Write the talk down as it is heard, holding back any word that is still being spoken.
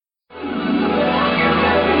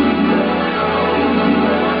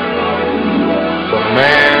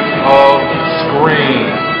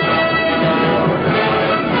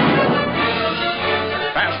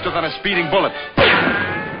bullet.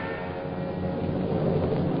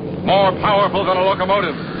 More powerful than a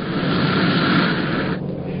locomotive.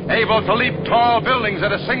 Able to leap tall buildings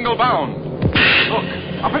at a single bound. Look,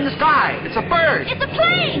 up in the sky. It's a bird. It's a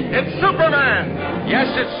plane. It's Superman. Yes,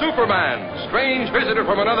 it's Superman. Strange visitor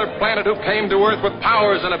from another planet who came to Earth with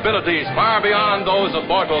powers and abilities far beyond those of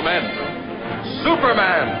mortal men.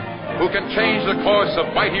 Superman, who can change the course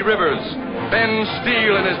of mighty rivers, bend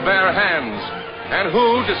steel in his bare hands, and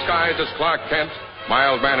who, disguised as Clark Kent,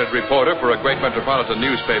 mild-mannered reporter for a great metropolitan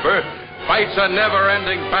newspaper, fights a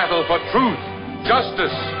never-ending battle for truth,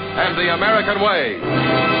 justice, and the American way.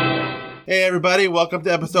 Hey everybody, welcome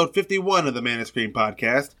to episode 51 of the Man of Screen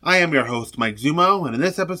podcast. I am your host, Mike Zumo, and in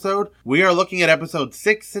this episode, we are looking at episodes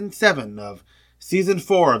 6 and 7 of Season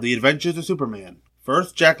 4 of The Adventures of Superman.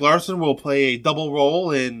 First, Jack Larson will play a double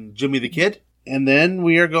role in Jimmy the Kid, and then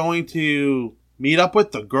we are going to meet up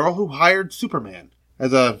with the girl who hired Superman.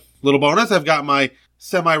 As a little bonus, I've got my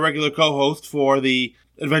semi-regular co-host for The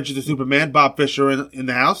Adventures of Superman, Bob Fisher, in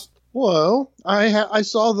the house. Well, I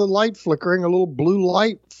saw the light flickering, a little blue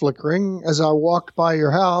light flickering as I walked by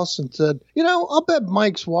your house and said, I'll bet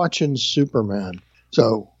Mike's watching Superman.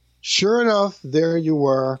 So, sure enough, there you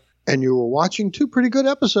were. And you were watching two pretty good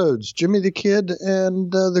episodes, Jimmy the Kid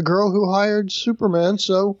and the girl who hired Superman,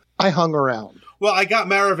 so I hung around. Well, I got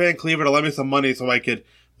Mara Van Cleaver to lend me some money so I could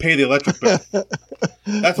pay the electric bill.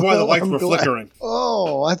 That's why the lights were flickering.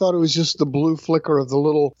 Oh, I thought it was just the blue flicker of the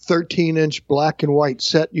little 13-inch black and white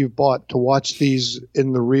set you bought to watch these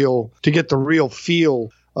to get the real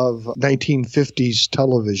feel of 1950s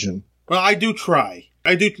television. Well, I do try.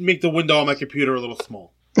 I do make the window on my computer a little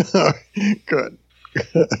small. Good.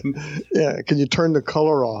 Yeah, can you turn the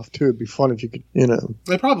color off, too? It'd be fun if you could,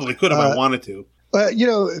 I probably could if I wanted to.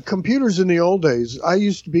 Computers in the old days, I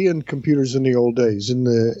used to be in computers in the old days, in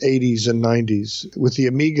the 80s and 90s, with the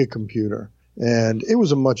Amiga computer. And it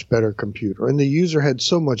was a much better computer. And the user had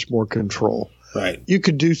so much more control. Right. You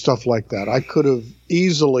could do stuff like that. I could have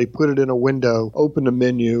easily put it in a window, opened a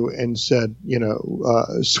menu, and said,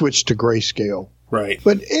 switch to grayscale. Right.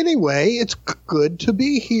 But anyway, it's good to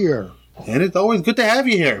be here. And it's always good to have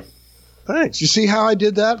you here. Thanks. You see how I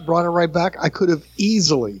did that? Brought it right back? I could have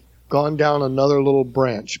easily gone down another little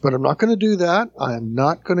branch, but I'm not going to do that. I'm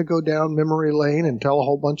not going to go down memory lane and tell a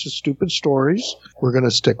whole bunch of stupid stories. We're going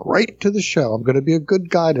to stick right to the show. I'm going to be a good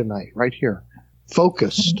guy tonight, right here.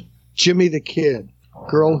 Focused. Jimmy the Kid.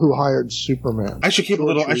 Girl who hired Superman. I should keep a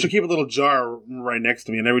little jar right next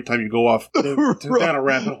to me, and every time you go off down a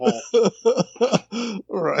rabbit hole.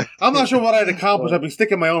 Right. I'm not sure what I'd accomplish. I'd be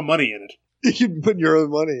sticking my own money in it. You'd put your own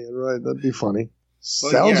money in, right? That'd be funny.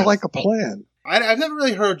 Sounds like a plan. I've never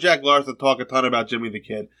really heard Jack Larson talk a ton about Jimmy the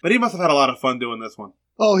Kid, but he must have had a lot of fun doing this one.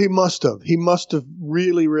 Oh, he must have. He must have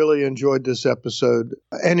really, really enjoyed this episode,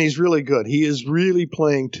 and he's really good. He is really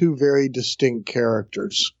playing two very distinct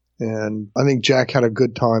characters. And I think Jack had a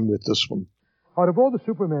good time with this one. Out of all the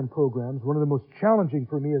Superman programs, one of the most challenging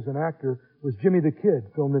for me as an actor was Jimmy the Kid,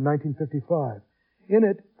 filmed in 1955. In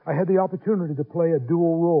it, I had the opportunity to play a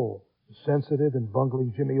dual role, the sensitive and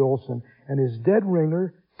bungling Jimmy Olsen and his dead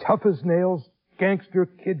ringer, tough as nails, gangster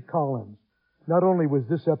Kid Collins. Not only was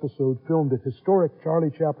this episode filmed at historic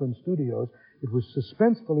Charlie Chaplin Studios, it was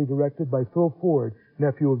suspensefully directed by Phil Ford,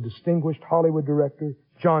 nephew of distinguished Hollywood director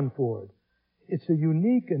John Ford. It's a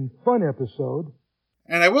unique and fun episode.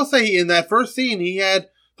 And I will say, in that first scene, he had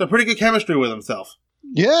some pretty good chemistry with himself.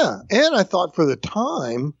 Yeah, and I thought for the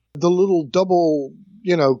time, the little double,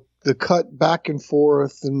 the cut back and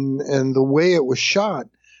forth and the way it was shot,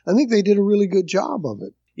 I think they did a really good job of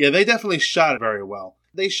it. Yeah, they definitely shot it very well.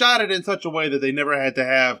 They shot it in such a way that they never had to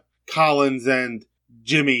have Collins and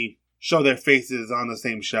Jimmy show their faces on the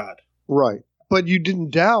same shot. Right. But you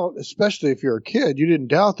didn't doubt, especially if you're a kid, you didn't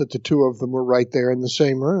doubt that the two of them were right there in the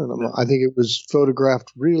same room. I think it was photographed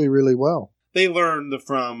really, really well. They learned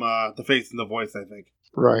from the face and the voice, I think.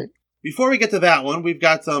 Right. Before we get to that one, we've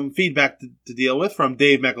got some feedback to deal with from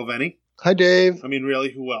Dave McElveny. Hi, Dave. I mean,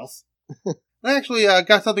 really, who else? I actually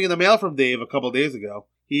got something in the mail from Dave a couple days ago.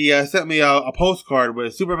 He sent me a postcard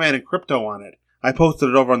with Superman and Krypto on it. I posted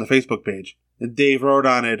it over on the Facebook page. And Dave wrote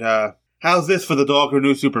on it, how's this for the dog who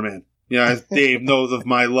knew Superman? As Dave knows of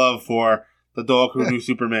my love for the Dog Who Knew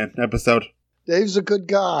Superman episode. Dave's a good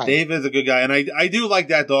guy. Dave is a good guy, and I do like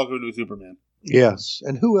that Dog Who Knew Superman. Yes,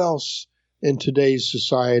 and who else in today's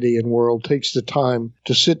society and world takes the time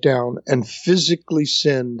to sit down and physically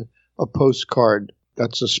send a postcard?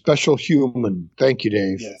 That's a special human. Thank you,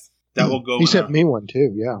 Dave. Yes, that will go. He sent me one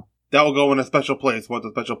too, yeah. That will go in a special place once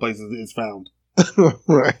the special place is found.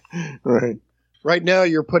 Right. Right now,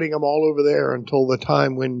 you're putting them all over there until the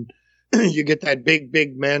time when you get that big,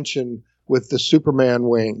 big mansion with the Superman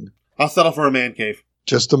wing. I'll settle for a man cave.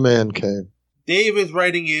 Just a man cave. Dave is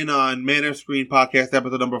writing in on Man of Screen podcast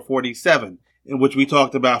episode number 47, in which we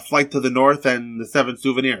talked about Flight to the North and the 7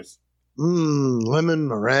 souvenirs. Lemon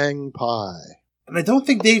meringue pie. And I don't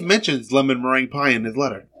think Dave mentions lemon meringue pie in his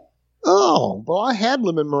letter. Oh, well, I had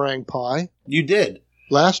lemon meringue pie. You did.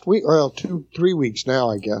 Last week, well, 3 weeks now,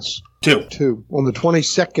 I guess. Two. On the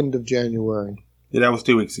 22nd of January. Yeah, that was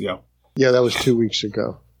 2 weeks ago. Yeah, that was 2 weeks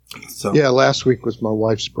ago. So yeah, last week was my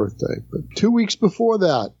wife's birthday. But 2 weeks before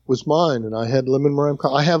that was mine, and I had lemon meringue pie.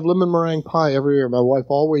 I have lemon meringue pie every year. My wife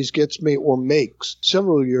always gets me or makes.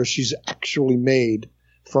 Several years she's actually made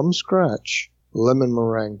from scratch lemon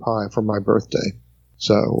meringue pie for my birthday.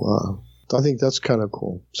 So I think that's kind of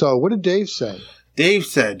cool. So what did Dave say? Dave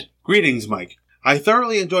said, "Greetings, Mike. I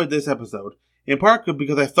thoroughly enjoyed this episode, in part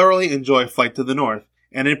because I thoroughly enjoy Flight to the North,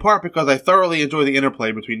 and in part because I thoroughly enjoy the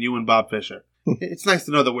interplay between you and Bob Fisher. It's nice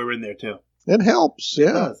to know that we're in there, too." It helps, yeah.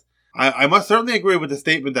 It does. I must certainly agree with the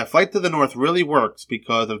statement that Flight to the North really works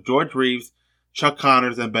because of George Reeves, Chuck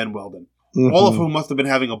Connors, and Ben Weldon, all of whom must have been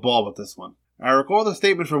having a ball with this one. I recall the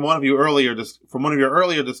statement from one of your earlier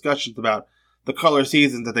discussions about the color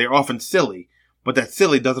seasons that they are often silly, but that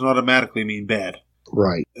silly doesn't automatically mean bad.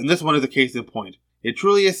 Right. And this one is a case in point. It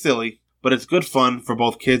truly is silly, but it's good fun for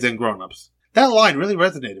both kids and grown-ups. That line really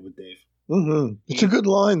resonated with Dave. It's a good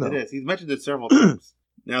line, though. It is. He's mentioned it several times.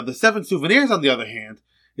 Now, the 7 souvenirs, on the other hand,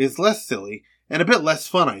 is less silly and a bit less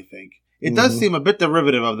fun, I think. It does seem a bit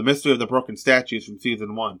derivative of the mystery of the broken statues from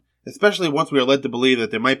Season 1, especially once we are led to believe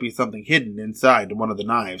that there might be something hidden inside one of the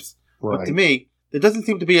knives. Right. But to me, there doesn't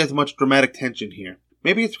seem to be as much dramatic tension here.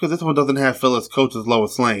 Maybe it's because this one doesn't have Phyllis Coates as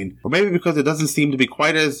Lois Lane, or maybe because it doesn't seem to be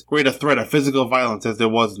quite as great a threat of physical violence as there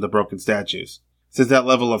was in the broken statues, since that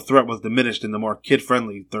level of threat was diminished in the more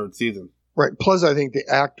kid-friendly 3rd season. Right. Plus, I think the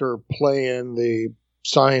actor playing the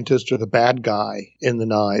scientist or the bad guy in the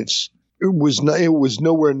knives, it was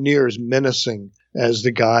nowhere near as menacing as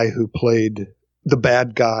the guy who played the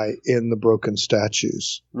bad guy in the broken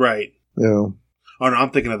statues. Right. You know. Oh, no, I'm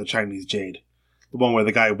thinking of the Chinese Jade. The one where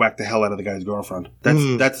the guy whacked the hell out of the guy's girlfriend.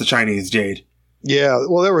 That's the Chinese Jade. Yeah,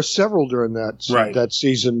 well, there were several during that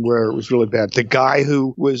season where it was really bad. The guy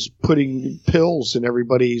who was putting pills in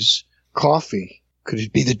everybody's coffee. Could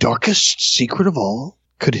it be the darkest secret of all?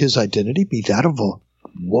 Could his identity be that of a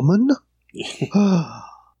woman?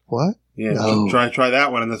 What? Yeah, no. So try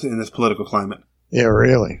that one in this political climate. Yeah,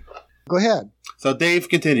 really. Go ahead. So Dave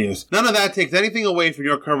continues. None of that takes anything away from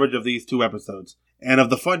your coverage of these 2 episodes, and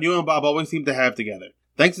of the fun you and Bob always seem to have together.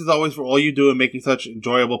 Thanks as always for all you do in making such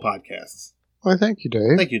enjoyable podcasts. Why, thank you,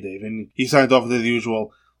 Dave. Thank you, Dave. And he signs off with his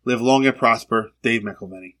usual, "Live long and prosper, Dave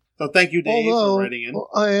McElvenney." So thank you, Dave, for writing in.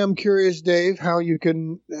 I am curious, Dave, how you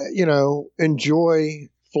can, enjoy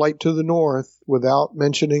Flight to the North without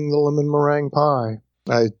mentioning the lemon meringue pie.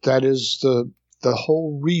 That is the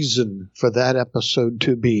whole reason for that episode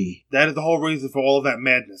to be. That is the whole reason for all of that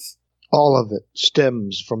madness. All of it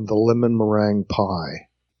stems from the lemon meringue pie.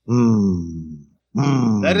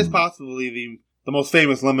 That is possibly the most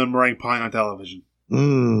famous lemon meringue pie on television.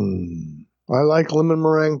 I like lemon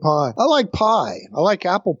meringue pie. I like pie. I like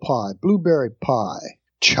apple pie, blueberry pie,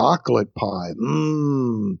 chocolate pie.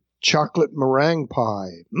 Chocolate meringue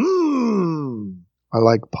pie. I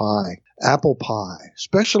like pie. Apple pie,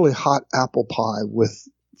 especially hot apple pie with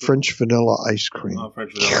French vanilla ice cream. Oh,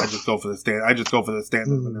 French vanilla. I just go for the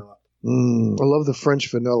standard vanilla. I love the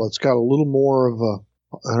French vanilla. It's got a little more of a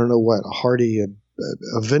hearty, a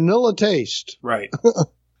vanilla taste. Right.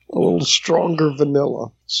 A little stronger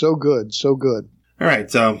vanilla. So good, so good. All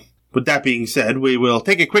right, so with that being said, we will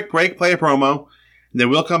take a quick break, play a promo, and then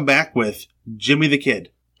we'll come back with Jimmy the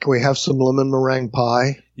Kid. Can we have some lemon meringue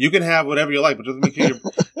pie? You can have whatever you like, but just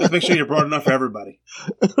make sure you're broad enough for everybody.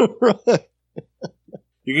 Right.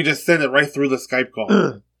 You can just send it right through the Skype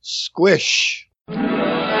call. Squish.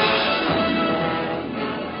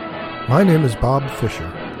 My name is Bob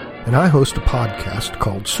Fisher, and I host a podcast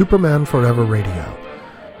called Superman Forever Radio.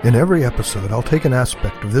 In every episode, I'll take an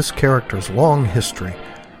aspect of this character's long history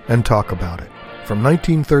and talk about it, from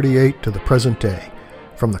 1938 to the present day.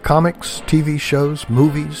 From the comics, TV shows,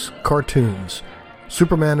 movies, cartoons,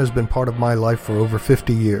 Superman has been part of my life for over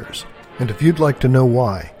 50 years. And if you'd like to know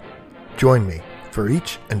why, join me for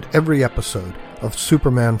each and every episode of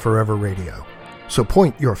Superman Forever Radio. So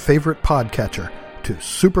point your favorite podcatcher to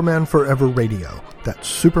Superman Forever Radio. That's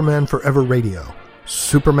Superman Forever Radio.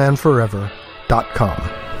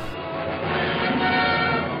 SupermanForever.com.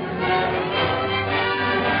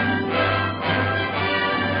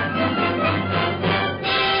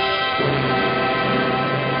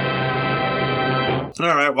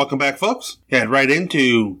 All right, welcome back, folks. Head right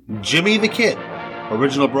into Jimmy the Kid.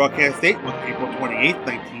 Original broadcast date was April 28,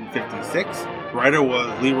 1956. Writer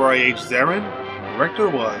was Leroy H. Zarin. Director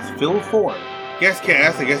was Phil Ford. Guest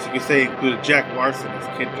cast, I guess you could say, included Jack Larson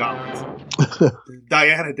as Kid Collins,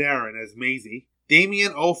 Diana Darren as Maisie,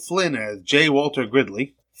 Damian O'Flynn as J. Walter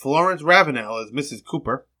Gridley, Florence Ravenel as Mrs.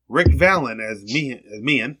 Cooper, Rick Vallon as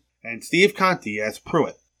Meehan, and Steve Conti as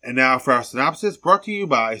Pruitt. And now for our synopsis, brought to you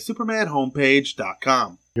by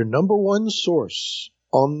SupermanHomepage.com. Your number one source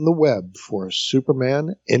on the web for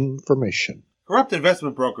Superman information. Corrupt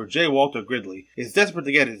investment broker J. Walter Gridley is desperate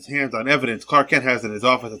to get his hands on evidence Clark Kent has in his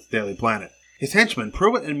office at the Daily Planet. His henchmen,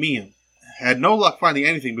 Pruitt and Meehan, had no luck finding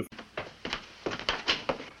anything before.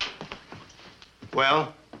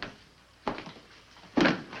 Well?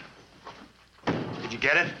 Did you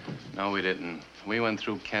get it? No, we didn't. We went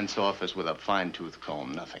through Kent's office with a fine-tooth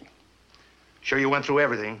comb. Nothing. Sure you went through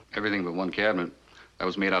everything? Everything but one cabinet. That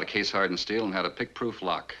was made out of case-hardened steel and had a pick-proof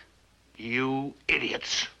lock. You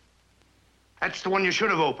idiots. That's the one you should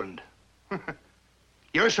have opened.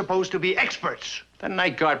 You're supposed to be experts. That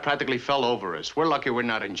night guard practically fell over us. We're lucky we're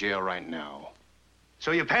not in jail right now. So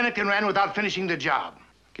you panicked and ran without finishing the job.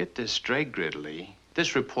 Get this straight, Gridley.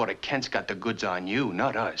 This reporter Kent's got the goods on you,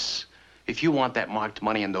 not us. If you want that marked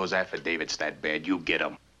money and those affidavits that bad, you get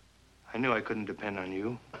them. I knew I couldn't depend on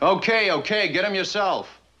you. Okay, get them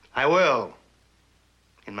yourself. I will.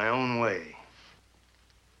 In my own way.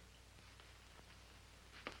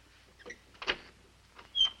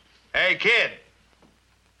 Hey, kid.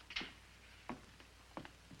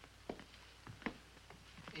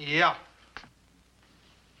 Yeah.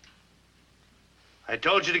 I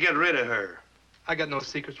told you to get rid of her. I got no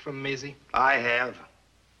secrets from Maisie. I have.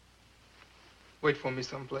 Wait for me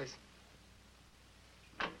someplace.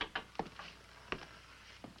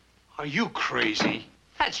 Are you crazy?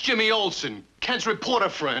 That's Jimmy Olsen, Kent's reporter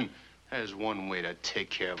friend. There's one way to take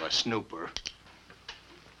care of a snooper.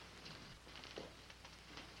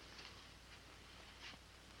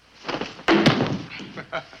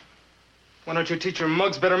 Why don't you teach your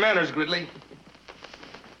mugs better manners, Gridley?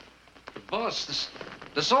 Boss,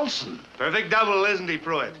 this Olsen. Perfect double, isn't he,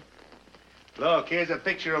 Pruitt? Look, here's a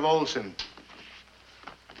picture of Olsen.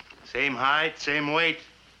 Same height, same weight.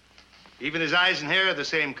 Even his eyes and hair are the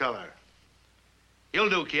same color. You'll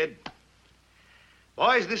do, kid.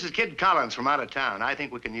 Boys, this is Kid Collins from out of town. I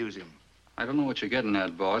think we can use him. I don't know what you're getting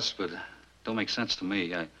at, boss, but it don't make sense to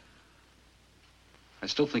me. I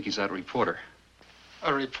still think he's that reporter.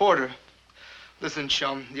 A reporter? Listen,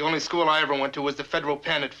 chum, the only school I ever went to was the Federal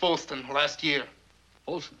Penn at Folston last year.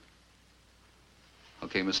 Olsen?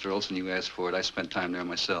 Okay, Mr. Olsen, you asked for it. I spent time there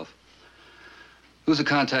myself. Who's the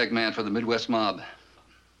contact man for the Midwest mob?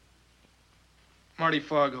 Marty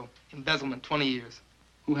Fargo, embezzlement, 20 years.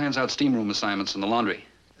 Who hands out steam room assignments in the laundry?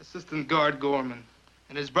 Assistant guard Gorman.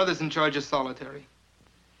 And his brother's in charge of solitary.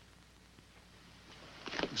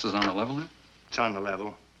 This is on the level, then? It's on the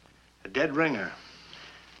level. A dead ringer.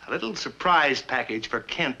 A little surprise package for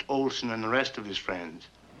Kent, Olsen, and the rest of his friends.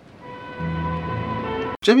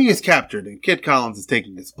 Jimmy is captured and Kid Collins is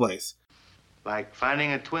taking his place. Like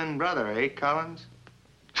finding a twin brother, eh, Collins?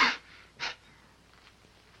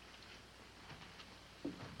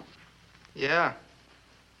 Yeah.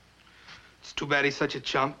 It's too bad he's such a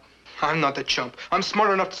chump. I'm not the chump. I'm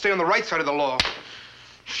smart enough to stay on the right side of the law.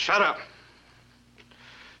 Shut up.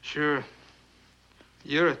 Sure.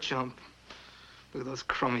 You're a chump. Look at those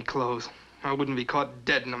crummy clothes. I wouldn't be caught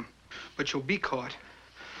dead in them. But you'll be caught.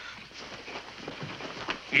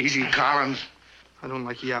 Easy, Collins. I don't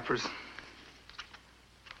like yappers.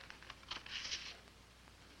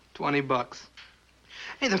 $20.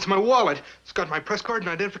 Hey, that's my wallet. It's got my press card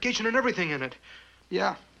and identification and everything in it.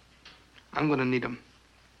 Yeah. I'm gonna need them.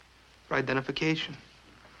 For identification.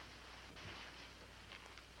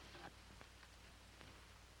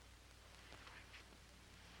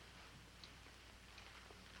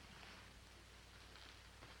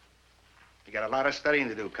 You got a lot of studying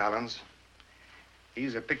to do, Collins.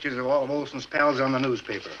 These are pictures of all of Olsen's pals on the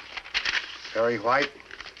newspaper. Perry White,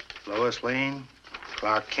 Lois Lane,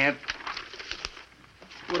 Clark Kent.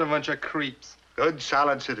 What a bunch of creeps. Good,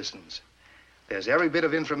 solid citizens. There's every bit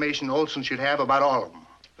of information Olsen should have about all of them.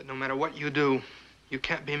 But no matter what you do, you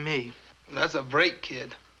can't be me. That's a break,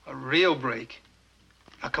 kid. A real break.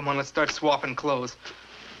 Now, come on, let's start swapping clothes.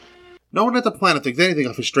 No one at the planet thinks anything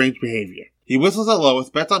of his strange behavior. He whistles at Lois,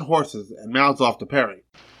 bets on horses, and mouths off to Perry.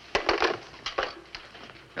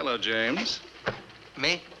 Hello, James.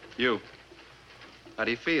 Me? You. How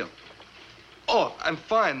do you feel? Oh, I'm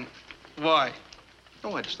fine. Why?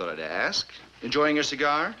 Oh, I just thought I'd ask. Enjoying your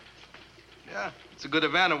cigar? Yeah, it's a good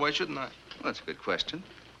Havana. Why shouldn't I? Well, that's a good question.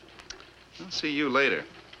 I'll see you later.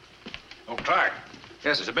 Oh, Clark.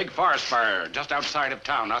 Yes? There's a big forest fire just outside of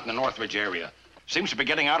town, out in the Northridge area. Seems to be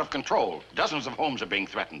getting out of control. Dozens of homes are being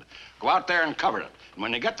threatened. Go out there and cover it. And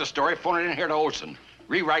when you get the story, phone it in here to Olson.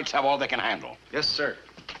 Rewrites have all they can handle. Yes, sir.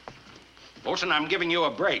 Olson, I'm giving you a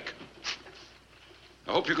break.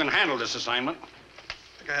 I hope you can handle this assignment.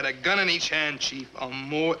 I had a gun in each hand, Chief. I'll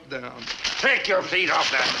mow it down. Take your feet off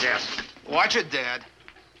that desk. Watch it, Dad.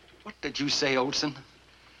 What did you say, Olson?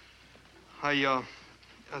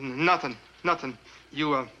 Nothing.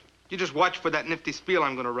 You just watch for that nifty spiel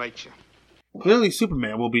I'm gonna write you. Clearly,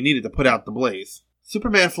 Superman will be needed to put out the blaze.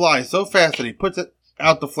 Superman flies so fast that he puts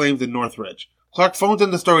out the flames in Northridge. Clark phones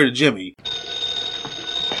in the story to Jimmy.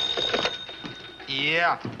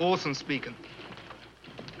 Yeah, Olson speaking.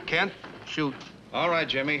 Kent, shoot. All right,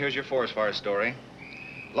 Jimmy, here's your forest fire story.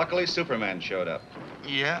 Luckily, Superman showed up.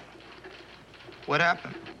 Yeah? What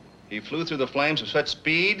happened? He flew through the flames with such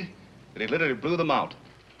speed that he literally blew them out.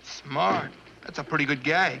 Smart. That's a pretty good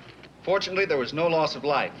gag. Fortunately, there was no loss of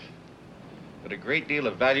life. But a great deal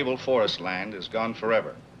of valuable forest land is gone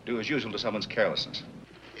forever, due as usual to someone's carelessness.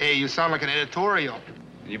 Hey, you sound like an editorial.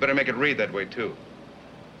 And you better make it read that way, too.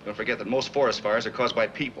 Don't forget that most forest fires are caused by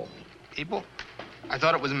people. People? I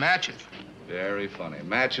thought it was matches. Very funny.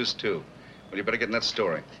 Matches, too. Well, you better get in that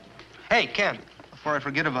story. Hey, Kent, before I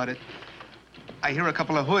forget about it, I hear a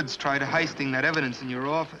couple of hoods tried heisting that evidence in your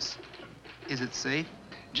office. Is it safe?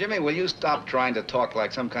 Jimmy, will you stop trying to talk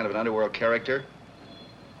like some kind of an underworld character?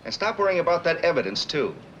 And stop worrying about that evidence,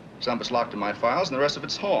 too. Some of it's locked in my files, and the rest of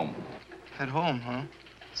it's home. At home, huh?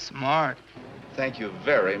 Smart. Thank you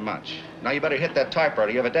very much. Now you better hit that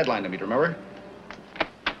typewriter. You have a deadline to meet, remember?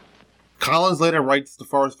 Collins later writes the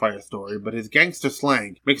forest fire story, but his gangster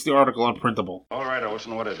slang makes the article unprintable. All right,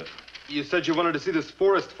 Olson, what is it? You said you wanted to see this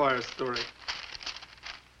forest fire story.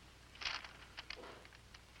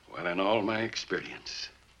 Well, in all my experience.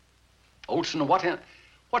 Olson,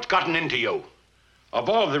 what's gotten into you? Of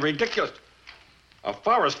all the ridiculous... A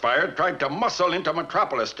forest fire tried to muscle into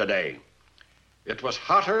Metropolis today. It was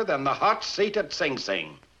hotter than the hot seat at Sing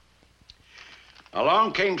Sing.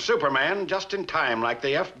 Along came Superman just in time, like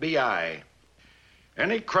the FBI.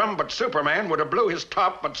 Any crumb but Superman would have blew his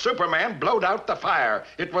top, but Superman blowed out the fire.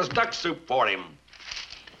 It was duck soup for him.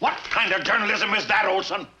 What kind of journalism is that,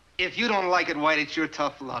 Olson? If you don't like it, White, it's your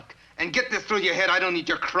tough luck. And get this through your head, I don't need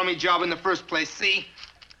your crummy job in the first place, see?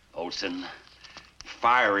 Olson,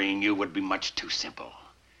 firing you would be much too simple.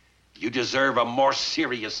 You deserve a more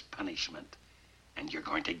serious punishment. And you're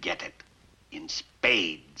going to get it in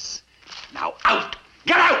spades. Now out!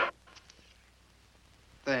 Get out!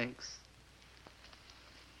 Thanks.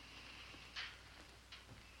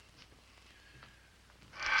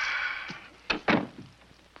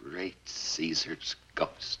 Great Caesar's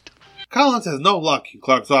ghost. Collins has no luck in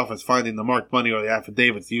Clark's office finding the marked money or the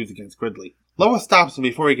affidavits used against Gridley. Lois stops him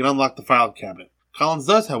before he can unlock the file cabinet. Collins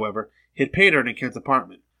does, however, hit pay dirt in Kent's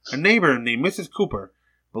apartment. A neighbor named Mrs. Cooper,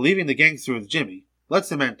 believing the gangster is Jimmy,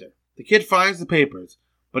 lets him enter. The kid finds the papers,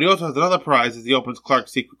 but he also has another prize as he opens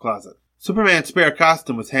Clark's secret closet. Superman's spare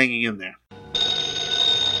costume was hanging in there.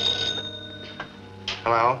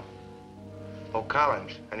 Hello? Oh,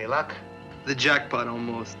 Collins, any luck? The jackpot,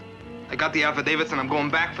 almost. I got the affidavits, and I'm going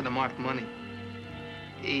back for the marked money.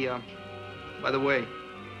 Hey, by the way,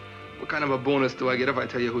 what kind of a bonus do I get if I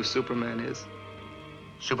tell you who Superman is?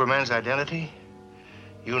 Superman's identity?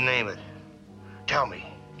 You name it. Tell me.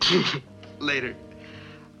 Later.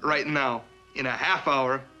 Right now, in a half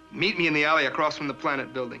hour, meet me in the alley across from the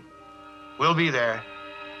Planet Building. We'll be there.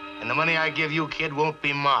 And the money I give you, kid, won't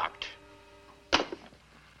be marked.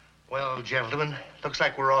 Well, gentlemen, looks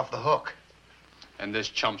like we're off the hook. And this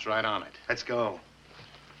chump's right on it. Let's go.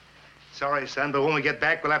 Sorry, son, but when we get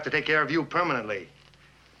back, we'll have to take care of you permanently.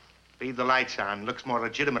 Leave the lights on. Looks more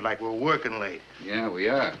legitimate, like we're working late. Yeah, we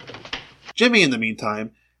are. Jimmy, in the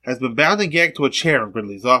meantime, has been bound and gagged to a chair in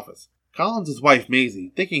Gridley's office. Collins' wife,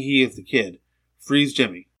 Maisie, thinking he is the kid, frees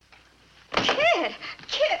Jimmy. Kid!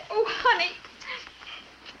 Oh, honey.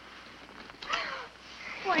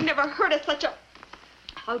 Oh, I never heard of such a...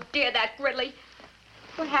 How dare that, Gridley?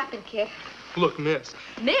 What happened, kid? Look, miss.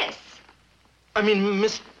 Miss? I mean,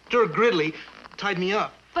 Mr. Gridley tied me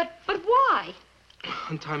up. But why?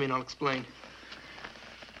 Untie me and I'll explain.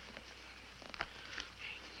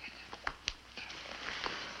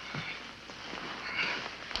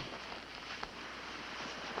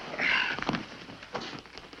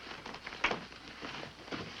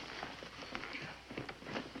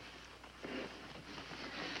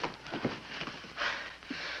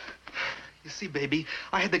 See, baby,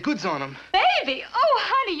 I had the goods on him. Baby? Oh,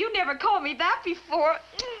 honey, you never called me that before.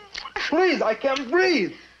 Please, I can't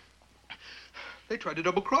breathe. They tried to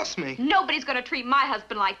double-cross me. Nobody's gonna treat my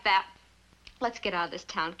husband like that. Let's get out of this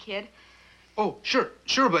town, kid. Oh, sure,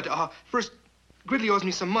 but first, Gridley owes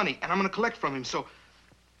me some money, and I'm gonna collect from him, so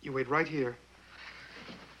you wait right here.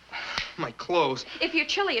 My clothes. If you're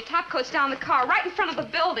chilly, your top coat's down the car, right in front of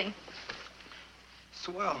the building.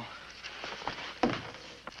 Swell.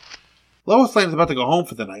 Lois Lane is about to go home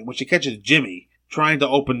for the night when she catches Jimmy trying to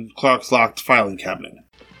open Clark's locked filing cabinet.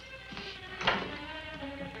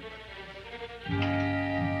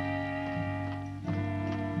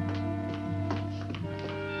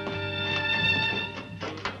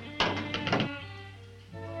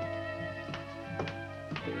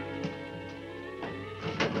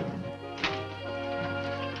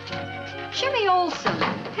 Jimmy Olsen,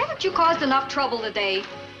 haven't you caused enough trouble today?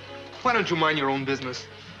 Why don't you mind your own business?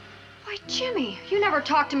 Why, Jimmy, you never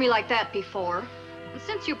talked to me like that before. And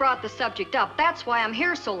since you brought the subject up, that's why I'm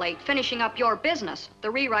here so late, finishing up your business, the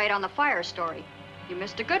rewrite on the fire story. You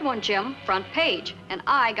missed a good one, Jim, front page, and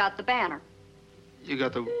I got the banner. You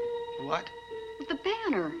got the what? The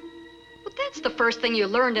banner. Well, that's the first thing you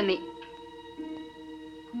learned in the...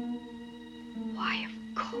 Why,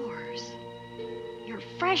 of course. Your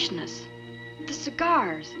freshness. The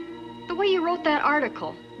cigars, the way you wrote that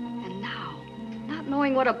article. And now, not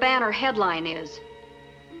knowing what a banner headline is,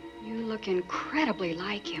 you look incredibly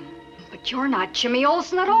like him. But you're not Jimmy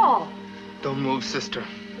Olsen at all. Don't move, sister.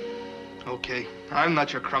 Okay, I'm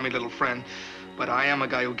not your crummy little friend, but I am a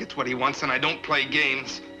guy who gets what he wants, and I don't play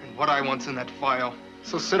games. And what I want's in that file.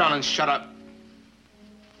 So sit down and shut up.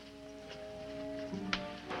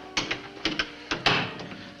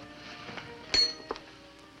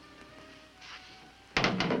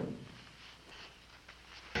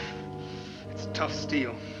 Tough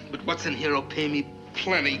steel, but what's in here will pay me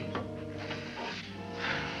plenty.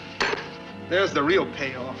 There's the real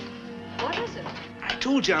payoff. What is it? I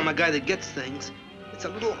told you I'm a guy that gets things. It's a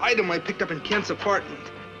little item I picked up in Kent's apartment.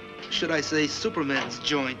 Should I say Superman's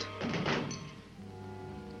joint.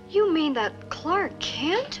 You mean that Clark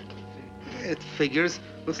Kent? It figures.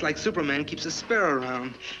 Looks like Superman keeps a spare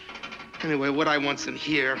around. Anyway, what I want's in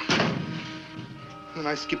here. Then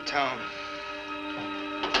I skip town.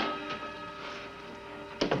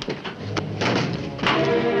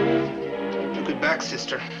 Look it back,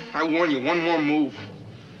 sister. I warn you, one more move.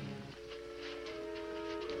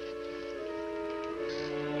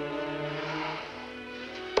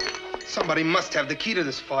 Somebody must have the key to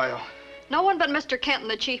this file. No one but Mr. Kent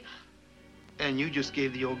and the chief. And you just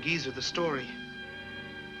gave the old geezer the story.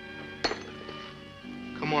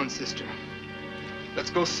 Come on, sister.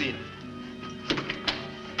 Let's go see him.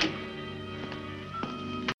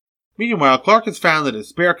 Meanwhile, Clark has found that his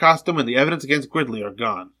spare costume and the evidence against Gridley are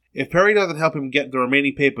gone. If Perry doesn't help him get the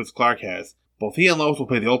remaining papers Clark has, both he and Lois will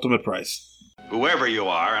pay the ultimate price. Whoever you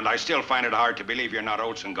are, and I still find it hard to believe you're not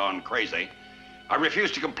Olsen gone crazy, I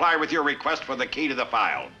refuse to comply with your request for the key to the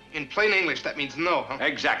file. In plain English, that means no, huh?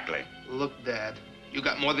 Exactly. Look, Dad, you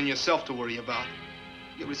got more than yourself to worry about.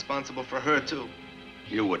 You're responsible for her, too.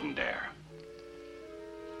 You wouldn't dare.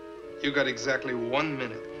 You got exactly 1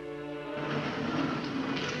 minute.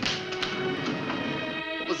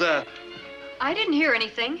 What was that? I didn't hear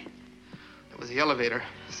anything. It was the elevator.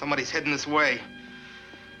 Somebody's heading this way.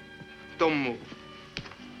 Don't move.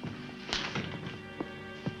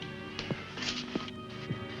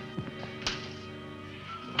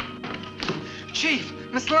 Chief,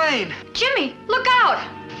 Miss Lane. Jimmy, look out!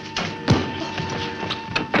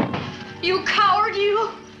 You coward, you!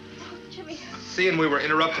 Oh, Jimmy. Seeing we were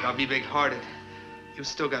interrupted, I'll be big-hearted. You've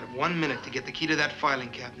still got 1 minute to get the key to that filing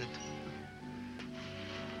cabinet.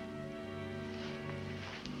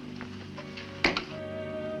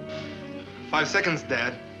 Five seconds,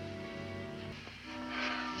 Dad.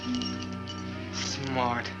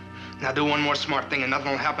 Smart. Now do one more smart thing and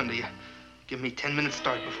nothing will happen to you. Give me 10 minutes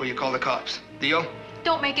start before you call the cops. Deal?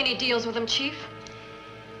 Don't make any deals with him, Chief.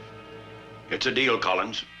 It's a deal,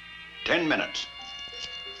 Collins. 10 minutes.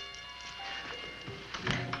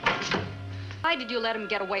 Why did you let him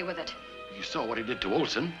get away with it? You saw what he did to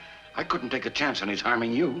Olsen. I couldn't take a chance on his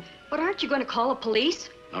harming you. But aren't you going to call the police?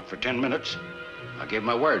 Not for 10 minutes. I gave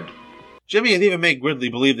my word. Jimmy has even made Gridley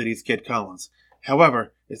believe that he's Kid Collins.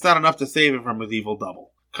 However, it's not enough to save him from his evil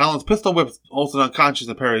double. Collins pistol whips Olsen unconscious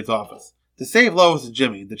in Perry's office. To save Lois and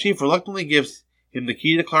Jimmy, the chief reluctantly gives him the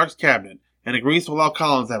key to Clark's cabinet and agrees to allow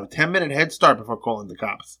Collins to have a 10-minute head start before calling the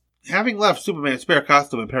cops. Having left Superman's spare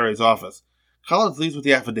costume in Perry's office, Collins leaves with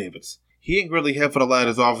the affidavits. He and Gridley head for the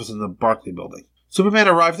latter's office in the Barclay building. Superman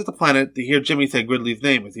arrives at the planet to hear Jimmy say Gridley's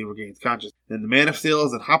name as he regains consciousness, and the Man of Steel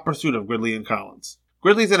is in hot pursuit of Gridley and Collins.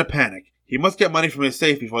 Gridley's in a panic. He must get money from his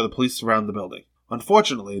safe before the police surround the building.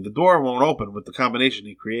 Unfortunately, the door won't open with the combination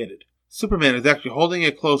he created. Superman is actually holding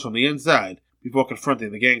it closed from the inside before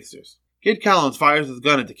confronting the gangsters. Kid Collins fires his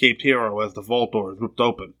gun into Caped Hero as the vault door is ripped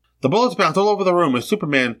open. The bullets bounce all over the room as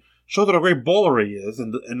Superman shows what a great bowler he is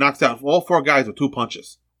and knocks out all 4 guys with 2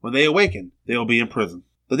 punches. When they awaken, they will be in prison.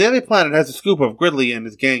 The Daily Planet has a scoop of Gridley and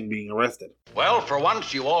his gang being arrested. Well, for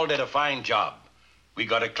once, you all did a fine job. We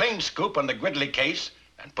got a clean scoop on the Gridley case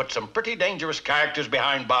and put some pretty dangerous characters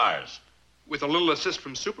behind bars. With a little assist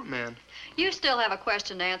from Superman. You still have a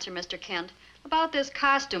question to answer, Mr. Kent, about this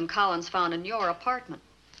costume Collins found in your apartment.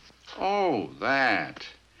 Oh, that.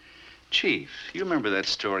 Chief, you remember that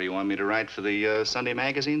story you wanted me to write for the Sunday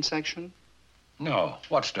magazine section? No.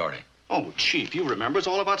 What story? Oh, Chief, you remember. It's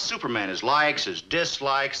all about Superman, his likes, his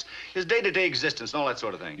dislikes, his day-to-day existence, and all that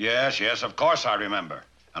sort of thing. Yes, of course I remember.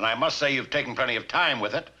 And I must say you've taken plenty of time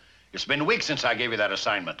with it. It's been weeks since I gave you that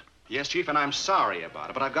assignment. Yes, Chief, and I'm sorry about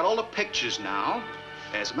it, but I've got all the pictures now.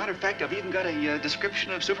 As a matter of fact, I've even got a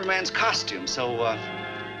description of Superman's costume, so,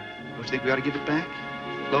 don't you think we ought to give it back,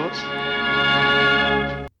 Lois?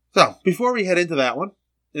 So, before we head into that one,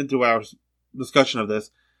 into our discussion of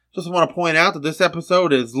this, just want to point out that this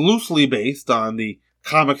episode is loosely based on the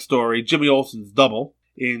comic story Jimmy Olsen's Double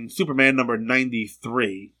in Superman number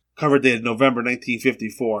 93, cover dated November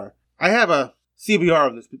 1954. I have a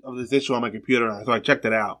CBR of this issue on my computer now, so I checked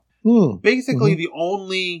it out. Basically, the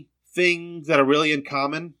only things that are really in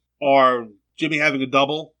common are Jimmy having a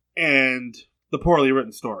double and the poorly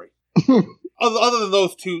written story. Other than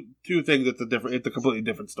those two things, it's a completely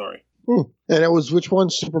different story. And it was which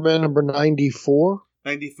one? Superman number 94?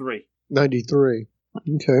 93. 93.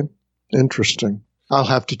 Okay. Interesting. I'll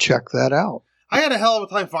have to check that out. I had a hell of a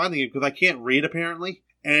time finding it because I can't read, apparently.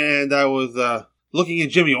 And I was looking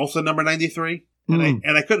at Jimmy Olsen number 93.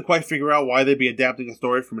 And I couldn't quite figure out why they'd be adapting a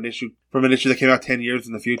story from an issue that came out 10 years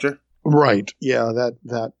in the future. Right. Yeah,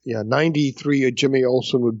 that 93 of Jimmy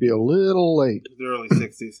Olsen would be a little late. The early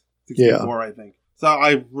 60s. 64, I think. So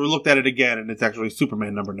I looked at it again, and it's actually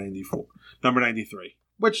Superman number 93.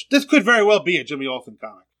 Which, this could very well be a Jimmy Olsen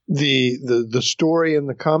comic. The story in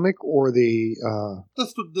the comic, or this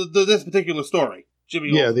particular story? Jimmy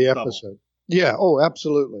Olsen's the Double. episode. Yeah, oh,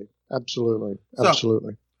 absolutely. Absolutely. So,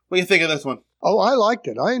 absolutely. What do you think of this one? Oh, I liked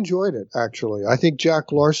it. I enjoyed it, actually. I think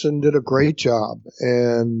Jack Larson did a great job.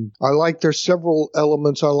 And there's several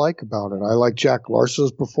elements I like about it. I like Jack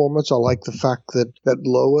Larson's performance. I like the fact that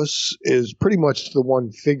Lois is pretty much the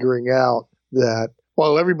one figuring out that,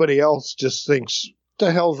 while everybody else just thinks, what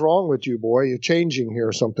the hell's wrong with you, boy? You're changing here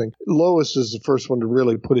or something. Lois is the first one to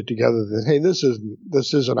really put it together that, hey, this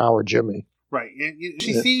isn't our Jimmy. Right.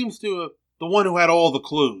 She seems to have the one who had all the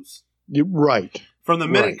clues. Right. From the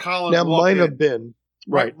minute Collins now, might have been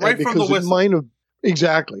right from the whistle. It might have,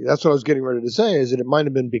 exactly. That's what I was getting ready to say. Is that it might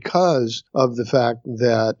have been because of the fact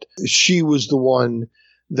that she was the one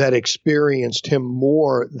that experienced him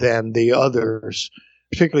more than the others.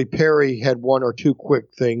 Particularly, Perry had 1 or 2 quick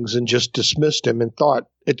things and just dismissed him and thought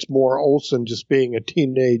it's more Olsen just being a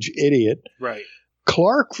teenage idiot. Right.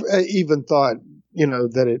 Clark even thought,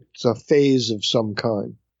 that it's a phase of some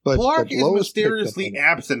kind. But Clark is mysteriously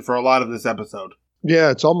absent for a lot of this episode.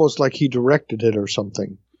 Yeah, it's almost like he directed it or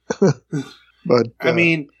something. But I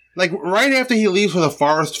mean, like right after he leaves for the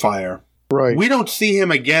forest fire, right? We don't see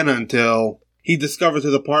him again until he discovers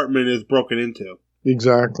his apartment is broken into.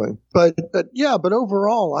 Exactly. But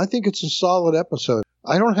overall, I think it's a solid episode.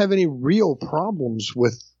 I don't have any real problems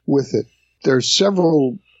with it. There's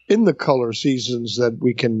several in the color seasons that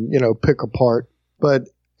we can, pick apart. But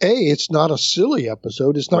it's not a silly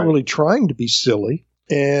episode. It's not really trying to be silly.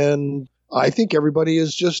 And I think everybody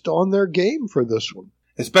is just on their game for this one.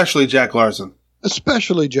 Especially Jack Larson. Yeah,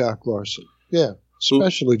 especially Jack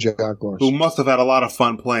Larson. Who must have had a lot of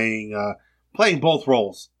fun playing both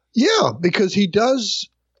roles. Yeah, because he does,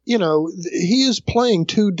 he is playing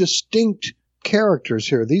 2 distinct characters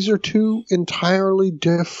here. These are 2 entirely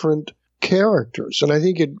different characters. And I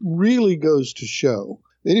think it really goes to show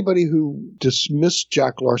anybody who dismissed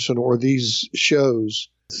Jack Larson or these shows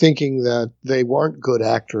thinking that they weren't good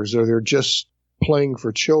actors or they're just playing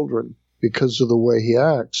for children because of the way he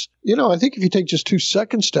acts. I think if you take just 2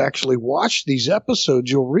 seconds to actually watch these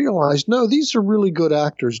episodes, you'll realize, no, these are really good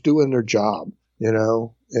actors doing their job,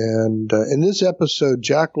 And in this episode,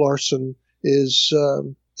 Jack Larson is,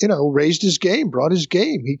 raised his game, brought his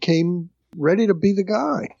game. He came ready to be the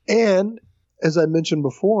guy. And as I mentioned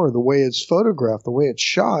before, the way it's photographed, the way it's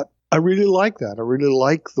shot, I really like that. I really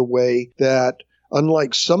like the way that,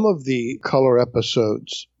 unlike some of the color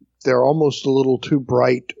episodes, they're almost a little too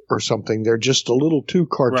bright or something. They're just a little too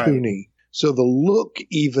cartoony. So the look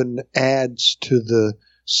even adds to the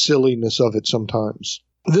silliness of it sometimes.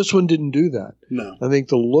 This one didn't do that. No. I think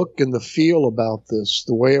the look and the feel about this,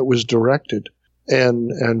 the way it was directed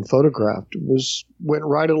and photographed, went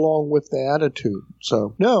right along with the attitude.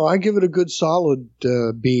 So, no, I give it a good solid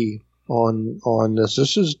B on this.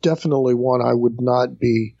 This is definitely one I would not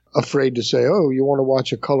be afraid to say, oh, you want to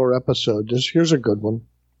watch a color episode? Here's a good one.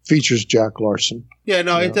 Features Jack Larson. Yeah,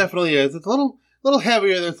 no, it definitely is. It's a little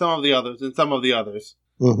heavier than some of the others.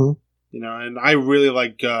 Mm-hmm. You know, and I really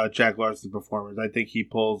like Jack Larson's performance. I think he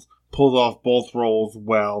pulls off both roles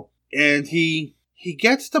well, and he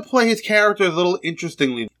gets to play his character a little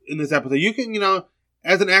interestingly in this episode. You can, you know,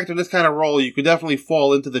 as an actor in this kind of role, you could definitely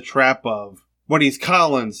fall into the trap of when he's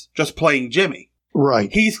Collins just playing Jimmy.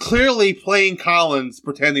 Right. He's clearly playing Collins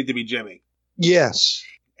pretending to be Jimmy. Yes.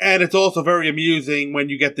 And it's also very amusing when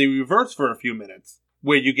you get the reverse for a few minutes,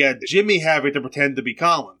 where you get Jimmy having to pretend to be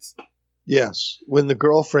Collins. Yes, when the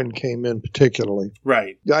girlfriend came in particularly.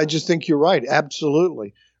 Right. I just think you're right,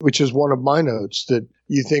 absolutely, which is one of my notes, that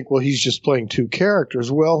you think, well, he's just playing two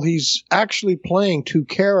characters. Well, he's actually playing two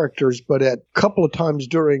characters, but at a couple of times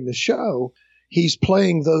during the show, he's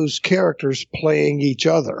playing those characters playing each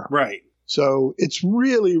other. Right. So it's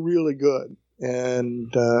really, really good.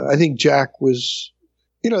 And I think Jack was...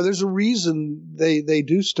 You know, there's a reason they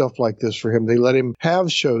do stuff like this for him. They let him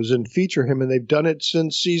have shows and feature him, and they've done it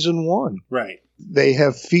since season 1. Right. They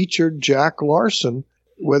have featured Jack Larson,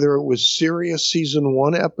 whether it was serious season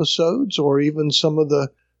 1 episodes or even some of the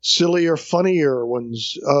sillier, funnier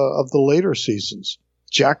ones of the later seasons.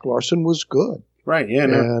 Jack Larson was good. Right, yeah.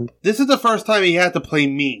 No. This is the first time he had to play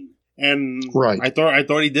mean. And right. I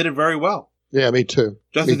thought he did it very well. Yeah, me too.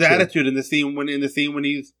 Just his attitude in the scene when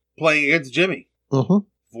he's playing against Jimmy. Mm-hmm.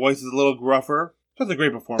 Voice is a little gruffer. Just a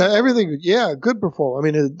great performance. Everything, yeah, good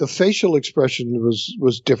performance. I mean, the facial expression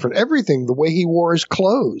was different. Everything, the way he wore his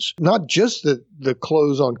clothes. Not just that the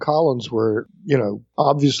clothes on Collins were, you know,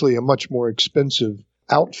 obviously a much more expensive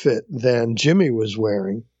outfit than Jimmy was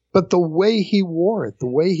wearing, but the way he wore it, the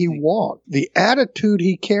way he walked, the attitude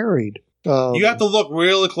he carried. You have to look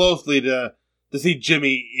really closely to see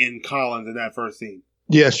Jimmy in Collins in that first scene.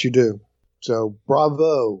 Yes, you do. So,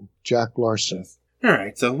 bravo, Jack Larson. Yes. All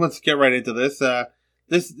right, so let's get right into this.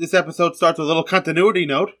 This episode starts with a little continuity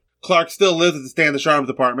note. Clark still lives at the Stand the Charms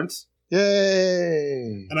apartments.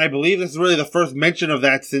 Yay! And I believe this is really the first mention of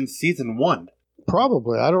that since season 1.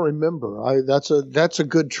 Probably. I don't remember. That's a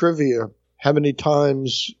good trivia. How many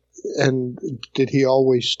times and did he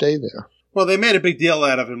always stay there? Well, they made a big deal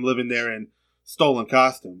out of him living there in stolen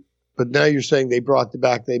costume. But now you're saying they brought it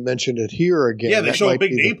back. They mentioned it here again. Yeah, they show a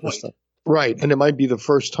big nameplate. Right, and it might be the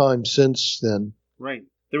first time since then. Right.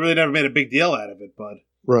 They really never made a big deal out of it, bud.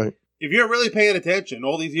 Right. If you're really paying attention,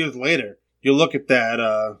 all these years later, you look at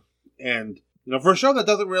that, and, you know, for a show that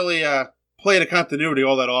doesn't really play the continuity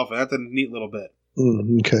all that often, that's a neat little bit.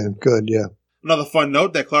 Okay, good, yeah. Another fun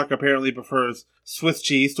note that Clark apparently prefers Swiss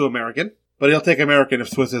cheese to American, but he'll take American if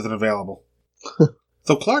Swiss isn't available.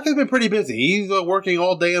 So Clark has been pretty busy. He's working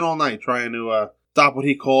all day and all night trying to stop what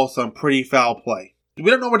he calls some pretty foul play.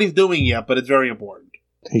 We don't know what he's doing yet, but it's very important.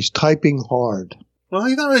 He's typing hard. Well,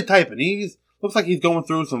 he's not really typing. Looks like he's going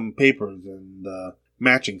through some papers and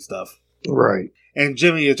matching stuff. Right. And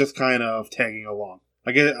Jimmy is just kind of tagging along.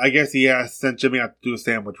 I guess he sent Jimmy out to do a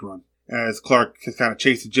sandwich run, as Clark is kind of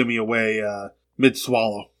chasing Jimmy away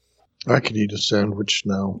mid-swallow. I could eat a sandwich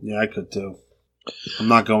now. Yeah, I could too. I'm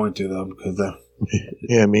not going to, though, because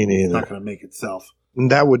yeah, me neither. It's not going to make itself. And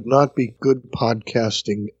that would not be good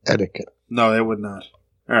podcasting etiquette. No, it would not.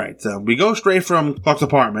 All right, so we go straight from Clark's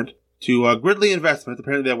apartment to Gridley Investments.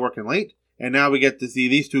 Apparently they're working late, and now we get to see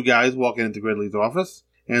these two guys walking into Gridley's office,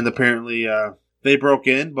 and apparently they broke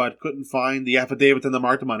in but couldn't find the affidavit and the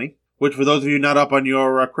marked money, which for those of you not up on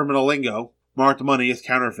your criminal lingo, marked money is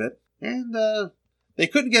counterfeit. And they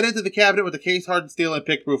couldn't get into the cabinet with the case-hardened steel and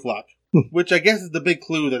pick-proof lock, which I guess is the big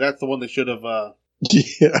clue that that's the one they should have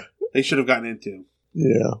they should have gotten into.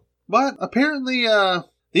 Yeah. But apparently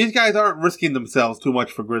these guys aren't risking themselves too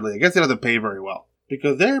much for Gridley. I guess he doesn't pay very well.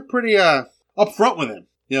 Because they're pretty upfront with him.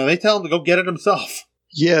 You know, they tell him to go get it himself.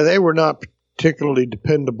 Yeah, they were not particularly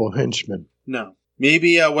dependable henchmen. No.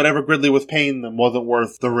 Maybe whatever Gridley was paying them wasn't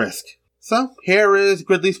worth the risk. So, here is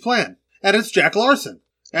Gridley's plan. And it's Jack Larson.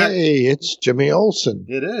 And hey, it's Jimmy Olsen.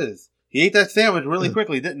 It is. He ate that sandwich really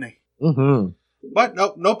quickly, didn't he? Mm-hmm. But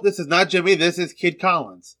nope, this is not Jimmy. This is Kid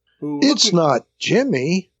Collins. It's not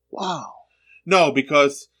Jimmy. Wow. No,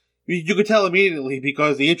 because you could tell immediately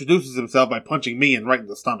because he introduces himself by punching me right in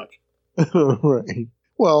the stomach. Right.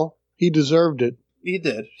 Well, he deserved it. He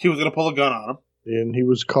did. He was going to pull a gun on him. And he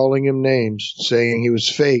was calling him names, saying he was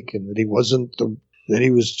fake and that he wasn't that he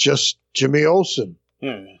was just Jimmy Olsen.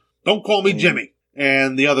 Yeah. Don't call me Jimmy.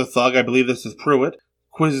 And the other thug, I believe this is Pruitt,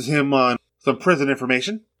 quizzes him on some prison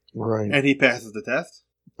information. Right. And he passes the test.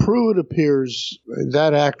 Pruitt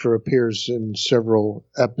that actor appears in several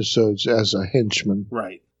episodes as a henchman.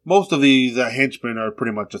 Right. Most of these henchmen are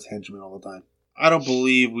pretty much just henchmen all the time. I don't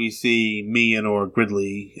believe we see Meehan or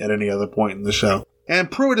Gridley at any other point in the show. And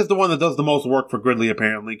Pruitt is the one that does the most work for Gridley,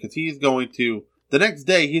 apparently, because the next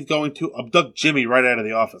day, he's going to abduct Jimmy right out of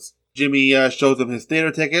the office. Jimmy shows him his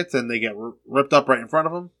theater tickets, and they get ripped up right in front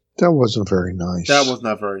of him. That wasn't very nice. That was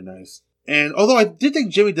not very nice. And although I did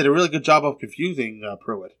think Jimmy did a really good job of confusing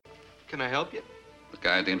Pruitt. Can I help you? The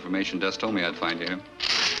guy at the information desk told me I'd find you here.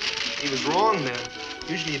 He was wrong, man.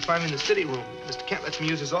 Usually you'd find me in the city room. Mr. Kent lets me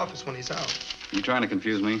use his office when he's out. You trying to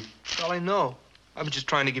confuse me? That's all I know. I was just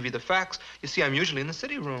trying to give you the facts. You see, I'm usually in the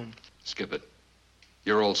city room. Skip it.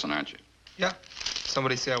 You're Olsen, aren't you? Yeah.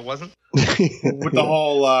 Somebody say I wasn't? With the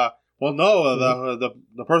whole, the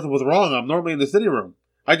person was wrong. I'm normally in the city room.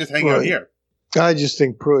 I just hang out here. I just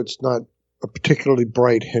think Pruitt's not a particularly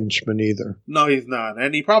bright henchman either. No, he's not.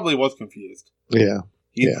 And he probably was confused. Yeah.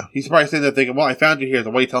 He's probably sitting there thinking, well, I found you here, so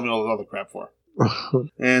what are you telling me all this other crap for?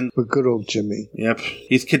 But good old Jimmy. Yep.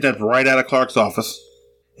 He's kidnapped right out of Clark's office.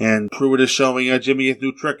 And Pruitt is showing Jimmy his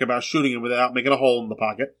new trick about shooting him without making a hole in the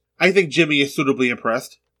pocket. I think Jimmy is suitably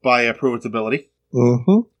impressed by Pruitt's ability.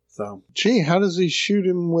 Mm-hmm. So, gee, how does he shoot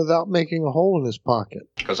him without making a hole in his pocket?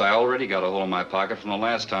 Because I already got a hole in my pocket from the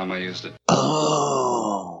last time I used it.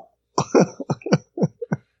 Oh.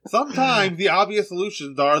 Sometimes the obvious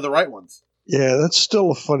solutions are the right ones. Yeah, that's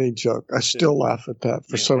still a funny joke. I still laugh at that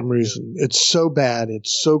for some reason. It's so bad.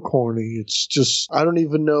 It's so corny. It's just, I don't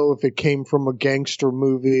even know if it came from a gangster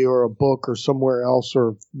movie or a book or somewhere else, or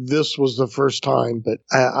if this was the first time, but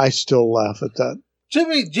I still laugh at that.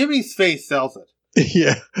 Jimmy's face sells it.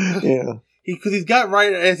 Yeah. Because he's got,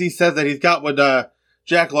 right as he says that, he's got what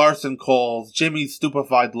Jack Larson calls Jimmy's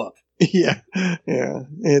stupefied look. Yeah.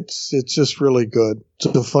 It's just really good. It's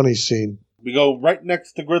a funny scene. We go right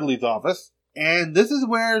next to Gridley's office, and this is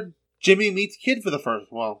where Jimmy meets Kid for the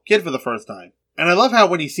first time. And I love how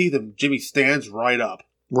when he sees him, Jimmy stands right up.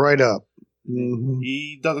 Right up. Mm-hmm.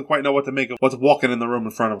 He doesn't quite know what to make of what's walking in the room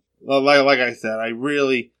in front of him. Like I said, I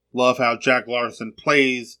really love how Jack Larson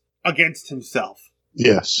plays against himself.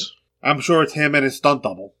 Yes. I'm sure it's him and his stunt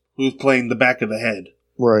double who's playing the back of the head.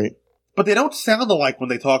 Right. But they don't sound alike when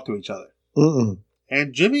they talk to each other. Mm-mm.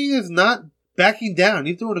 And Jimmy is not backing down.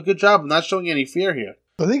 He's doing a good job of not showing any fear here.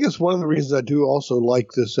 I think it's one of the reasons I do also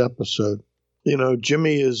like this episode. You know,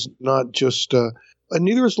 Jimmy is not just,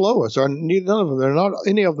 neither is Lois, or none of them. They're not,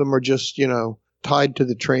 any of them are just, tied to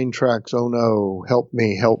the train tracks. Oh no, help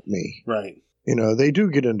me. Right. They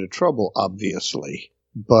do get into trouble, obviously,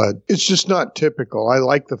 but it's just not typical. I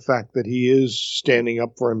like the fact that he is standing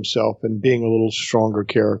up for himself and being a little stronger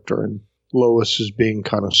character, and Lois is being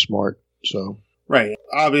kind of smart, so. Right.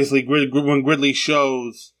 Obviously, when Gridley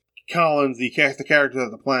shows Collins the cast of characters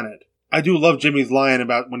of the planet, I do love Jimmy's line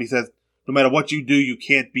about when he says, no matter what you do, you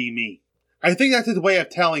can't be me. I think that's his way of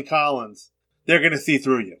telling Collins, they're going to see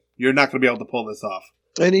through you. You're not going to be able to pull this off.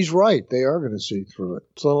 And he's right. They are going to see through it.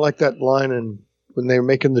 It's like that line when they were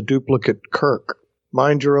making the duplicate Kirk.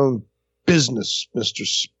 Mind your own business, Mr.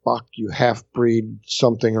 Spock, you half-breed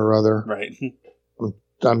something or other. Right.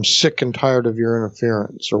 I'm sick and tired of your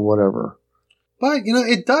interference or whatever. But,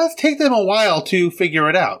 it does take them a while to figure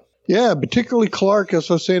it out. Yeah, particularly Clark, as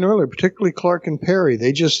I was saying earlier, particularly Clark and Perry.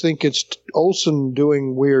 They just think it's Olsen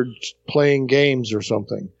doing weird playing games or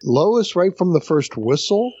something. Lois, right from the first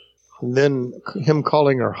whistle, and then him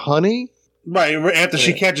calling her honey. Right, after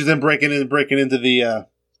she catches him breaking into the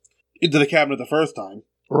cabinet the first time.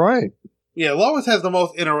 Right. Yeah, Lois has the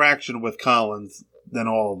most interaction with Collins than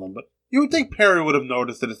all of them, but you would think Perry would have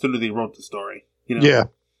noticed it as soon as he wrote the story. Yeah.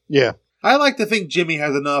 I like to think Jimmy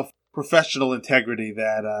has enough professional integrity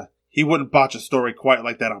that he wouldn't botch a story quite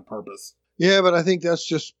like that on purpose. Yeah, but I think that's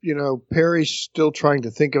just, Perry's still trying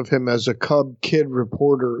to think of him as a cub kid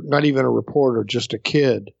reporter, not even a reporter, just a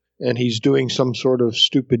kid, and he's doing some sort of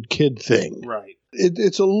stupid kid thing. Right.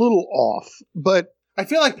 It's a little off, but... I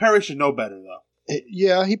feel like Perry should know better, though.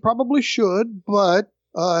 Yeah, he probably should, but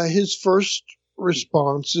his first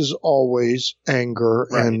response is always anger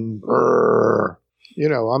and...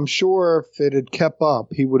 I'm sure if it had kept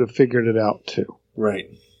up, he would have figured it out too. Right.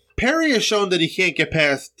 Perry has shown that he can't get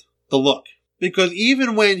past the look. Because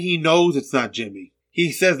even when he knows it's not Jimmy,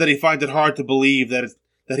 he says that he finds it hard to believe that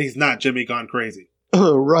he's not Jimmy gone crazy.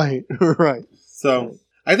 Right. So,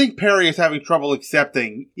 I think Perry is having trouble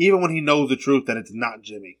accepting, even when he knows the truth, that it's not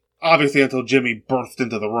Jimmy. Obviously, until Jimmy burst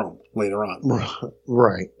into the room later on.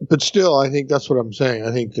 Right. But still, I think that's what I'm saying.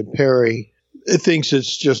 I think that Perry thinks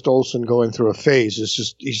it's just Olsen going through a phase.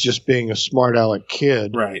 He's just being a smart aleck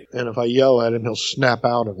kid. Right. And if I yell at him, he'll snap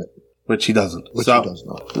out of it. Which he doesn't. He does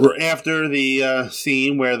not. We're after the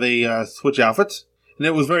scene where they switch outfits. And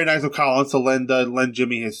it was very nice of Collins to lend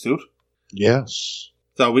Jimmy his suit. Yes.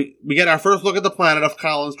 So we get our first look at the planet of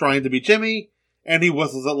Collins trying to be Jimmy, and he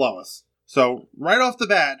whistles at Lois. So right off the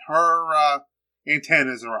bat, her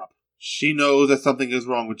antennas are up. She knows that something is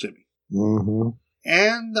wrong with Jimmy. Mm-hmm.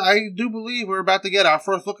 And I do believe we're about to get our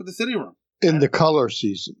first look at the city room. In the color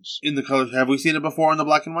seasons. In the colors. Have we seen it before in the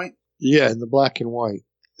black and white? Yeah, in the black and white.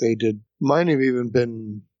 They did. Mine have even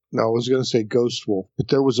been, no, I was going to say Ghost Wolf, but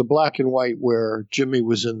there was a black and white where Jimmy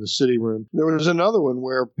was in the city room. There was another one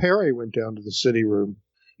where Perry went down to the city room.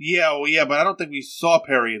 Yeah, but I don't think we saw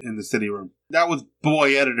Perry in the city room. That was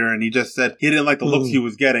Boy Editor, and he just said he didn't like the looks he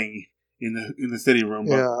was getting in the city room.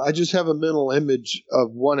 But. Yeah, I just have a mental image of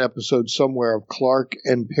one episode somewhere of Clark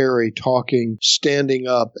and Perry talking, standing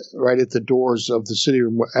up right at the doors of the city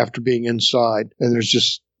room after being inside, and there's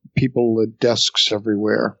just people at desks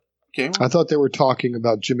everywhere. Okay. I thought they were talking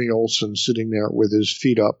about Jimmy Olsen sitting there with his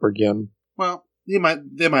feet up again. Well, they might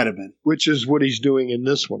have been. Which is what he's doing in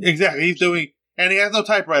this one. Exactly, he's doing. And he has no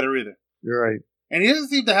typewriter either. You're right. And he doesn't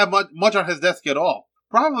seem to have much on his desk at all.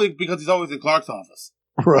 Probably because he's always in Clark's office.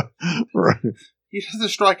 Right. He doesn't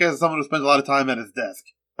strike as someone who spends a lot of time at his desk.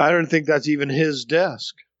 I don't think that's even his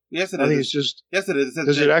desk. Yes, it is. I think it's just... Yes, it is.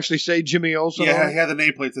 Does it actually say Jimmy Olsen on it? Yeah, he has the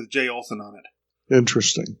nameplate that says J. Olsen on it.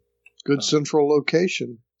 Interesting. Good central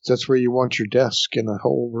location. That's where you want your desk, in a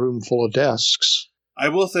whole room full of desks. I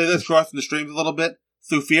will say this, crossing the streams a little bit.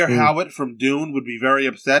 Sophia Howard from Dune would be very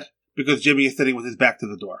upset because Jimmy is sitting with his back to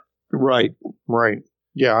the door. Right.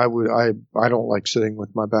 Yeah, I don't like sitting with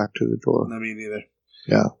my back to the door. No, me neither.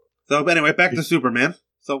 Yeah. So, anyway, back to Superman.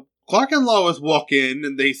 So, Clark and Lois walk in,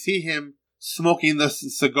 and they see him smoking the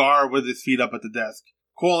cigar with his feet up at the desk,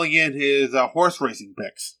 calling in his horse racing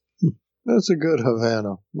picks. That's a good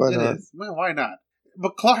Havana. Why not? Is. Well, why not?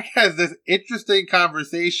 But Clark has this interesting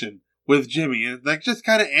conversation with Jimmy, and it just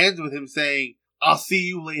kind of ends with him saying, "I'll see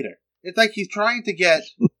you later." It's like he's trying to get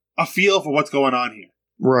a feel for what's going on here.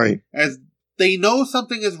 Right. As they know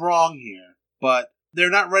something is wrong here, but they're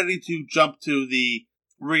not ready to jump to the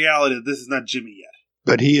reality that this is not Jimmy yet.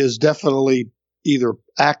 But he is definitely either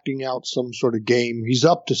acting out some sort of game. He's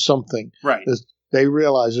up to something. Right. They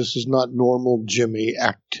realize this is not normal Jimmy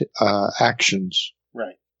actions.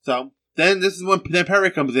 Right. So then this is when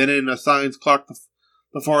Perry comes in and assigns Clark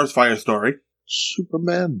the forest fire story.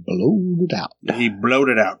 Superman blowed it out. He blowed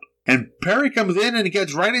it out. And Perry comes in and he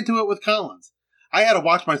gets right into it with Collins. I had to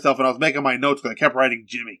watch myself when I was making my notes because I kept writing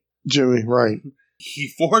Jimmy. Jimmy, right. He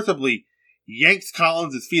forcibly yanks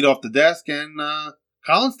Collins' feet off the desk, and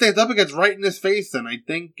Collins stands up and gets right in his face, and I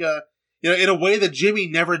think, in a way that Jimmy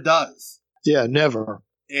never does. Yeah, never.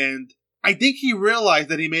 And I think he realized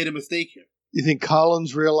that he made a mistake here. You think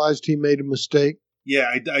Collins realized he made a mistake?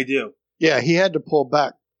 Yeah, I do. Yeah, he had to pull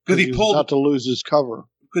back because he was about to lose his cover.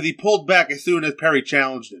 Because he pulled back as soon as Perry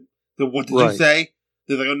challenged him. So what did you say?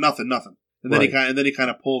 They're like, oh, nothing. And then he kind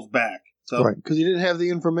of pulls back. So, right, because he didn't have the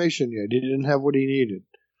information yet. He didn't have what he needed.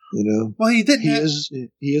 Well, he didn't.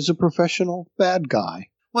 He is a professional bad guy.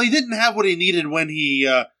 Well, he didn't have what he needed when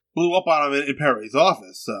he blew up on him in Perry's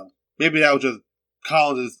office. So maybe that was just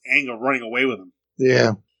Collins' anger running away with him.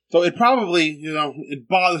 Yeah. So it probably, it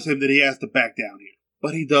bothers him that he has to back down here,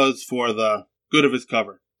 but he does for the good of his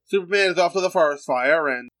cover. Superman is off to the forest fire,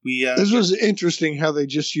 and we... this was interesting how they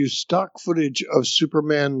just used stock footage of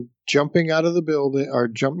Superman jumping out of the building, or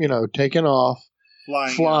taking off,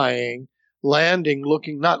 flying, landing,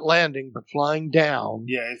 not landing, but flying down.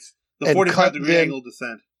 Yeah, it's the 45-degree angle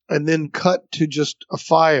descent. And then cut to just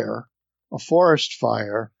a forest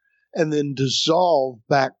fire, and then dissolve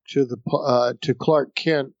back to to Clark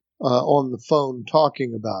Kent on the phone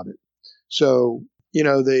talking about it. So...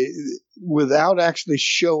 they, without actually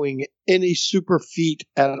showing any super feat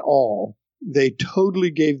at all, they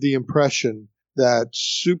totally gave the impression that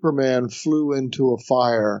Superman flew into a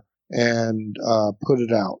fire and put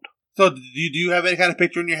it out. So do you have any kind of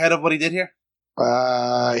picture in your head of what he did here?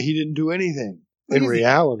 He didn't do anything in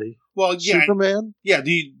reality. Well, yeah. Superman? Yeah,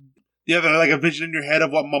 do you have a vision in your head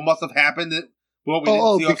of what must have happened?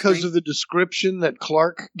 Because of the description that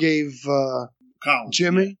Clark gave... Collins.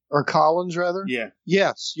 Jimmy? Or Collins, rather? Yeah.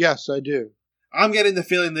 Yes, I do. I'm getting the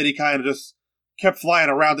feeling that he kind of just kept flying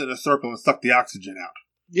around in a circle and sucked the oxygen out.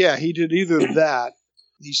 Yeah, he did either that.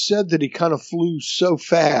 He said that he kind of flew so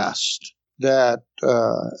fast that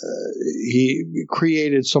he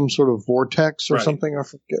created some sort of vortex or Right. something. I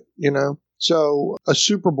forget, So a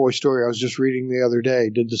Superboy story I was just reading the other day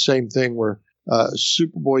did the same thing where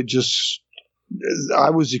Superboy I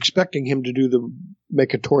was expecting him to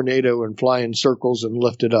make a tornado and fly in circles and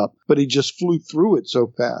lift it up, but he just flew through it so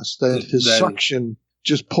fast that his suction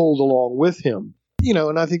just pulled along with him.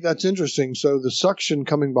 And I think that's interesting. So the suction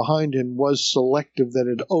coming behind him was selective, that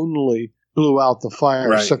it only blew out the fire,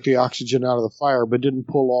 Right. sucked the oxygen out of the fire, but didn't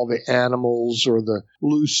pull all the animals or the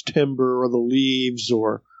loose timber or the leaves,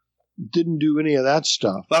 or didn't do any of that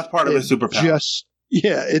stuff. That's part of his superpower.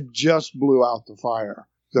 It just blew out the fire.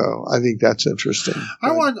 So I think that's interesting.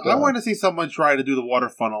 I want to see someone try to do the water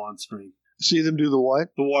funnel on screen. See them do the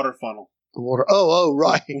what? The water funnel. The water. Oh,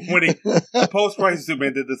 right. When the post-crisis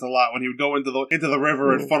Superman did this a lot, when he would go into the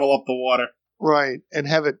river and funnel up the water. Right, and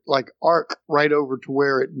have it arc right over to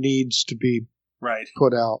where it needs to be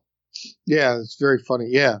put out. Yeah, it's very funny.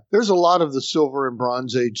 Yeah, there's a lot of the Silver and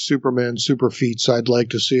Bronze Age Superman super feats I'd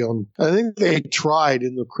like to see on. I think they tried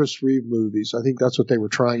in the Chris Reeve movies. I think that's what they were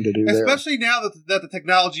trying to do there. Especially now that the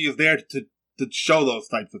technology is there to show those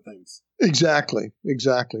types of things. Exactly.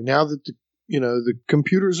 Now that the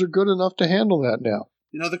computers are good enough to handle that now.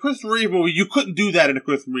 The Chris Reeve movie, you couldn't do that in a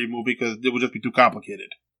Chris Reeve movie because it would just be too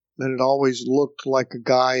complicated. And it always looked like a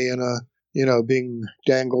guy being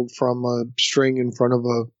dangled from a string in front of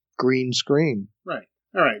a green screen. Right.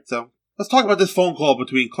 All right. So let's talk about this phone call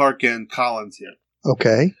between Clark and Collins here.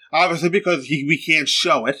 Okay. Obviously, because we can't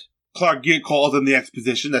show it, Clark calls in the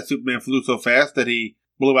exposition that Superman flew so fast that he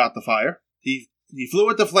blew out the fire. He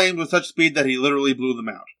flew at the flames with such speed that he literally blew them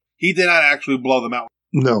out. He did not actually blow them out.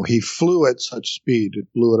 No, he flew at such speed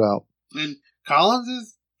it blew it out. And Collins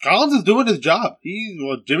is doing his job.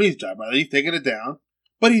 Jimmy's job, rather. He's taking it down.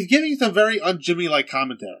 But he's giving some very un-Jimmy-like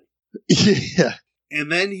commentary. Yeah. And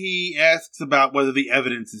then he asks about whether the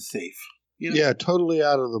evidence is safe. Yeah, totally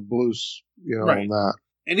out of the blues, right. On that.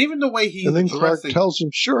 And even the way he's And then Clark tells him,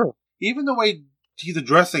 sure. Even the way he's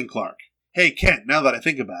addressing Clark. Hey, Kent, now that I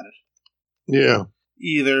think about it. Yeah.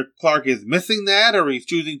 Either Clark is missing that or he's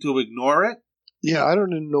choosing to ignore it. Yeah, I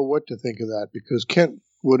don't even know what to think of that because Kent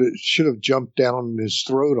should have jumped down his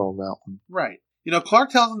throat on that one. Right.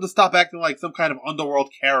 Clark tells him to stop acting like some kind of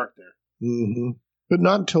underworld character. Mm-hmm. But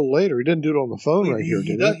not until later. He didn't do it on the phone here,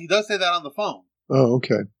 did he? He does say that on the phone. Oh,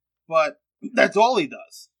 okay. But that's all he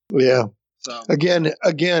does. Yeah. So Again,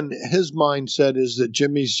 his mindset is that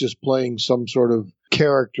Jimmy's just playing some sort of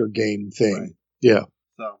character game thing. Right. Yeah.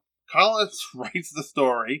 So Collins writes the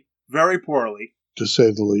story very poorly. To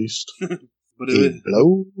say the least. But he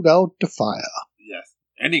blowed out the fire. Yes.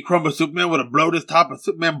 Any crumb of Superman would have blowed his top and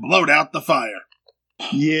Superman blowed out the fire.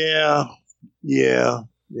 Yeah. The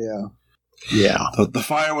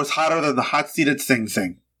fire was hotter than the hot-seated Sing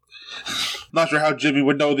Sing. Not sure how Jimmy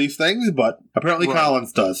would know these things, but apparently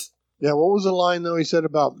Collins does. Yeah, what was the line, though, he said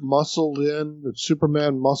about muscled in, that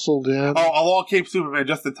Superman muscled in? Oh, along came Superman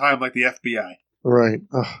just in time, like the FBI. Right.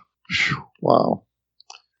 Wow.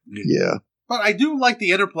 Yeah. But I do like the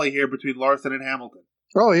interplay here between Larson and Hamilton.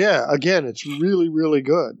 Oh, yeah. Again, it's really, really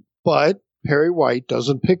good. But Perry White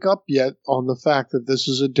doesn't pick up yet on the fact that this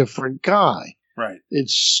is a different guy. Right.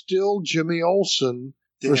 It's still Jimmy Olsen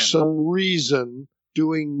for some reason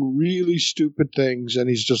doing really stupid things, and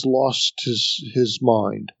he's just lost his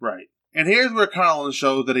mind. Right. And here's where Collins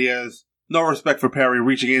shows that he has no respect for Perry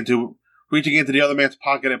reaching into the other man's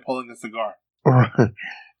pocket and pulling a cigar.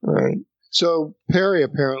 Right. So Perry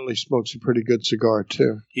apparently smokes a pretty good cigar,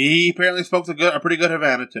 too. He apparently smokes a pretty good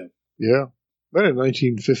Havana, too. Yeah. But in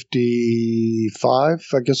 1955,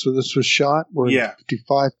 I guess, when this was shot. We're in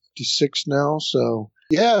 55, 56 now, so...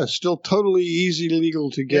 Yeah, still totally easy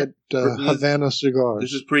legal to get Havana cigars.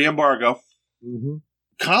 This is pre-embargo. Mm-hmm.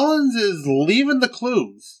 Collins is leaving the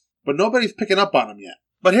clues, but nobody's picking up on him yet.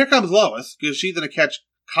 But here comes Lois, because she's going to catch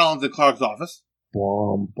Collins in Clark's office.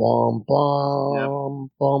 Bum, bum, bum,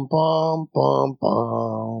 bum, bum, bum,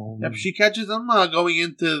 bum. Yep, she catches him going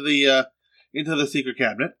into the secret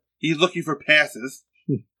cabinet. He's looking for passes,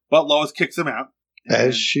 but Lois kicks him out.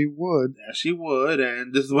 As she would.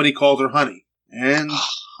 And this is when he calls her honey. And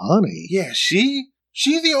honey? Yeah, she's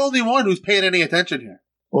the only one who's paying any attention here.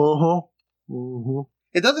 Uh-huh. Mm-hmm.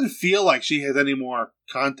 It doesn't feel like she has any more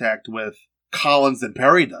contact with Collins than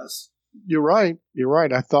Perry does. You're right.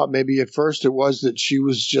 I thought maybe at first it was that she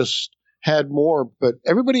was just had more, but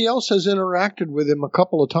everybody else has interacted with him a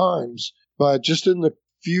couple of times. But just in the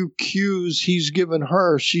few cues he's given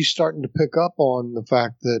her, she's starting to pick up on the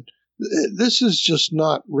fact that this is just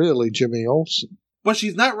not really Jimmy Olsen. But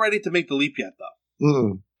she's not ready to make the leap yet,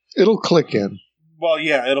 though. It'll click in. Well,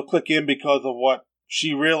 yeah, it'll click in because of what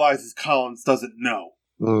she realizes Collins doesn't know.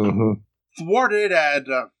 Mm-hmm. Thwarted at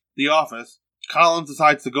the office, Collins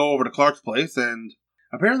decides to go over to Clark's place, and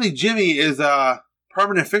apparently Jimmy is a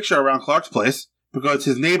permanent fixture around Clark's place because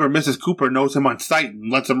his neighbor, Mrs. Cooper, knows him on sight and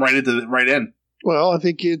lets him right in. Well, I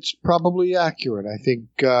think it's probably accurate. I think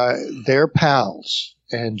they're pals,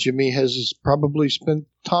 and Jimmy has probably spent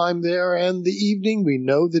time there and the evening. We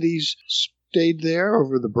know that he's stayed there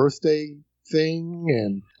over the birthday thing,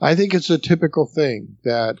 and I think it's a typical thing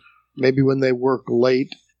that maybe when they work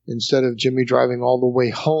late, instead of Jimmy driving all the way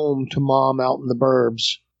home to Mom out in the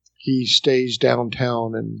burbs, he stays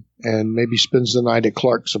downtown and maybe spends the night at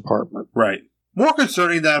Clark's apartment. Right. More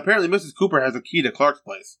concerning that apparently Mrs. Cooper has a key to Clark's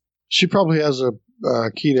place. She probably has a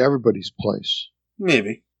key to everybody's place.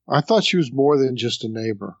 Maybe. I thought she was more than just a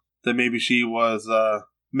neighbor. That maybe she was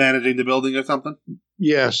managing the building or something?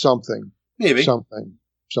 Yeah, something. Maybe. Something.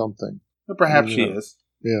 But perhaps she is.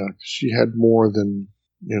 Yeah, she had more than,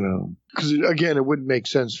 Because, again, it wouldn't make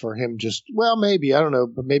sense for him maybe, I don't know,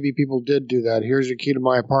 but maybe people did do that. Here's your key to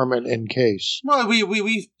my apartment in case. Well, we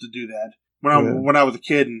used to do that. When I was a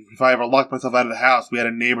kid, and if I ever locked myself out of the house, we had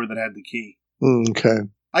a neighbor that had the key. Okay.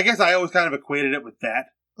 I guess I always kind of equated it with that.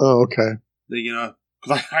 Oh, okay.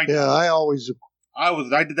 Because I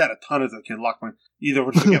did that a ton as a kid.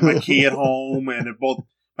 Either to get my key at home, and if both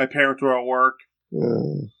my parents were at work.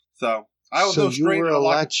 So I was no stranger. You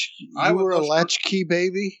were a latchkey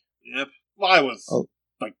baby? Yep. Well, I was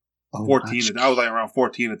 14. I was around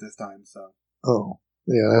 14 at this time. So. Oh,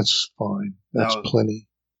 yeah, that's fine. That's plenty.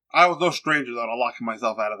 I was no stranger though to locking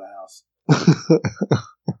myself out of the house.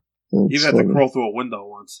 Even had to crawl through a window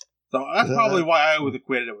once. So that's probably why I always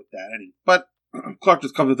equated it with that. But Clark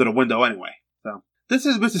just comes into the window anyway. So this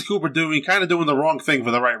is Mrs. Cooper doing the wrong thing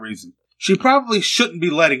for the right reason. She probably shouldn't be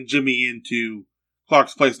letting Jimmy into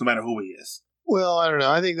Clark's place no matter who he is. Well, I don't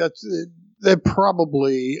know. I think they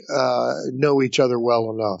probably know each other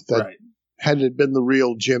well enough that had it been the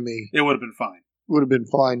real Jimmy, it would have been fine. Would have been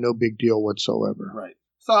fine, no big deal whatsoever. Right.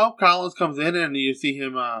 So Collins comes in and you see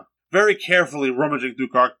him very carefully rummaging through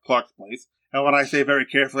Clark's place. And when I say very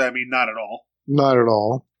carefully, I mean not at all. Not at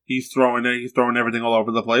all. He's throwing everything all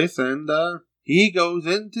over the place, and he goes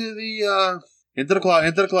into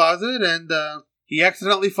the closet, and he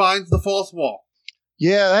accidentally finds the false wall.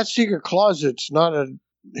 Yeah, that secret closet's not a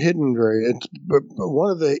hidden it's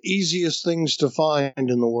one of the easiest things to find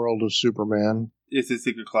in the world of Superman. It's a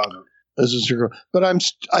secret closet. But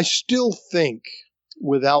I still think,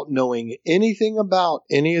 without knowing anything about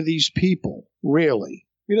any of these people, really,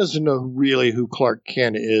 he doesn't know really who Clark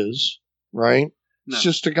Kent is, right? No. It's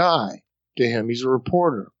just a guy to him. He's a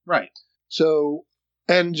reporter. Right. So,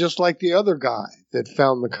 and just like the other guy that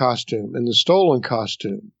found the costume and the stolen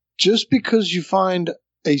costume, just because you find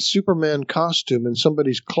a Superman costume in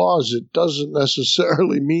somebody's closet doesn't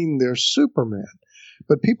necessarily mean they're Superman.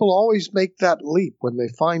 But people always make that leap when they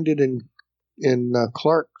find it in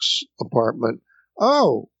Clark's apartment.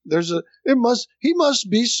 Oh, he must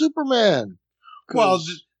be Superman. Well,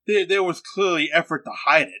 there was clearly effort to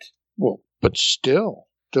hide it. Well, but still,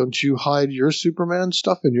 don't you hide your Superman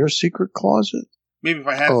stuff in your secret closet? Maybe if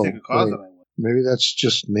I had a secret closet, I would. Maybe that's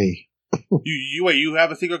just me. You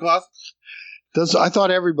have a secret closet? I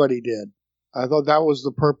thought everybody did. I thought that was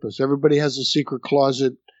the purpose. Everybody has a secret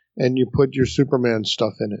closet, and you put your Superman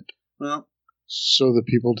stuff in it. Well, so that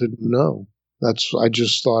people didn't know. I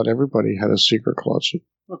just thought everybody had a secret closet.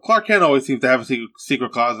 Well, Clark Kent always seems to have a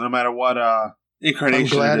secret closet, no matter what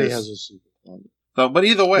incarnation I'm glad it is. He has a secret closet. So, but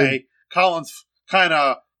either way, Collins kind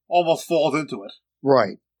of almost falls into it.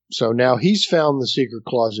 Right. So now he's found the secret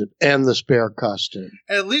closet and the spare costume.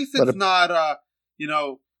 At least it's not,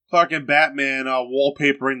 Clark and Batman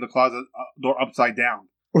wallpapering the closet door upside down.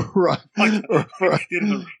 Right. Like they did in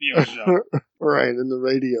the radio show. Right, in the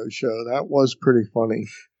radio show. That was pretty funny.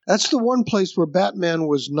 That's the one place where Batman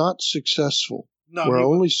was not successful. No, where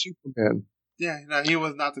only Superman. Yeah, no, he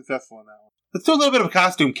was not successful in that one. Let's do a little bit of a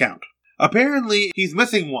costume count. Apparently, he's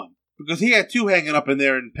missing one, because he had two hanging up in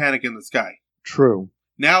there in Panic in the Sky. True.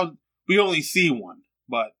 Now, we only see one,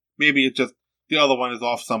 but maybe it's just the other one is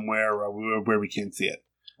off somewhere where we can't see it.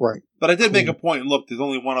 Right. But I did make a point, look, there's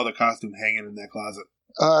only one other costume hanging in that closet.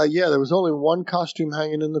 Yeah, there was only one costume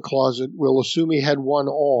hanging in the closet. We'll assume he had one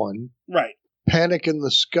on. Right. Panic in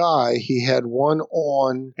the Sky, he had one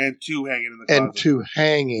on. And two hanging in the closet. And two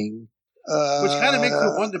hanging. Which kind of makes me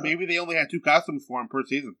wonder, maybe they only had two costumes for him per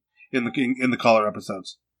season in the color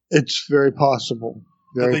episodes. It's very possible.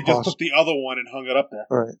 Very possible. They just took the other one and hung it up there.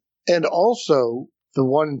 Right. And also, the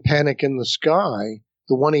one Panic in the Sky,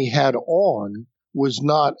 the one he had on, was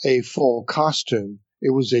not a full costume.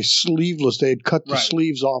 It was a sleeveless. They had cut the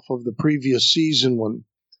sleeves off of the previous season one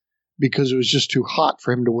because it was just too hot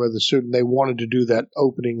for him to wear the suit, and they wanted to do that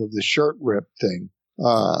opening of the shirt rip thing.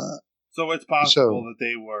 So it's possible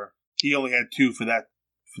that he only had 2 for that,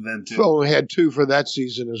 for them too. Only had 2 for that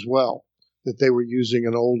season as well, that they were using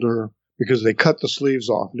an older, because they cut the sleeves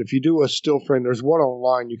off. And if you do a still frame, there's one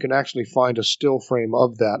online, you can actually find a still frame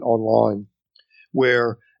of that online,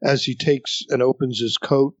 where as he takes and opens his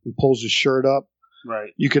coat and pulls his shirt up,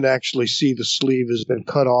 you can actually see the sleeve has been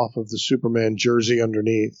cut off of the Superman jersey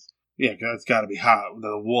underneath. Yeah, because it's got to be hot,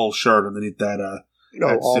 the wool shirt underneath that.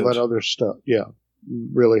 All that other stuff. Yeah,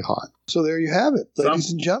 really hot. So there you have it,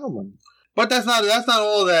 ladies and gentlemen. But that's not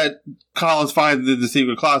all that Collins finds in the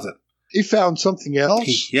secret closet. He found something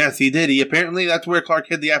else? Yes, he did. Apparently that's where Clark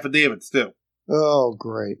hid the affidavits, too. Oh,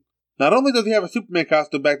 great. Not only does he have a Superman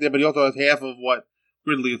costume back there, but he also has half of what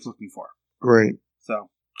Gridley is looking for. Great. So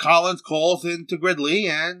Collins calls into Gridley,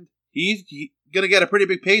 and he's going to get a pretty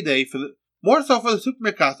big payday more so for the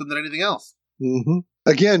Superman costume than anything else. Mm-hmm.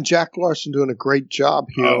 Again, Jack Larson doing a great job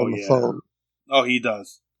here on the phone. Oh, he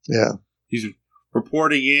does. Yeah. He's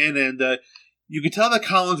reporting in, and you can tell that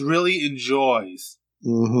Collins really enjoys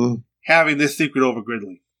having this secret over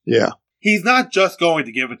Gridley. Yeah. He's not just going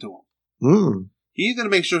to give it to him. Mm. He's going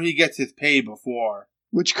to make sure he gets his pay before.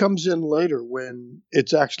 Which comes in later when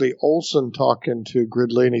it's actually Olsen talking to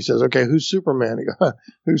Gridley, and he says, okay, who's Superman? He goes,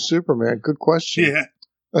 who's Superman? Good question. Yeah.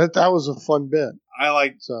 That was a fun bit. I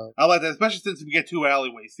like that, especially since we get 2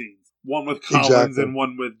 alleyway scenes. One with Collins and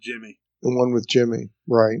one with Jimmy. And one with Jimmy,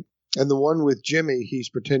 right. And the one with Jimmy, he's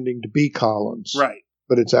pretending to be Collins. Right.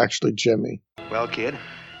 But it's actually Jimmy. Well, kid,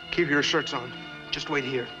 keep your shirts on. Just wait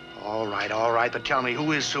here. All right, but tell me,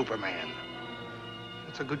 who is Superman?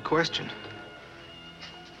 That's a good question.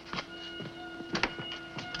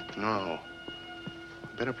 No.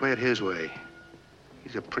 Better play it his way.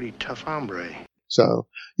 He's a pretty tough hombre. So,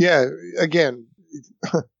 yeah, again,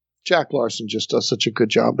 Jack Larson just does such a good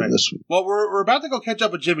job in this one. Well, we're about to go catch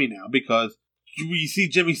up with Jimmy now, because we see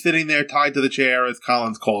Jimmy sitting there tied to the chair as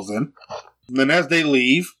Collins calls in. And then as they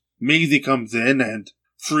leave, Maisie comes in and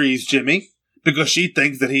frees Jimmy, because she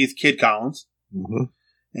thinks that he's Kid Collins. Mm-hmm.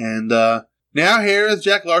 And now here is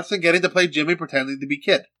Jack Larson getting to play Jimmy pretending to be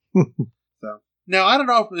Kid. So now, I don't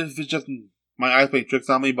know if it's just my eyes playing tricks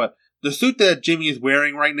on me, but the suit that Jimmy is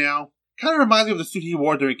wearing right now kind of reminds me of the suit he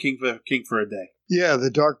wore during King for a Day. Yeah,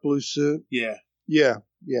 the dark blue suit. Yeah. Yeah.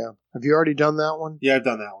 Have you already done that one? Yeah, I've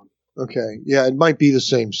done that one. Okay. Yeah, it might be the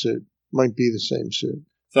same suit.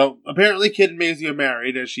 So, apparently Kid and Maisie are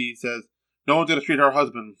married, as she says, no one's going to treat her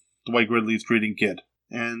husband the way Gridley's treating Kid.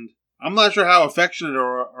 And I'm not sure how affectionate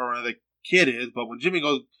or the Kid is, but when Jimmy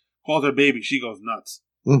calls her baby, she goes nuts.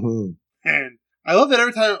 Mm-hmm. And I love that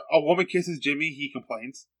every time a woman kisses Jimmy, he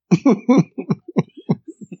complains.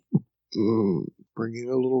 Bringing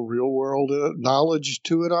a little real world knowledge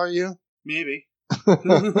to it, are you? Maybe.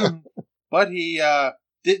 But he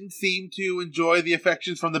didn't seem to enjoy the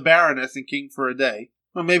affections from the Baroness in King for a Day.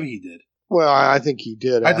 Well, maybe he did. Well, I think he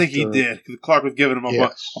did. I think he did, because Clark was giving him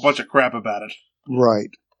a bunch of crap about it. Right.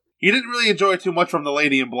 He didn't really enjoy it too much from the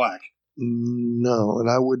Lady in Black. No, and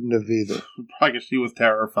I wouldn't have either. Probably because she was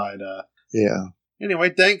terrified. Yeah.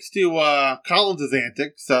 Anyway, thanks to Collins'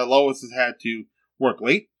 antics, Lois has had to work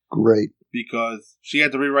late. Great. Because she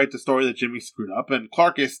had to rewrite the story that Jimmy screwed up, and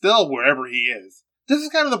Clark is still wherever he is. This is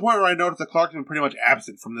kind of the point where I noticed that Clark's been pretty much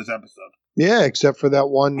absent from this episode. Yeah, except for that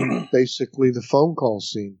one, basically the phone call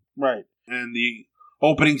scene. Right. And the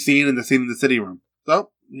opening scene and the scene in the city room.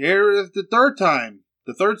 So, here is the third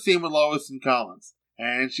scene with Lois and Collins.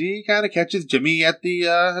 And she kind of catches Jimmy at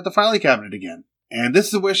the filing cabinet again. And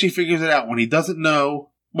this is where she figures it out, when he doesn't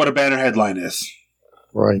know what a banner headline is.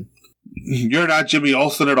 Right. You're not Jimmy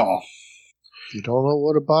Olsen at all. You don't know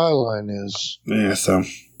what a byline is. Yeah, so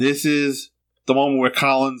this is the moment where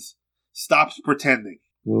Collins stops pretending.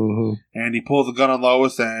 Mm-hmm. And he pulls a gun on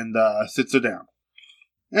Lois and sits her down.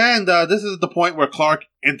 And this is the point where Clark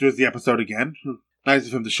enters the episode again. Nice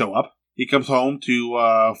of him to show up. He comes home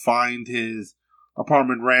to find his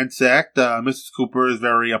apartment ransacked. Mrs. Cooper is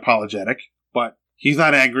very apologetic, but he's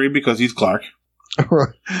not angry because he's Clark.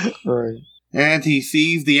 Right. And he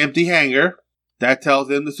sees the empty hangar. That tells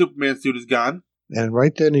him the Superman suit is gone. And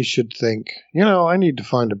right then he should think, I need to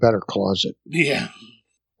find a better closet. Yeah.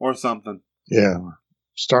 Or something. Yeah.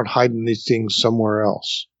 Start hiding these things somewhere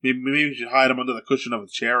else. Maybe we should hide them under the cushion of a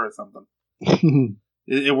chair or something.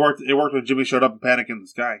 It worked when Jimmy showed up in Panic in the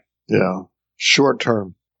Sky. Yeah. Short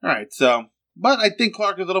term. All right, so... But I think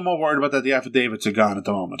Clark is a little more worried about that the affidavits are gone at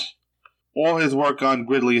the moment. All his work on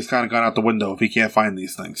Gridley has kind of gone out the window if he can't find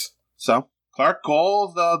these things. So, Clark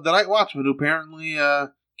calls the night watchman, who apparently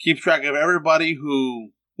keeps track of everybody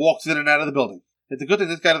who walks in and out of the building. It's a good thing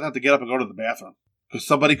this guy doesn't have to get up and go to the bathroom, because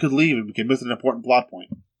somebody could leave and we could miss an important plot point.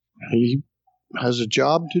 He has a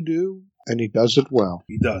job to do, and he does it well.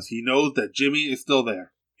 He does. He knows that Jimmy is still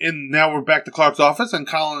there. And now we're back to Clark's office, and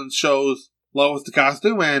Collins shows Lois the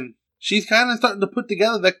costume, and she's kind of starting to put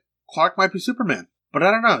together that Clark might be Superman. But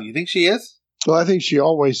I don't know. You think she is? Well, I think she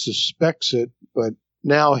always suspects it, but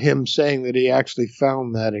now him saying that he actually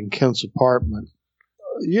found that in Kent's apartment,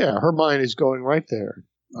 yeah, her mind is going right there.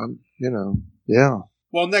 Yeah.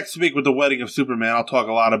 Well, next week with the wedding of Superman, I'll talk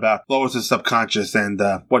a lot about Lois's subconscious and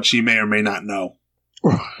what she may or may not know.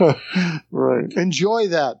 Right. Enjoy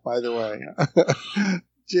that, by the way.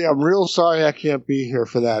 Gee, I'm real sorry I can't be here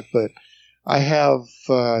for that, but I have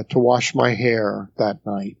to wash my hair that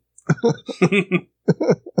night.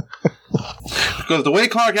 Because the way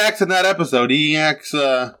Clark acts in that episode, he acts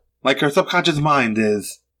like her subconscious mind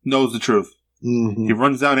knows the truth. Mm-hmm. He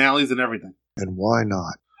runs down alleys and everything. And why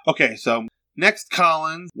not? Okay, so next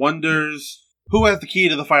Collins wonders who has the key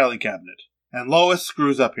to the filing cabinet. And Lois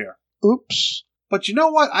screws up here. Oops. But you know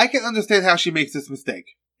what? I can understand how she makes this mistake.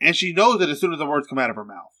 And she knows it as soon as the words come out of her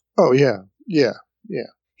mouth. Oh, yeah.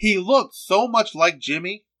 He looked so much like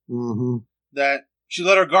Jimmy that she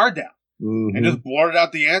let her guard down. And just blurted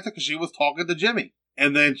out the answer because she was talking to Jimmy.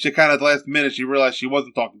 And then she kind of, at the last minute, she realized she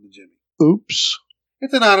wasn't talking to Jimmy. Oops.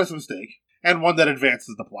 It's an honest mistake, and one that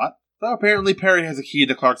advances the plot. So apparently Perry has a key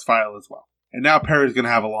to Clark's file as well. And now Perry's going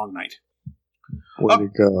to have a long night. Way to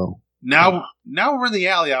go. Now we're in the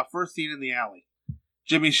alley, our first scene in the alley.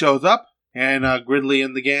 Jimmy shows up, and Gridley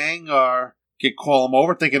and the gang call him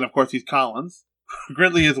over, thinking, of course, he's Collins.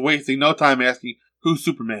 Gridley is wasting no time asking who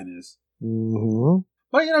Superman is.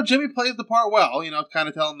 But, Jimmy plays the part well, kind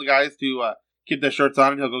of telling the guys to keep their shirts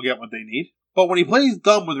on and he'll go get what they need. But when he plays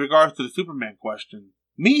dumb with regards to the Superman question,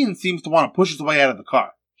 Mean seems to want to push his way out of the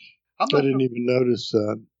car. I didn't even notice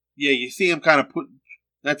that. Yeah, you see him kind of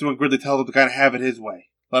that's when Gridley tells him to kind of have it his way.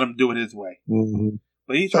 Let him do it his way.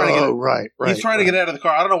 But he's trying to get out of the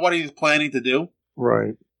car. I don't know what he's planning to do.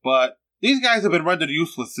 Right. But these guys have been rendered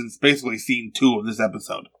useless since basically scene 2 of this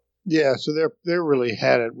episode. Yeah, so they're really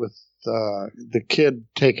had it with the kid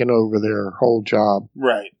taking over their whole job.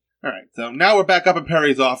 Right. All right. So now we're back up in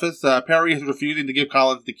Perry's office. Perry is refusing to give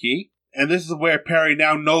Collins the key. And this is where Perry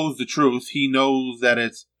now knows the truth. He knows that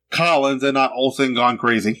it's Collins and not Olsen gone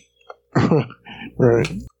crazy.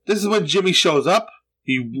 Right. This is when Jimmy shows up.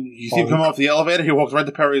 You see him come off the elevator. He walks right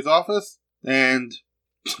to Perry's office and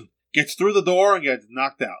gets through the door and gets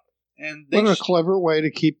knocked out. And what a clever way to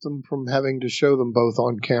keep them from having to show them both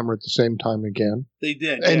on camera at the same time again. They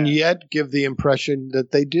did. And yet give the impression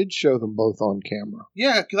that they did show them both on camera.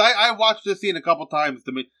 Yeah, because I watched this scene a couple times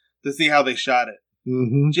to see how they shot it.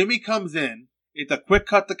 Jimmy comes in. It's a quick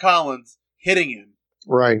cut to Collins hitting him.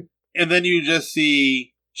 Right. And then you just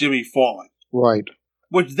see Jimmy falling. Right.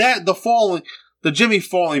 Which the Jimmy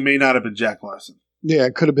falling may not have been Jack Larson. Yeah,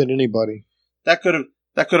 it could have been anybody. That could have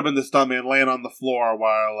been the stuntman laying on the floor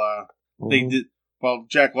while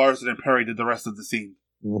Jack Larson and Perry did the rest of the scene.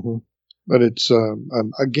 But it's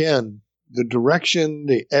again, the direction,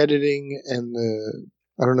 the editing, and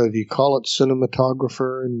I don't know, do you call it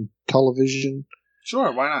cinematographer in television?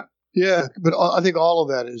 Sure, why not? Yeah, but I think all of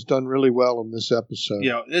that is done really well in this episode.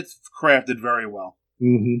 Yeah, it's crafted very well.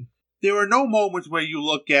 There are no moments where you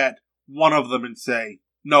look at one of them and say,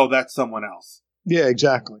 "No, that's someone else." Yeah,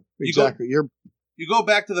 exactly. You go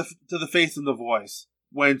back to the face and the voice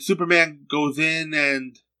when Superman goes in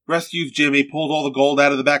and rescues Jimmy, pulls all the gold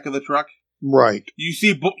out of the back of the truck. Right. You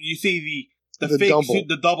see the fake double. suit,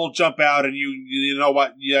 the double jump out, and you know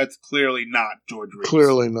what? Yeah, it's clearly not George Reeves.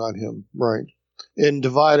 Clearly not him. Right. In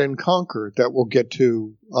Divide and Conquer, that we'll get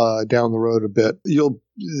to down the road a bit,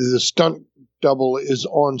 the stunt double is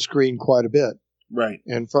on screen quite a bit. Right.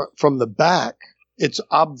 And from the back, it's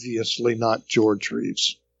obviously not George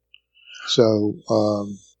Reeves. So,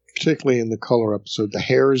 particularly in the color episode, the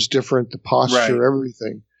hair is different, the posture,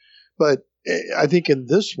 everything. But I think in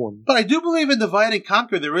this one... But I do believe in Divide and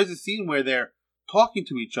Conquer, there is a scene where they're talking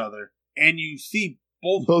to each other, and you see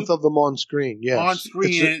both of them on screen, yes. On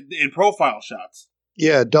screen in profile shots.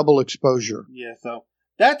 Yeah, double exposure. Yeah, so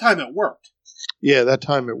that time it worked. Yeah, that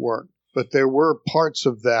time it worked. But there were parts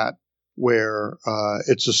of that where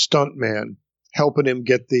it's a stuntman helping him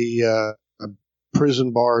get the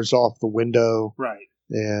prison bars off the window. Right.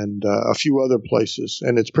 And a few other places.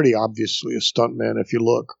 And it's pretty obviously a stuntman if you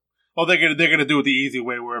look. Oh, they're gonna do it the easy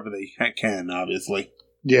way wherever they can, obviously.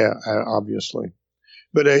 Yeah, obviously.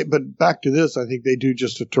 But back to this, I think they do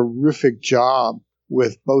just a terrific job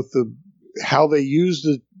with both how they use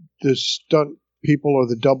the the stunt people or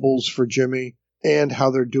the doubles for Jimmy, and how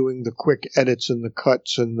they're doing the quick edits and the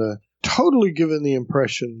cuts and the totally giving the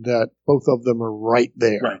impression that both of them are right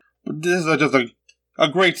there. Right. But this is just a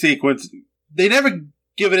great sequence. They never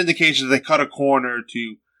give an indication that they cut a corner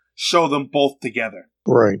to show them both together.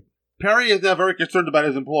 Right. Perry is now very concerned about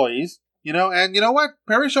his employees, and you know what?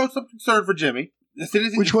 Perry shows some concern for Jimmy.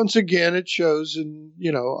 Which, once again, it shows in,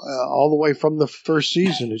 all the way from the first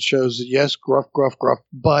season, it shows that, yes, gruff,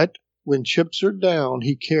 but when chips are down,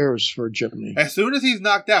 he cares for Jimmy. As soon as he's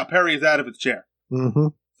knocked out, Perry is out of his chair. Mm-hmm.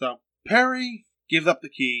 So, Perry gives up the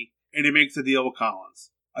key, and he makes a deal with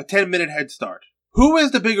Collins. A 10-minute head start. Who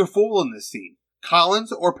is the bigger fool in this scene?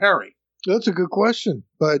 Collins or Perry? That's a good question.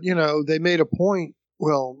 But, they made a point.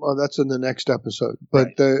 Well, that's in the next episode. But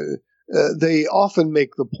right. They often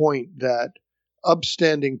make the point that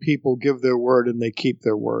upstanding people give their word and they keep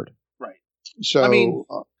their word. Right. So,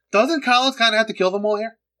 doesn't Collins kind of have to kill them all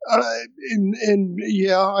here? And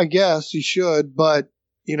yeah, I guess he should. But,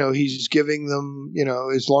 he's giving them,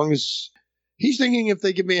 as long as he's thinking if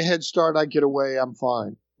they give me a head start, I get away, I'm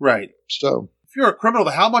fine. Right. So, if you're a criminal,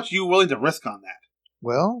 how much are you willing to risk on that?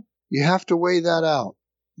 Well, you have to weigh that out.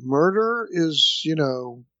 Murder is,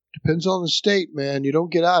 depends on the state, man. You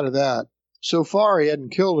don't get out of that. So far, he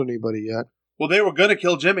hadn't killed anybody yet. Well, they were going to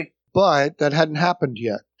kill Jimmy. But that hadn't happened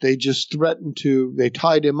yet. They just threatened to, they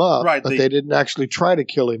tied him up, right, but they didn't actually try to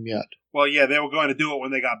kill him yet. Well, yeah, they were going to do it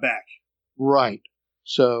when they got back. Right.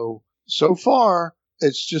 So far,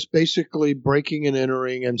 it's just basically breaking and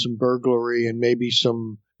entering and some burglary and maybe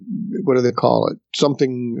some, what do they call it?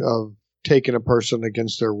 Something of taking a person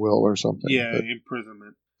against their will or something. Yeah,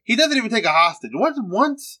 imprisonment. He doesn't even take a hostage.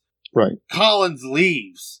 Once right. Collins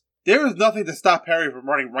leaves, there is nothing to stop Perry from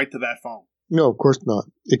running right to that phone. No, of course not.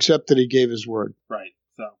 Except that he gave his word. Right.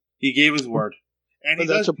 So he gave his word. And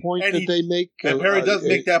that's a point that they make. And Perry does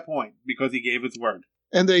make that point because he gave his word.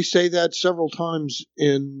 And they say that several times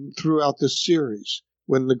throughout this series.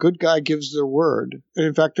 When the good guy gives their word, and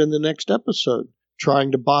in fact, in the next episode,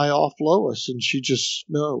 trying to buy off Lois, and she just,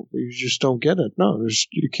 no, you just don't get it. No,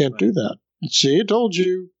 you can't do that. See, I told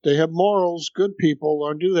you, they have morals, good people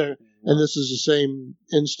don't do that. And this is the same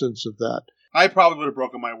instance of that. I probably would have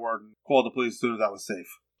broken my word and called the police as soon as I was safe.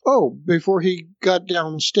 Oh, before he got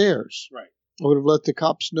downstairs. Right. I would have let the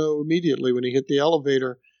cops know immediately when he hit the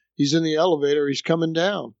elevator. He's in the elevator, he's coming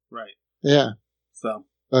down. Right. Yeah. So.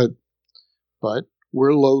 But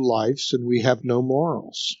we're low lifes and we have no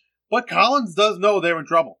morals. But Collins does know they're in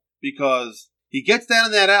trouble because he gets down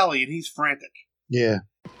in that alley and he's frantic. Yeah.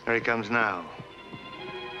 Here he comes now.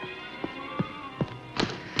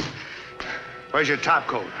 Where's your top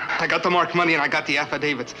coat? I got the marked money and I got the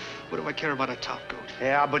affidavits. What do I care about a top coat?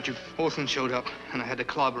 Yeah, but you... Olson showed up and I had to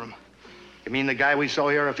clobber him. You mean the guy we saw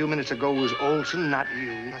here a few minutes ago was Olson, not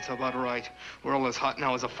you? That's about right. We're all as hot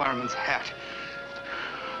now as a fireman's hat.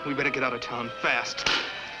 We better get out of town fast.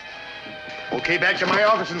 Okay, back to my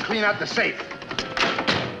office and clean out the safe.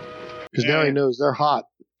 Because now he knows they're hot.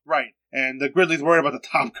 Right. And the Gridley's worried about the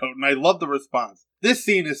top coat, and I love the response. This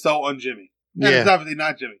scene is so un-Jimmy. And yeah. It's obviously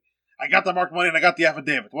not Jimmy. I got the marked money and I got the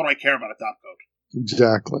affidavits. What do I care about a top coat?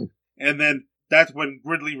 Exactly. And then that's when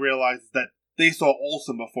Gridley realizes that they saw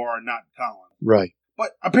Olson before and not Collins. Right.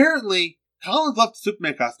 But apparently, Collins left the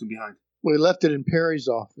Superman costume behind. Well, he left it in Perry's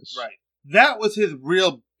office. Right. That was his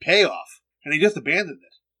real payoff, and he just abandoned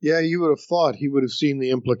it. Yeah, you would have thought he would have seen the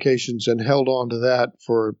implications and held on to that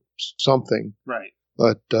for something. Right.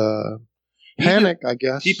 But panic, I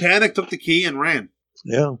guess. He panicked, took the key, and ran.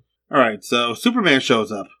 Yeah. All right, so Superman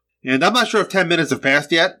shows up. And I'm not sure if 10 minutes have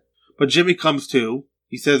passed yet, but Jimmy comes to.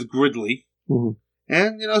 He says Gridley. Mm-hmm.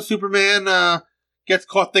 And, Superman gets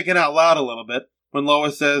caught thinking out loud a little bit when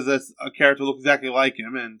Lois says that a character looks exactly like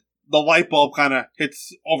him, and the light bulb kind of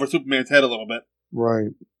hits over Superman's head a little bit. Right.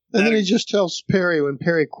 And then he just tells Perry, when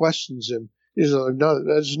Perry questions him, he's like, no,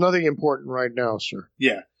 there's nothing important right now, sir.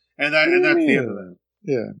 Yeah. And that's the end of that.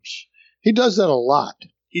 Yeah. He does that a lot.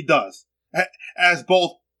 He does. As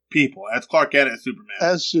both people, as Clark Kent and as Superman.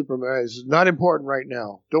 As Superman. It's not important right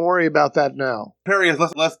now. Don't worry about that now. Perry is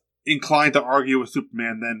less inclined to argue with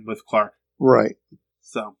Superman than with Clark. Right.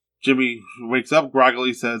 So, Jimmy wakes up,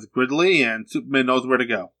 groggily says Gridley, and Superman knows where to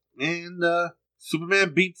go. And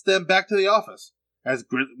Superman beats them back to the office.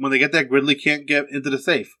 When they get there, Gridley can't get into the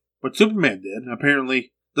safe. But Superman did.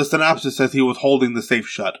 Apparently, the synopsis says he was holding the safe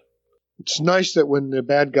shut. It's nice that when the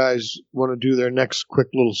bad guys want to do their next quick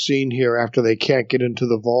little scene here after they can't get into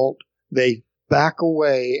the vault, they back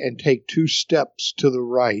away and take 2 steps to the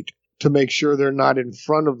right to make sure they're not in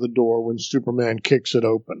front of the door when Superman kicks it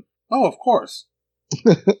open. Oh, of course.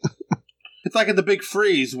 It's like in The Big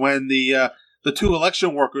Freeze when the the two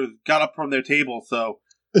election workers got up from their table, so...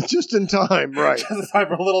 Just in time, right. Just in time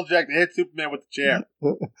for a little Jack to hit Superman with the chair.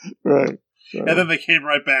 Right. So, and then they came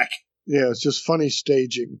right back. Yeah, it's just funny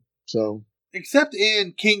staging, so... Except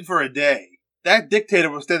in King for a Day, that dictator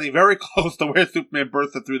was standing very close to where Superman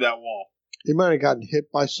bursted through that wall. He might have gotten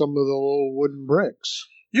hit by some of the little wooden bricks.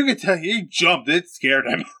 You could tell he jumped. It scared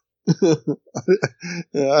him.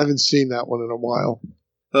 Yeah, I haven't seen that one in a while.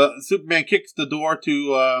 Superman kicks the door kicks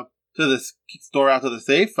the door out to the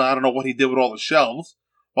safe. I don't know what he did with all the shelves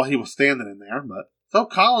while he was standing in there, but so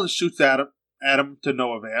Collins shoots at him to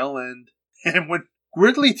no avail, and when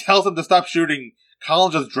Gridley tells him to stop shooting,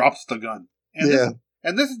 Collins just drops the gun.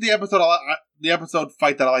 And this is the episode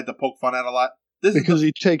fight that I like to poke fun at a lot. Because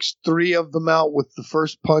he takes 3 of them out with the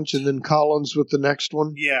first punch and then Collins with the next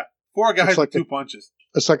one? Yeah. 4 guys with 2 punches.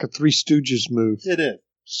 It's like a Three Stooges move. It is.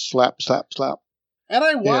 Slap, slap, slap. And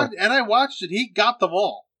I watched it. He got them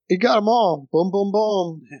all. He got them all. Boom, boom,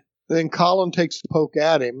 boom. Then Colin takes the poke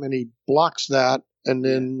at him, and he blocks that and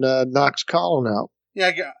then knocks Colin out.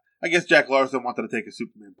 Yeah, I guess Jack Larson wanted to take a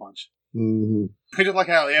Superman punch. Mm-hmm. I just like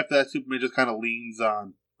how after that, Superman just kind of leans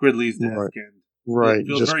on Gridley's desk and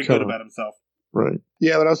feels just very good about himself. Right.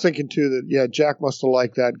 Yeah, but I was thinking, too, that, Jack must have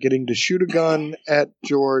liked that, getting to shoot a gun at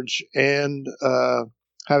George and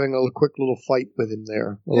having a quick little fight with him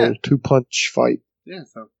there. A little 2-punch fight. Yeah,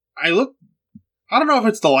 so I don't know if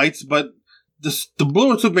it's the lights, but the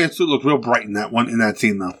blue and Superman suit looked real bright in that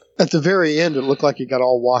scene, though. At the very end, it looked like he got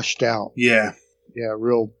all washed out. Yeah. Yeah,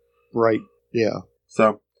 real bright. Yeah.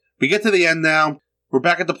 So, we get to the end now. We're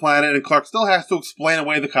back at the planet, and Clark still has to explain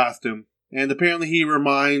away the costume. And apparently he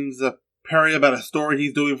reminds Perry about a story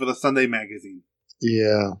he's doing for the Sunday magazine.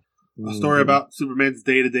 Yeah. A story about Superman's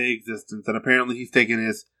day-to-day existence, and apparently he's taking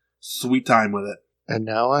his sweet time with it. And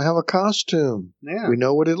now I have a costume. Yeah. We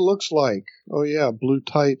know what it looks like. Oh, yeah, blue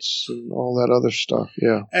tights and all that other stuff.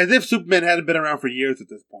 Yeah. As if Superman hadn't been around for years at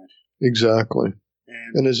this point. Exactly.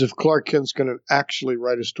 And as if Clark Kent's going to actually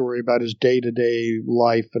write a story about his day-to-day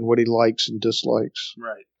life and what he likes and dislikes.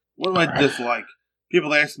 Right. What do I dislike?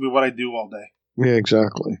 People ask me what I do all day. Yeah,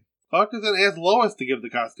 exactly. Clark doesn't ask Lois to give the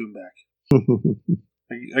costume back.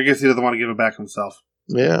 I guess he doesn't want to give it back himself.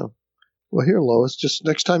 Yeah. Well, here, Lois, just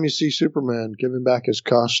next time you see Superman, give him back his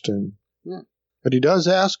costume. Yeah. But he does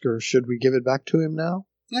ask her, should we give it back to him now?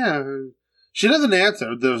 Yeah. She doesn't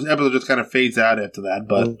answer. The episode just kind of fades out after that,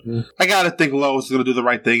 but I gotta think Lois is going to do the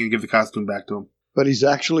right thing and give the costume back to him. But he's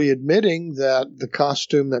actually admitting that the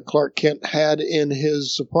costume that Clark Kent had in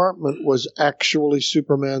his apartment was actually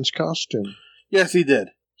Superman's costume. Yes, he did.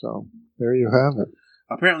 So, there you have it.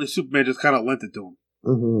 Apparently Superman just kind of lent it to him.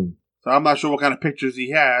 Mm-hmm. So I'm not sure what kind of pictures he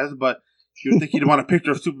has, but you'd think he'd want a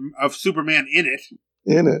picture of Superman in it.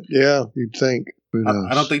 In it, yeah, you'd think.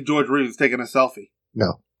 I don't think George Reeves is taking a selfie.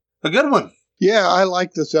 No. A good one. Yeah, I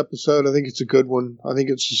like this episode. I think it's a good one. I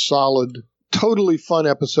think it's a solid, totally fun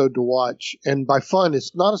episode to watch. And by fun,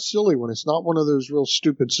 it's not a silly one. It's not one of those real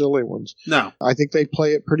stupid, silly ones. No. I think they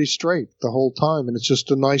play it pretty straight the whole time. And it's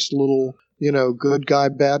just a nice little, good guy,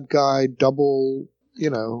 bad guy, double,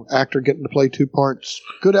 actor getting to play 2 parts.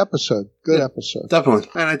 Good episode. Good episode. Definitely.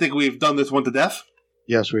 And I think we've done this one to death.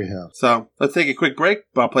 Yes, we have. So let's take a quick break.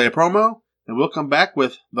 I'll play a promo, and we'll come back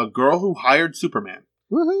with The Girl Who Hired Superman.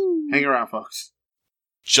 Woohoo! Hang around, folks.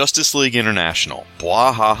 Justice League International,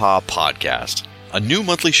 Bwahaha Podcast. A new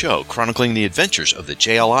monthly show chronicling the adventures of the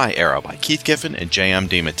JLI era by Keith Giffen and J.M.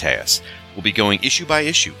 DeMatteis. We'll be going issue by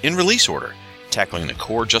issue, in release order, tackling the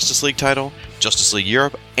core Justice League title, Justice League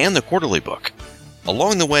Europe, and the quarterly book.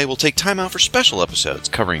 Along the way, we'll take time out for special episodes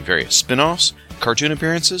covering various spin-offs, cartoon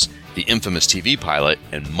appearances, the infamous TV pilot,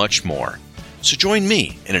 and much more. So join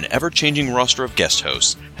me in an ever-changing roster of guest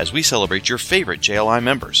hosts as we celebrate your favorite JLI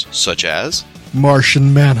members, such as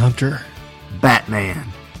Martian Manhunter, Batman,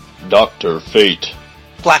 Dr. Fate,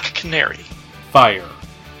 Black Canary, Fire,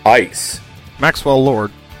 Ice, Maxwell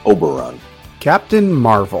Lord, Oberon, Captain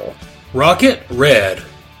Marvel, Rocket Red,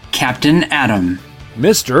 Captain Atom,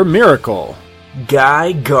 Mr. Miracle,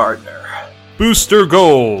 Guy Gardner, Booster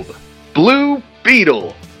Gold, Blue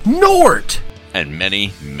Beetle, Nort, and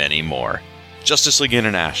many, many more. Justice League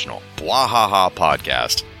International, Bwahaha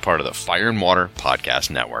Podcast, part of the Fire and Water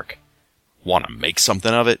Podcast Network. Want to make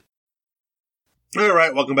something of it? All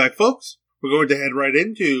right, welcome back, folks. We're going to head right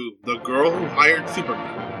into The Girl Who Hired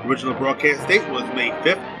Superman. The original broadcast date was May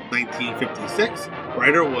 5th, 1956.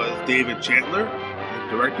 Writer was David Chandler,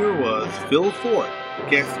 and director was Phil Ford.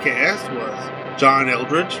 Guest cast was John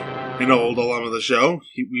Eldridge, an old alum of the show.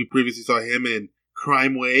 We previously saw him in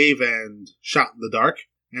Crime Wave and Shot in the Dark,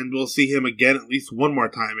 and we'll see him again at least one more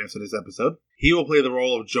time after this episode. He will play the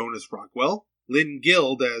role of Jonas Rockwell, Lynn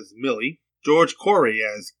Guild as Millie, George Corey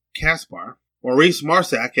as Caspar, Maurice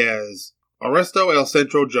Marsac as Oresto El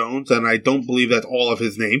Centro Jones, and I don't believe that's all of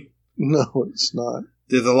his name. No, it's not.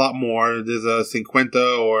 There's a lot more. There's a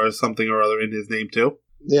Cinquenta or something or other in his name, too.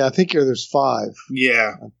 Yeah, I think there's 5.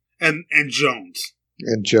 Yeah. And Jones.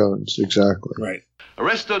 And Jones, exactly. Right.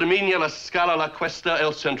 Arresto Dominia La Scala La Cuesta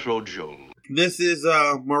El Centro Jones. This is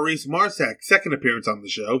Maurice Marsac's second appearance on the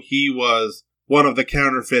show. He was one of the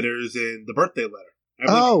counterfeiters in The Birthday Letter.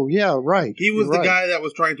 Oh, yeah, right. He was the guy that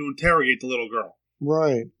was trying to interrogate the little girl.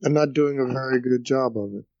 Right. And not doing a very good job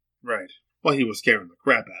of it. Right. Well, he was scaring the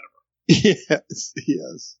crap out of her.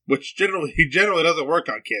 Yes. Which he generally doesn't work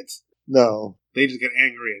on kids. No. They just get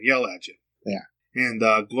angry and yell at you. Yeah. And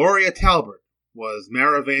Gloria Talbert was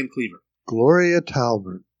Mara Van Cleaver. Gloria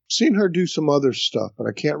Talbert. Seen her do some other stuff, but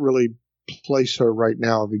I can't really place her right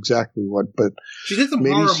now of exactly what. But she did some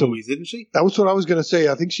horror movies, didn't she? That was what I was going to say.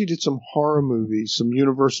 I think she did some horror movies, some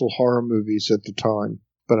Universal horror movies at the time.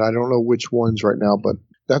 But I don't know which ones right now. But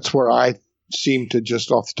that's where I seem to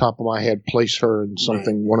just off the top of my head place her in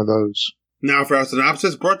something, one of those. Now for our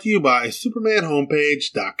synopsis, brought to you by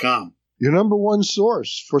SupermanHomepage.com. Your number one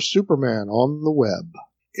source for Superman on the web.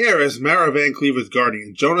 Here is Mara Van Cleaver's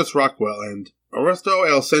guardian, Jonas Rockwell, and Oresto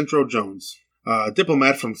El Centro Jones, a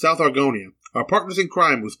diplomat from South Argonia, are partners in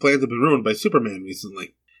crime whose plans have been ruined by Superman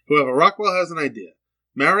recently. However, Rockwell has an idea.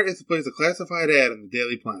 Mara is to place a classified ad in the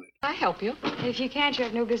Daily Planet. I help you. If you can't, you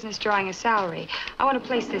have no business drawing a salary. I want to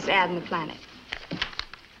place this ad in the Planet.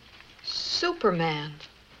 Superman.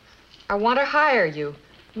 I want to hire you.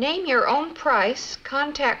 Name your own price.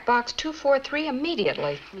 Contact box 243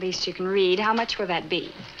 immediately. Least you can read. How much will that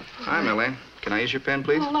be? Hi, Millie. Can I use your pen,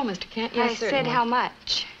 please? Oh, no, Mr. Kent. I Yes, said certainly. how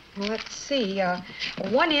much? Let's see. A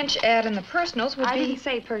 1-inch ad in the personals would I be... didn't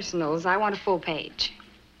say personals. I want a full page.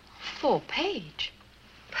 Full page?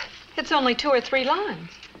 It's only 2 or 3 lines.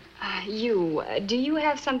 Do you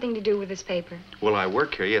have something to do with this paper? Well, I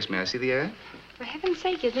work here. Yes, may I see the ad? For heaven's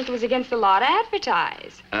sake, you think it was against the law to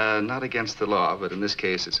advertise? Not against the law, but in this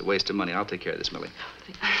case, it's a waste of money. I'll take care of this, Millie.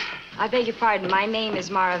 I beg your pardon. My name is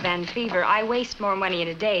Mara Van Cleaver. I waste more money in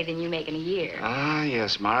a day than you make in a year. Ah,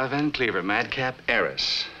 yes, Mara Van Cleaver, madcap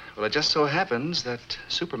heiress. Well, it just so happens that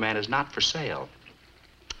Superman is not for sale.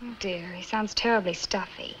 Oh, dear. He sounds terribly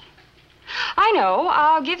stuffy. I know.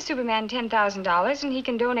 I'll give Superman $10,000 and he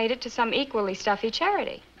can donate it to some equally stuffy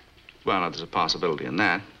charity. Well, now, there's a possibility in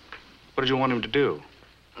that. What did you want him to do?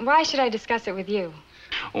 Why should I discuss it with you?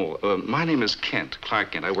 Oh, my name is Kent,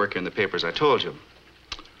 Clark Kent. I work here in the papers, I told you.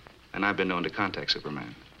 And I've been known to contact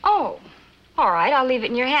Superman. Oh, all right. I'll leave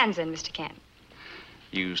it in your hands then, Mr. Kent.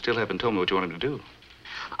 You still haven't told me what you want him to do.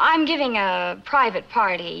 I'm giving a private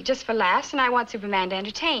party just for laughs, and I want Superman to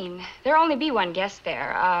entertain. There'll only be one guest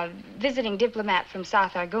there, a visiting diplomat from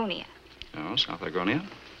South Argonia. Oh, South Argonia?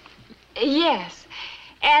 Yes.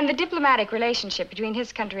 And the diplomatic relationship between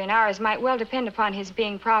his country and ours might well depend upon his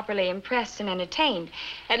being properly impressed and entertained.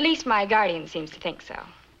 At least my guardian seems to think so.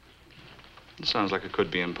 It sounds like it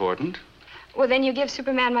could be important. Well, then you give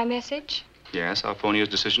Superman my message? Yes, I'll phone you his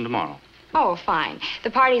decision tomorrow. Oh, fine.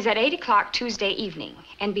 The party's at 8 o'clock Tuesday evening.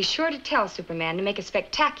 And be sure to tell Superman to make a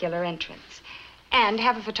spectacular entrance. And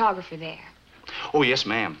have a photographer there. Oh, yes,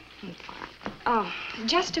 ma'am. Oh,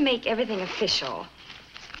 just to make everything official,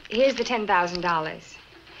 here's the $10,000.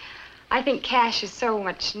 I think cash is so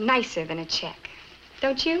much nicer than a check.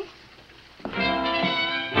 Don't you?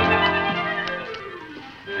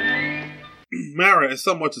 Mara is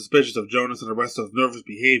somewhat suspicious of Jonas and Oresto's nervous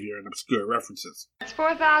behavior and obscure references. It's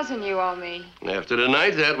 $4,000 you owe me. After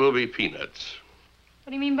tonight, that will be peanuts. What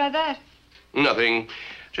do you mean by that? Nothing.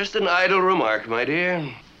 Just an idle remark, my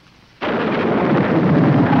dear.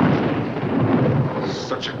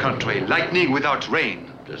 Such a country, lightning without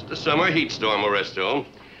rain. Just a summer heat storm, Oresto.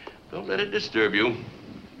 Don't let it disturb you.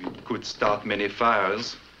 It could start many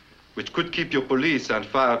fires, which could keep your police and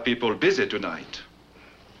fire people busy tonight.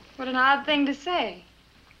 What an odd thing to say.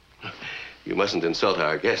 You mustn't insult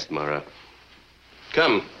our guest, Mara.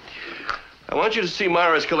 Come. I want you to see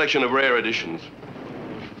Mara's collection of rare editions.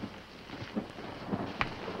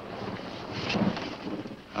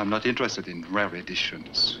 I'm not interested in rare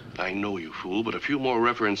editions. I know you, fool, but a few more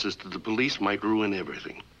references to the police might ruin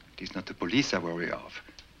everything. It is not the police I worry of.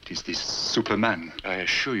 It is this Superman. I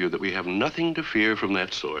assure you that we have nothing to fear from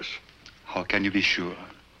that source. How can you be sure?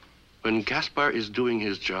 When Caspar is doing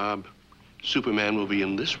his job, Superman will be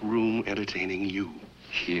in this room entertaining you.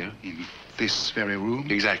 Here, in this very room?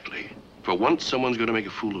 Exactly. For once, someone's going to make a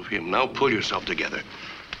fool of him. Now pull yourself together.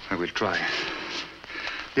 I will try.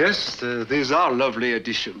 Yes, these are lovely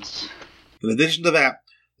editions. In addition to that,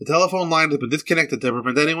 the telephone line has been disconnected to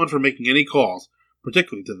prevent anyone from making any calls,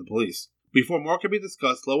 particularly to the police. Before more can be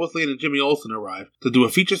discussed, Lois Lane and Jimmy Olsen arrive to do a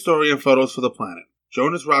feature story and photos for the planet.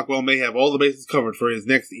 Jonas Rockwell may have all the bases covered for his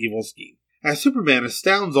next evil scheme. As Superman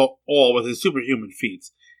astounds all with his superhuman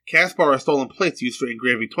feats, Caspar has stolen plates used for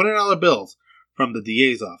engraving $20 bills from the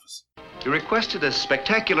DA's office. You requested a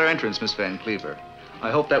spectacular entrance, Miss Van Cleaver.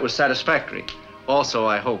 I hope that was satisfactory. Also,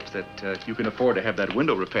 I hope that you can afford to have that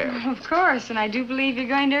window repaired. Of course, and I do believe you're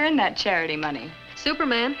going to earn that charity money.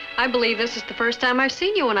 Superman, I believe this is the first time I've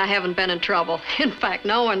seen you when I haven't been in trouble. In fact,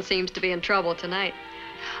 no one seems to be in trouble tonight.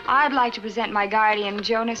 I'd like to present my guardian,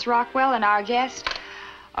 Jonas Rockwell, and our guest,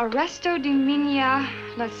 Oresto di Mina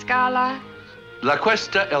La Scala. La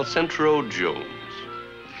Cuesta El Centro Jones.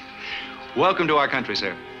 Welcome to our country,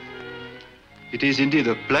 sir. It is indeed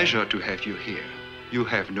a pleasure to have you here. You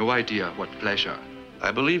have no idea what pleasure.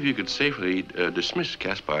 I believe you could safely dismiss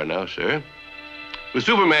Caspar now, sir. With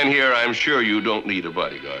Superman here, I'm sure you don't need a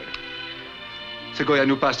bodyguard. Segoya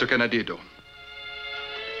nu Pastor Canadido.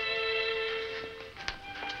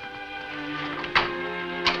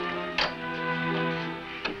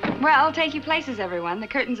 Well, take your places, everyone. The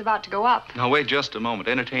curtain's about to go up. Now, wait just a moment.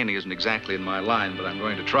 Entertaining isn't exactly in my line, but I'm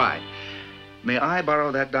going to try. May I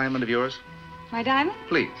borrow that diamond of yours? My diamond?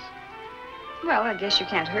 Please. Well, I guess you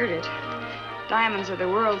can't hurt it. Diamonds are the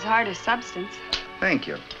world's hardest substance. Thank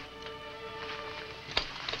you.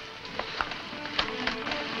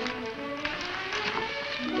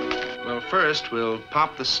 Well, first, we'll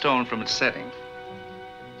pop the stone from its setting.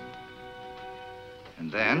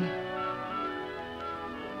 And then...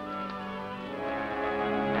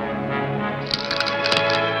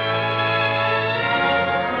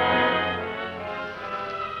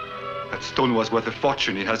 that stone was worth a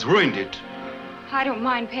fortune. It has ruined it. I don't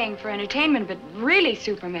mind paying for entertainment, but really,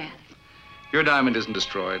 Superman. Your diamond isn't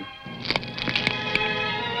destroyed.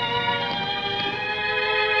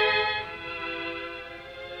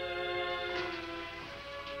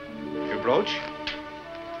 Your brooch?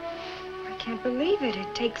 I can't believe it.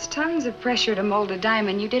 It takes tons of pressure to mold a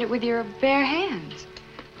diamond. You did it with your bare hands.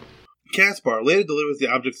 Caspar later delivers the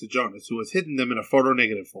objects to Jonas, who has hidden them in a photo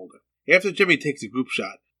negative folder. After Jimmy takes a group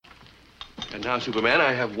shot. And now, Superman,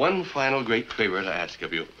 I have one final great favor to ask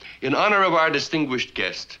of you. In honor of our distinguished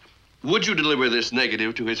guest, would you deliver this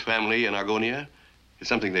negative to his family in Argonia? It's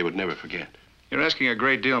something they would never forget. You're asking a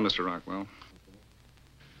great deal, Mr. Rockwell.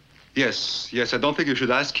 Yes, I don't think you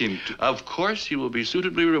should ask him to... Of course, he will be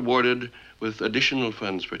suitably rewarded with additional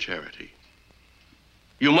funds for charity.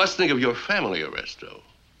 You must think of your family, Oresto.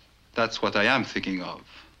 That's what I am thinking of.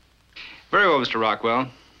 Very well, Mr. Rockwell.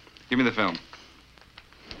 Give me the film.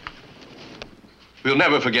 We'll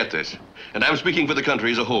never forget this. And I'm speaking for the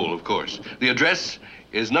country as a whole, of course. The address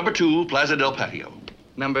is number 2, Plaza del Patio.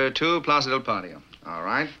 Number 2, Plaza del Patio. All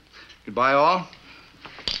right. Goodbye, all.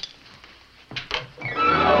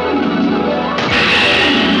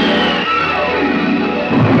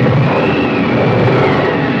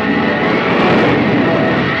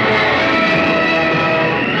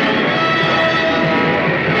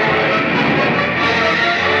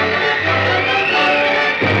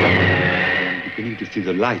 See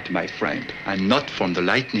the light, my friend, and not from the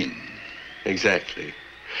lightning. Exactly.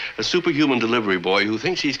 A superhuman delivery boy who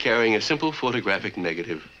thinks he's carrying a simple photographic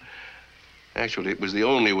negative. Actually, it was the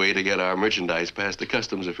only way to get our merchandise past the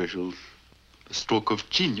customs officials. A stroke of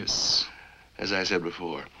genius. As I said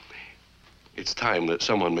before, it's time that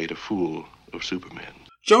someone made a fool of Superman.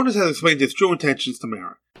 Jonas has explained his true intentions to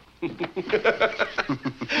Mara.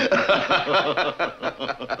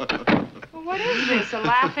 What is this, a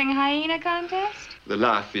laughing hyena contest? The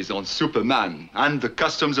laugh is on Superman and the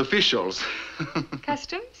customs officials.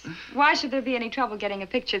 Customs? Why should there be any trouble getting a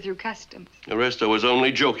picture through customs? Oresto was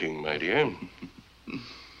only joking, my dear.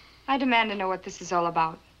 I demand to know what this is all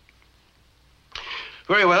about.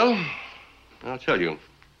 Very well. I'll tell you.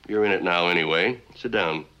 You're in it now anyway. Sit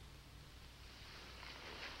down.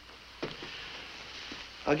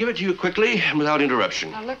 I'll give it to you quickly and without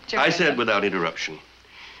interruption. Now, look, Joe. I said without interruption.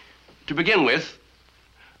 To begin with,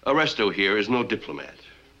 Oresto here is no diplomat.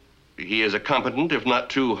 He is a competent, if not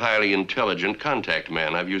too highly intelligent, contact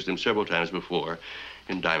man. I've used him several times before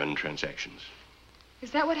in diamond transactions.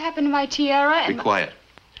 Is that what happened to my tiara? Be quiet.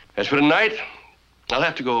 As for tonight, I'll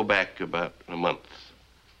have to go back about a month.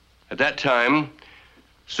 At that time,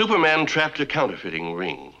 Superman trapped a counterfeiting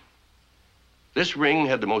ring. This ring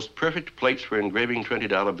had the most perfect plates for engraving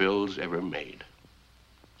 $20 bills ever made.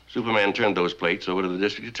 Superman turned those plates over to the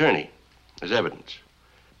district attorney as evidence.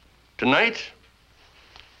 Tonight,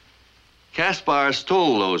 Caspar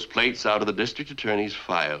stole those plates out of the district attorney's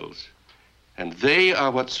files, and they are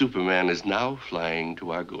what Superman is now flying to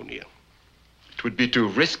Argonia. It would be too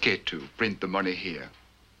risky to print the money here.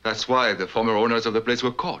 That's why the former owners of the place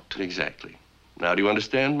were caught. Exactly. Now, do you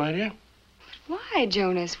understand, my dear? Why,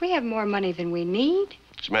 Jonas? We have more money than we need.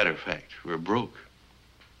 As a matter of fact, we're broke.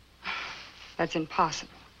 That's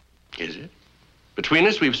impossible. Is it? Between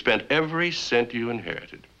us, we've spent every cent you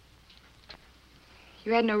inherited.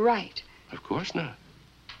 You had no right. Of course not.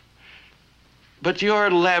 But your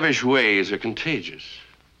lavish ways are contagious.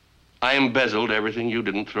 I embezzled everything you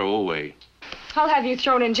didn't throw away. I'll have you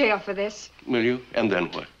thrown in jail for this. Will you? And then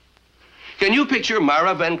what? Can you picture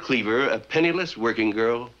Mara Van Cleaver, a penniless working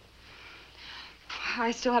girl?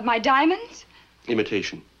 I still have my diamonds.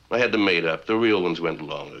 Imitation. I had them made up. The real ones went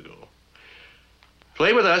long ago.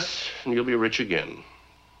 Play with us, and you'll be rich again.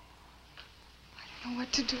 I don't know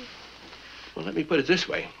what to do. Well, let me put it this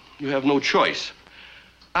way. You have no choice.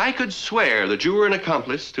 I could swear that you were an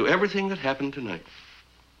accomplice to everything that happened tonight.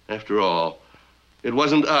 After all, it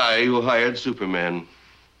wasn't I who hired Superman.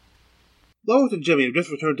 Lois and Jimmy have just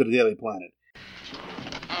returned to the Daily Planet.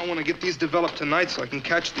 I want to get these developed tonight so I can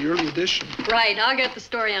catch the early edition. Right, I'll get the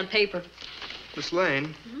story on paper. Miss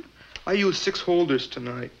Lane, I used 6 holders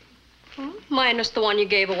tonight. Minus the one you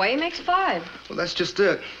gave away makes 5. Well, that's just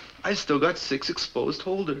it. I still got 6 exposed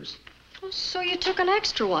holders. So you took an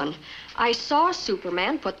extra one. I saw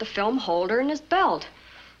Superman put the film holder in his belt.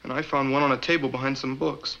 And I found one on a table behind some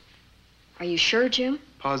books. Are you sure, Jim?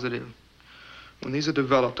 Positive. When these are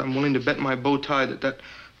developed, I'm willing to bet my bow tie that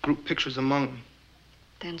group picture's among them.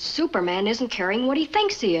 Then Superman isn't carrying what he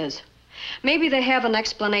thinks he is. Maybe they have an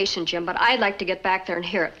explanation, Jim, but I'd like to get back there and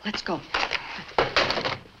hear it. Let's go.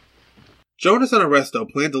 Jonas and Arresto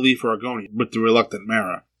plan to leave for Argonia with the reluctant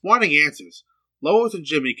Mara. Wanting answers, Lois and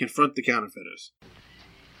Jimmy confront the counterfeiters.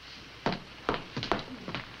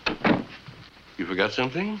 You forgot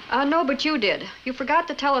something? No, but you did. You forgot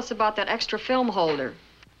to tell us about that extra film holder.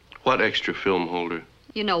 What extra film holder?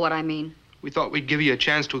 You know what I mean. We thought we'd give you a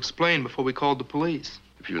chance to explain before we called the police.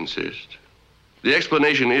 If you insist. The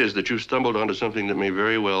explanation is that you stumbled onto something that may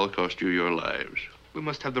very well cost you your lives. We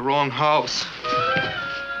must have the wrong house.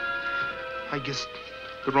 I guess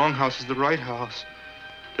the wrong house is the right house.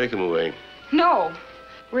 Take them away. No.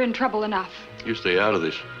 We're in trouble enough. You stay out of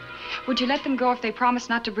this. Would you let them go if they promise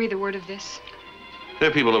not to breathe a word of this?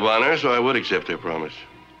 They're people of honor, so I would accept their promise.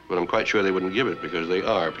 But I'm quite sure they wouldn't give it because they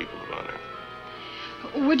are people of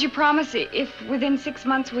honor. Would you promise if within 6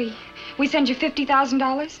 months we send you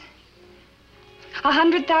 $50,000?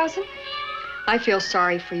 100,000? I feel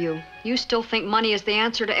sorry for you. You still think money is the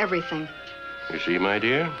answer to everything. You see, my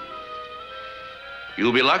dear?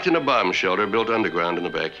 You'll be locked in a bomb shelter built underground in the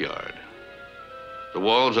backyard. The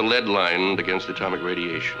walls are lead-lined against atomic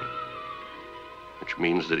radiation, which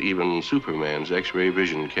means that even Superman's X-ray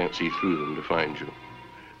vision can't see through them to find you.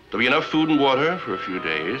 There'll be enough food and water for a few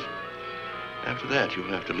days. After that, you'll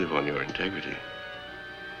have to live on your integrity.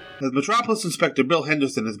 As Metropolis Inspector Bill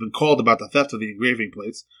Henderson has been called about the theft of the engraving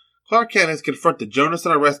plates, Clark Kent has confronted Jonas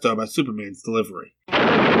and Arresto about Superman's delivery.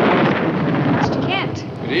 Mr. Kent.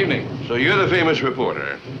 Good evening. So you're the famous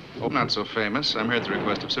reporter? Oh, not so famous. I'm here at the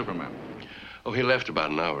request of Superman. Oh, he left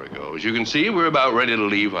about an hour ago. As you can see, we're about ready to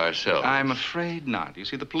leave ourselves. I'm afraid not. You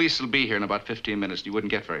see, the police will be here in about 15 minutes. You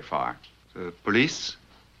wouldn't get very far. The police?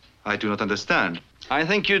 I do not understand. I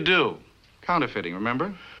think you do. Counterfeiting,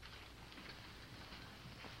 remember?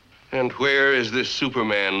 And where is this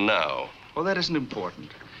Superman now? Well, that isn't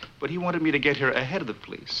important. But he wanted me to get here ahead of the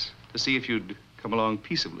police to see if you'd come along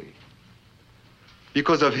peaceably.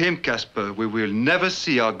 Because of him, Casper, we will never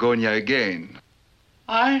see Argonia again.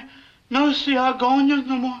 I no see Argonia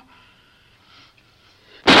no more.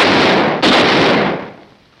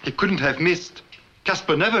 He couldn't have missed.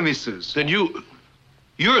 Casper never misses. Then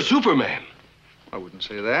you're Superman. I wouldn't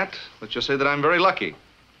say that. Let's just say that I'm very lucky.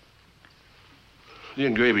 The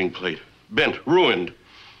engraving plate. Bent, ruined.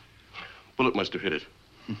 Bullet must have hit it.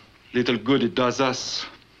 Little good it does us.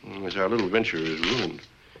 As our little venture is ruined.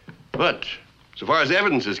 But, so far as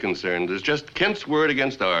evidence is concerned, there's just Kent's word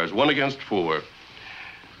against ours, 1 against 4.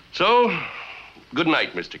 So, good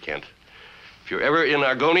night, Mr. Kent. If you're ever in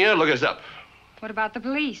Argonia, look us up. What about the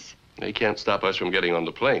police? They can't stop us from getting on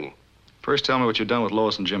the plane. First, tell me what you've done with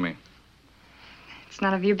Lois and Jimmy. It's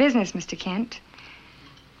none of your business, Mr. Kent.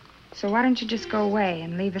 So why don't you just go away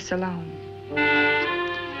and leave us alone?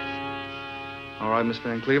 All right, Miss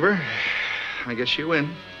Van Cleaver. I guess you win.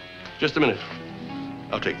 Just a minute.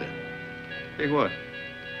 I'll take that. Take what?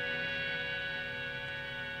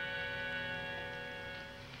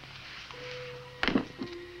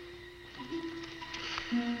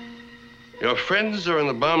 Your friends are in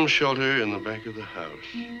the bomb shelter in the back of the house.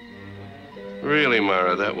 Really,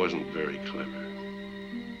 Mara, that wasn't very clever.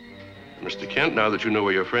 Mr. Kent, now that you know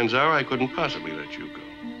where your friends are, I couldn't possibly let you go.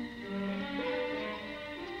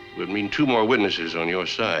 It would mean 2 more witnesses on your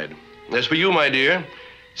side. As for you, my dear,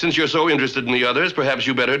 since you're so interested in the others, perhaps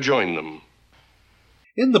you better join them.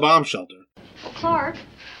 In the bomb shelter. Well, Clark,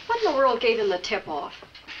 what in the world gave him the tip-off?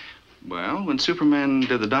 Well, when Superman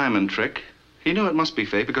did the diamond trick, he knew it must be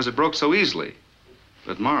fake because it broke so easily.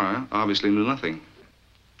 But Mara obviously knew nothing.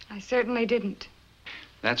 I certainly didn't.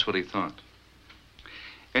 That's what he thought.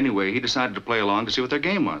 Anyway, he decided to play along to see what their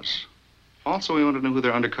game was. Also, he wanted to know who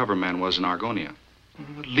their undercover man was in Argonia.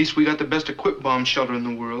 At least we got the best equipped bomb shelter in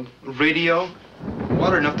the world. A radio,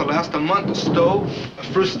 water enough to last a month, a stove, a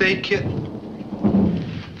first aid kit.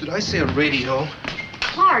 Did I say a radio?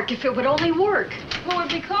 Clark, if it would only work. Who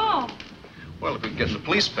would we call? Well, if we can get in the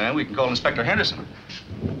police van, we can call Inspector Henderson.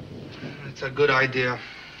 That's a good idea.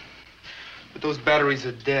 But those batteries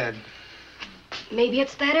are dead. Maybe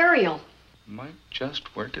it's that aerial. Might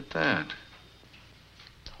just work at that.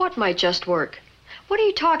 What might just work? What are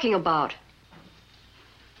you talking about?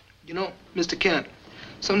 You know, Mr. Kent,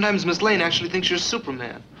 sometimes Miss Lane actually thinks you're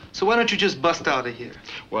Superman. So why don't you just bust out of here?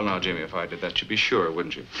 Well, now, Jimmy, if I did that, you'd be sure,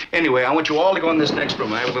 wouldn't you? Anyway, I want you all to go in this next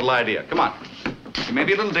room. I have a little idea. Come on. It may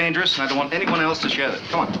be a little dangerous, and I don't want anyone else to share it.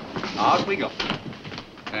 Come on. Out we go.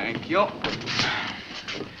 Thank you.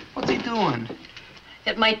 What's he doing?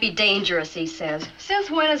 It might be dangerous, he says.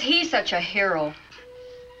 Since when is he such a hero?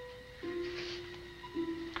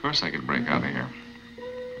 Of course I could break out of here.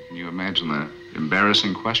 Can you imagine the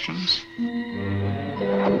embarrassing questions?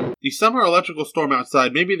 The summer electrical storm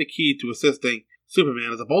outside may be the key to assisting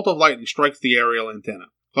Superman as a bolt of lightning strikes the aerial antenna.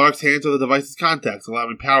 Clark's hands are the device's contacts,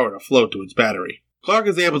 allowing power to flow to its battery. Clark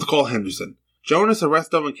is able to call Henderson. Jonas,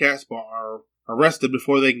 Arresto, and Caspar are arrested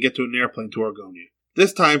before they can get to an airplane to Argonia.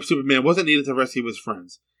 This time, Superman wasn't needed to rescue his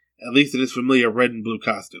friends, at least in his familiar red and blue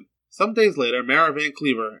costume. Some days later, Mara Van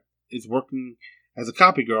Cleaver is working as a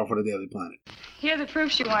copy girl for the Daily Planet. Here are the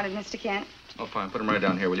proofs you wanted, Mr. Kent. Oh, fine. Put them right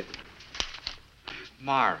down here, will you?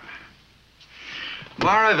 Mara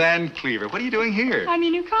Van Cleaver, what are you doing here? I'm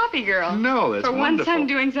your new copy girl. No, that's For wonderful. once, I'm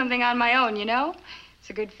doing something on my own, you know? It's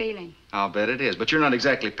a good feeling. I'll bet it is. But you're not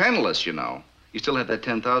exactly penniless, you know. You still have that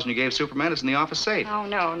 $10,000 you gave Superman. It's in the office safe. Oh,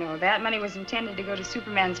 no. That money was intended to go to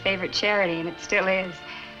Superman's favorite charity, and it still is.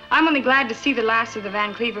 I'm only glad to see the last of the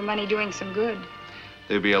Van Cleaver money doing some good.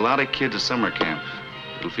 There'll be a lot of kids at summer camp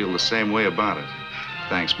that'll feel the same way about it.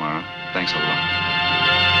 Thanks, Mara. Thanks a lot.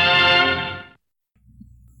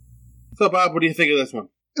 So, Bob, what do you think of this one?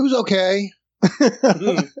 It was okay.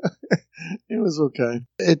 It was okay.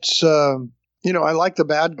 It's, I like the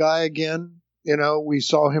bad guy again. We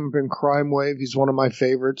saw him in Crime Wave. He's one of my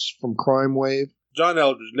favorites from Crime Wave. John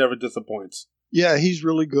Eldridge never disappoints. Yeah, he's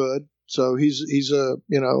really good. So he's a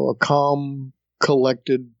calm,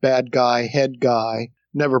 collected bad guy, head guy.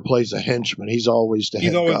 Never plays a henchman. He's always the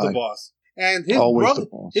head guy. He's always the boss. And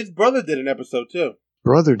his brother did an episode, too.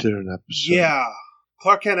 Brother did an episode? Yeah.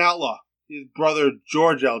 Clark Kent Outlaw. His brother,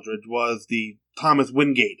 George Eldridge, was the Thomas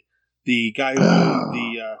Wingate. The guy who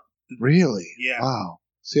Really? Yeah. Wow.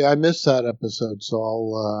 See, I missed that episode, so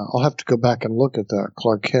I'll have to go back and look at that.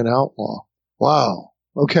 Clark Kent Outlaw. Wow.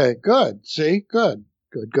 Okay, good. See? Good.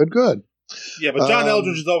 Yeah, but John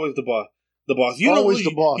Eldridge is always the boss. The boss.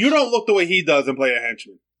 The boss. You don't look the way he does and play a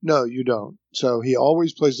henchman. No, you don't. So he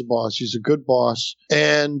always plays the boss. He's a good boss.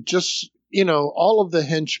 And just, all of the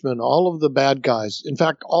henchmen, all of the bad guys, in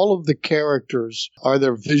fact, all of the characters are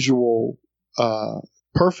their visual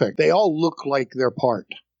perfect. They all look like their part,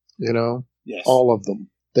 Yes. All of them.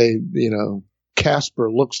 They,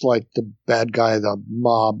 Casper looks like the bad guy, the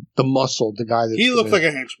mob, the muscle, the guy He looks like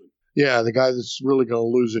a henchman. Yeah, the guy that's really going to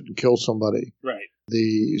lose it and kill somebody. Right.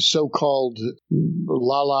 The so-called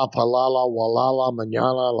Lala Palala Walala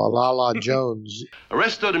Manana Lalala Jones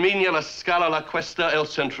Arresto Dominia La Scala La Cuesta El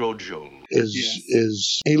Centro Jones.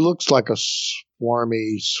 is he looks like a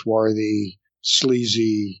swarthy,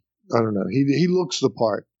 sleazy, I don't know. He looks the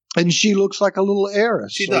part. And she looks like a little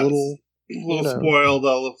heiress. She does. Spoiled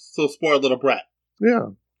little brat. Yeah.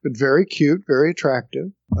 But very cute, very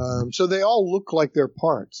attractive. So they all look like their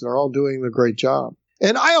parts. They're all doing the great job.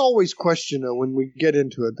 And I always question, when we get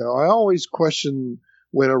into it, though, I always question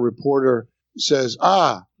when a reporter says,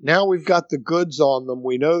 now we've got the goods on them.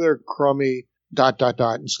 We know they're crummy, ...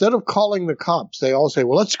 Instead of calling the cops, they all say,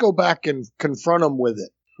 well, let's go back and confront them with it.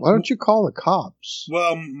 Why don't you call the cops?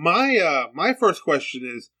 Well, my first question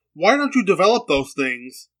is, why don't you develop those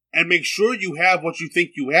things and make sure you have what you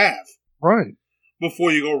think you have? Right.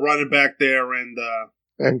 Before you go running back there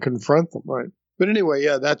and confront them, right? But anyway,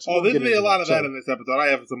 yeah, that's... there's going to be a lot of that in this episode. I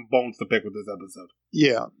have some bones to pick with this episode.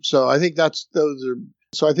 Yeah, so I think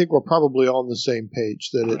so I think we're probably on the same page,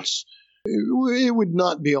 that it would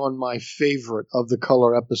not be on my favorite of the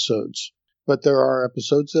color episodes. but there are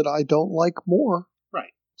episodes that I don't like more.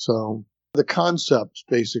 Right. So the concepts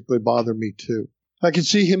basically bother me too. I could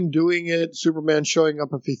see him doing it, Superman showing up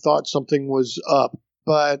if he thought something was up.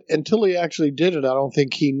 But until he actually did it, I don't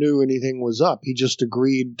think he knew anything was up. He just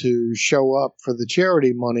agreed to show up for the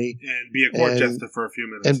charity money. And be a court jester for a few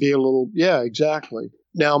minutes. And be a little, yeah, exactly.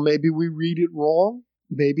 Now, maybe we read it wrong.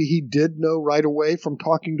 Maybe he did know right away from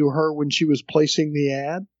talking to her when she was placing the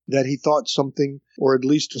ad that he thought something, or at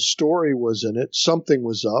least a story was in it, something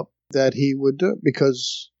was up that he would do.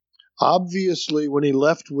 Because obviously when he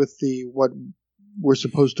left with what we're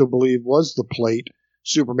supposed to believe was the plate,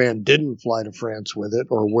 Superman didn't fly to France with it,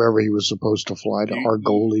 or wherever he was supposed to fly, to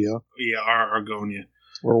Argolia. Yeah, Argonia.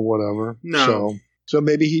 Or whatever. No. So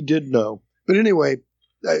maybe he did know. But anyway,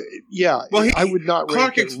 yeah, well, I would not rank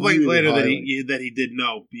Clark it explained really later highly. that he did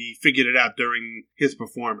know. He figured it out during his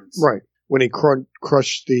performance. Right. When he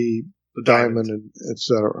crushed the diamond and et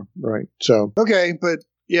cetera. Right. So, okay, but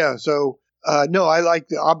yeah, so, no, I like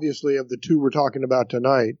obviously of the two we're talking about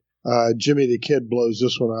tonight, Jimmy the Kid blows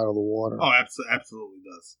this one out of the water. Oh, absolutely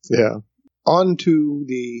does. Yeah. On to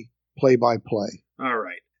the play-by-play. All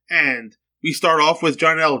right. And we start off with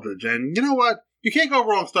John Eldridge. And you know what? You can't go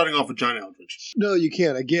wrong starting off with John Eldridge. No, you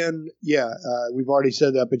can't. Again, yeah, we've already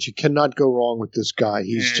said that, but you cannot go wrong with this guy.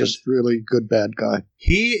 He's just really good bad guy.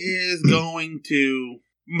 He is going to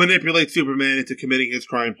manipulate Superman into committing his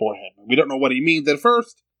crime for him. We don't know what he means at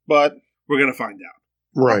first, but we're going to find out.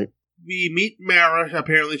 Right. We meet Mara.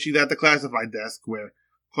 Apparently she's at the classified desk where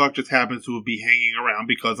Clark just happens to be hanging around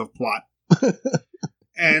because of plot.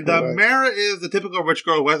 And Mara is the typical rich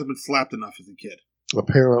girl who hasn't been slapped enough as a kid.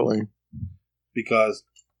 Apparently. Because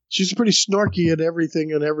she's pretty snarky at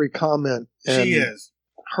everything and every comment. And she is.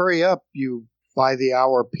 Hurry up, you by the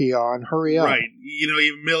hour peon. Hurry up. Right. You know,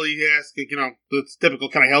 even Millie asks, it's typical,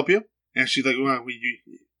 can I help you? And she's like, well,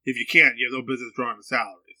 if you can't, you have no business drawing a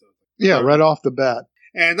salary. So, yeah, right off the bat.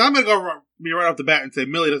 And I'm going to go right off the bat and say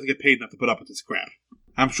Millie doesn't get paid enough to put up with this crap.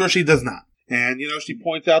 I'm sure she does not. And, she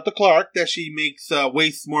points out to Clark that she makes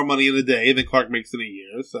wastes more money in a day than Clark makes in a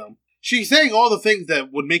year. So she's saying all the things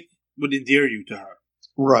that would endear you to her.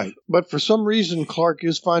 Right. But for some reason, Clark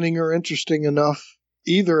is finding her interesting enough.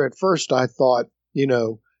 Either at first I thought,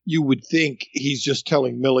 you would think he's just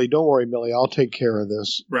telling Millie, don't worry, Millie, I'll take care of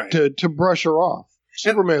this. Right. To brush her off.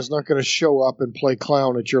 Superman's not going to show up and play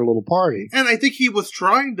clown at your little party. And I think he was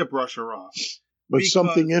trying to brush her off. But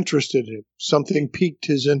something interested him. Something piqued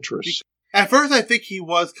his interest. At first, I think he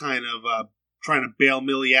was kind of trying to bail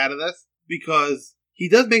Millie out of this. Because he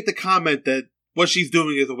does make the comment that what she's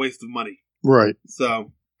doing is a waste of money. Right.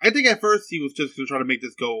 So, I think at first he was just going to try to make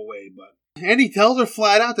this go away. And he tells her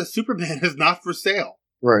flat out that Superman is not for sale.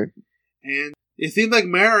 Right. And it seems like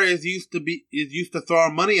Mara is used to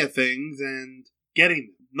throwing money at things and getting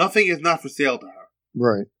them. Nothing is not for sale to her.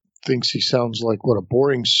 Right. Thinks he sounds like, a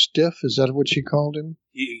boring stiff? Is that what she called him?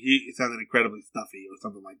 He sounded incredibly stuffy or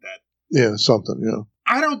something like that. Yeah, something, yeah.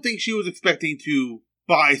 I don't think she was expecting to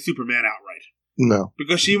buy Superman outright. No.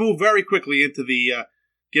 Because she moved very quickly into the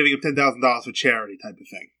giving him $10,000 for charity type of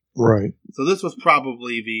thing. Right. So this was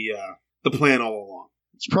probably the plan all along.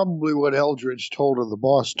 It's probably what Eldridge told her, the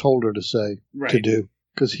boss told her to say, to do.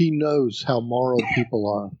 Because he knows how moral people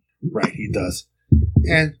are. Right, he does.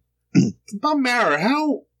 And about Mara,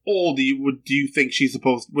 how old do you think we're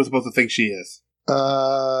supposed to think she is?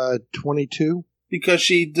 22. Because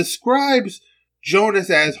she describes Jonas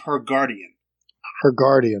as her guardian. Her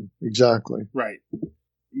guardian, exactly. Right.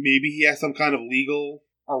 Maybe he has some kind of legal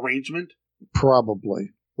arrangement?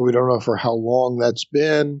 Probably. We don't know for how long that's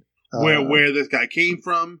been. Where this guy came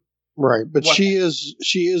from. Right, but she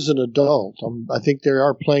is an adult. I think they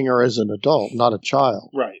are playing her as an adult, not a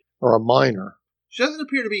child. Right. Or a minor. She doesn't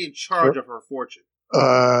appear to be in charge of her fortune.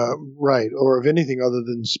 Right, or of anything other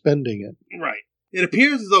than spending it. Right. It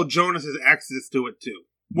appears as though Jonas has access to it too.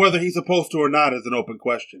 Whether he's supposed to or not is an open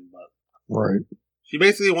question, but... Right. She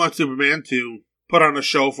basically wants Superman to put on a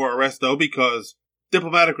show for Arresto because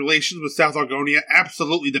diplomatic relations with South Argonia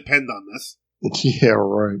absolutely depend on this. Yeah,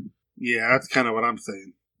 right. Yeah, that's kind of what I'm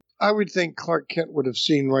saying. I would think Clark Kent would have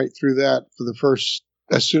seen right through that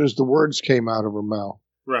as soon as the words came out of her mouth.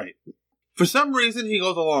 Right. For some reason, he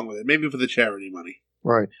goes along with it. Maybe for the charity money.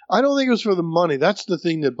 Right. I don't think it was for the money. That's the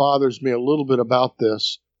thing that bothers me a little bit about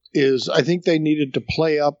this, is I think they needed to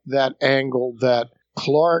play up that angle that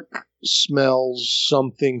Clark smells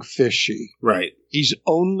something fishy. Right. He's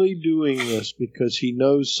only doing this because he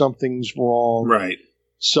knows something's wrong. Right.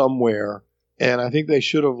 Somewhere. And I think they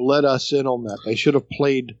should have let us in on that. They should have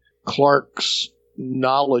played Clark's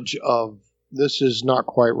knowledge of this is not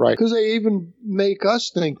quite right. Because they even make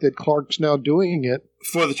us think that Clark's now doing it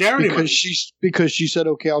For the charity money. Because she said,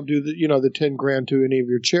 okay, I'll do the 10 grand to any of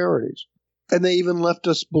your charities. And they even left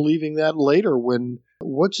us believing that later when,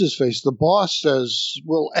 what's his face? The boss says,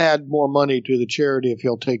 we'll add more money to the charity if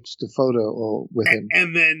he'll take the photo with him.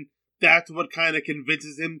 And then that's what kind of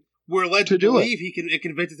convinces him. We're led to believe it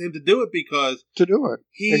convinces him to do it because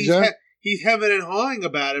he's hemming and hawing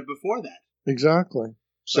about it before that. Exactly.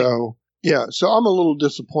 So I'm a little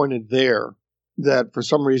disappointed there that for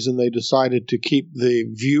some reason they decided to keep the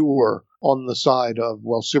viewer on the side of,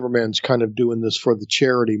 well, Superman's kind of doing this for the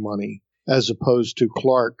charity money, as opposed to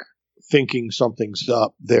Clark thinking something's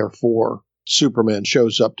up, therefore Superman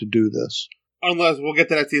shows up to do this. Unless we'll get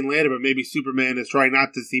to that scene later, but maybe Superman is trying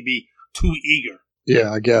not to be too eager.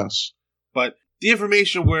 Yeah, I guess. But the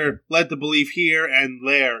information we're led to believe here and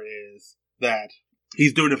there is that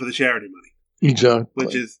he's doing it for the charity money. Exactly.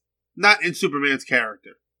 Which is not in Superman's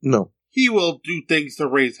character. No. He will do things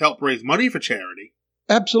to help raise money for charity.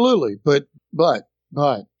 Absolutely, but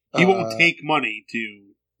he won't take money to.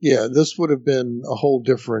 Yeah, this would have been a whole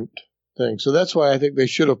different thing. So that's why I think they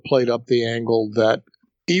should have played up the angle that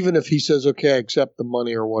even if he says, okay, I accept the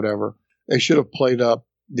money or whatever, they should have played up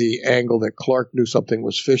the angle that Clark knew something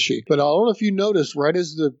was fishy. But I don't know if you noticed, right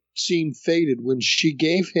as the scene faded, when she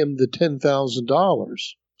gave him the $10,000,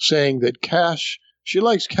 saying that cash, she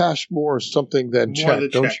likes cash more or something than check,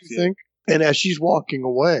 don't you think? And as she's walking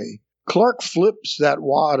away, Clark flips that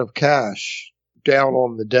wad of cash down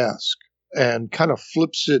on the desk and kind of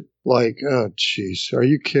flips it like, oh, jeez, are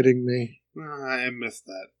you kidding me? I missed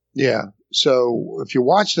that. Yeah. So if you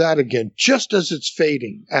watch that again, just as it's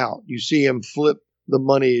fading out, you see him flip the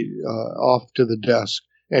money off to the desk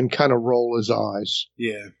and kind of roll his eyes.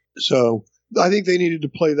 Yeah. So I think they needed to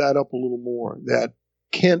play that up a little more, that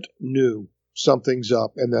Kent knew something's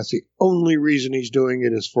up, and that's the only reason he's doing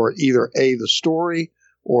it is for either A, the story,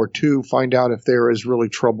 or 2, find out if there is really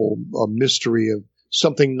trouble, a mystery of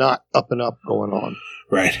something not up and up going on.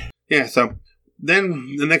 Right. Yeah, so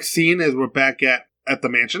then the next scene is we're back at the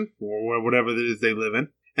mansion, or whatever it is they live in,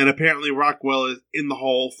 and apparently Rockwell is in the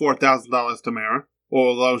hole $4,000 to Mara,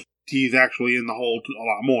 although he's actually in the hole a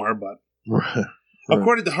lot more, but right.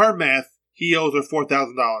 According to her math, he owes her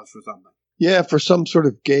 $4,000 for something. Yeah, for some sort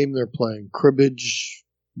of game they're playing. Cribbage,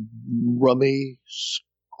 rummy,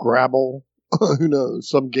 Scrabble, who knows,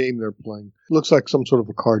 some game they're playing. Looks like some sort of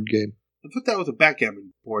a card game. I thought that was a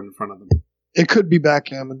backgammon board in front of them. It could be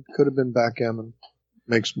backgammon. Could have been backgammon.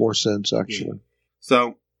 Makes more sense, actually. Yeah.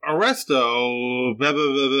 So, Arresto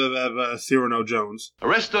Cyrano Jones.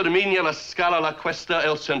 Arresto Dominia la Scala la Questa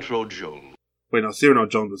El Centro Jones. Wait, no, Cyrano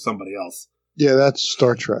Jones is somebody else. Yeah, that's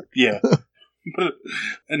Star Trek. Yeah. But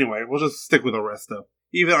anyway, we'll just stick with Arresto.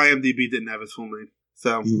 Even IMDb didn't have his full name.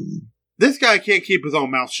 So, this guy can't keep his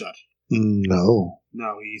own mouth shut. No.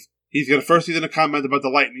 No, he's going to comment about the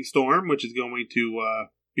lightning storm, which is going to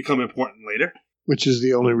become important later. Which is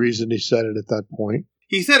the only reason he said it at that point.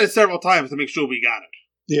 He said it several times to make sure we got it.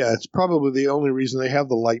 Yeah, it's probably the only reason they have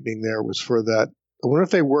the lightning there was for that. I wonder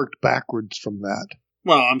if they worked backwards from that.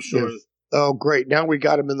 Well, I'm sure. Oh, great. Now we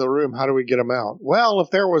got him in the room. How do we get him out? Well,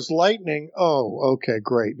 if there was lightning, okay,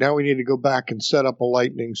 great. Now we need to go back and set up a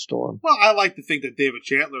lightning storm. Well, I like to think that David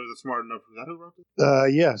Chandler is smart enough. Is that who wrote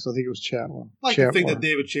it? Yes, I think it was Chandler. I like to think that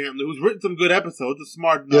David Chandler, who's written some good episodes, is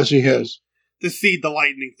smart enough to see the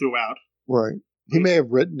lightning throughout. Right. He may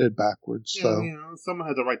have written it backwards. Yeah, so. Someone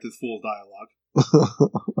had to write this fool's dialogue.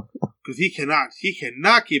 Because he cannot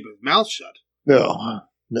keep his mouth shut. No.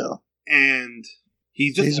 And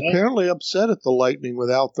he's apparently upset at the lightning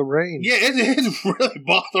without the rain. Yeah, it's really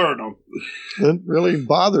bothering him. It really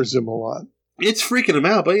bothers him a lot. It's freaking him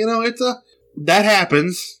out, but that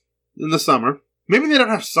happens in the summer. Maybe they don't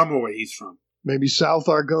have summer where he's from. Maybe South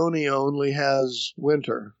Argonia only has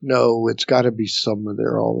winter. No, it's got to be summer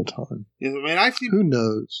there all the time. Yeah, I mean, who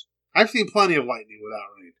knows? I've seen plenty of lightning without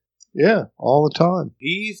rain. Yeah, all the time.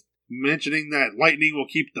 He's mentioning that lightning will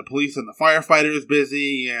keep the police and the firefighters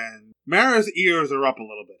busy, and Mara's ears are up a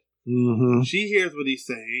little bit. Mm-hmm. She hears what he's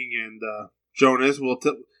saying, and Jonas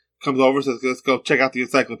comes over and says, let's go check out the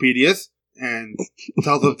encyclopedias, and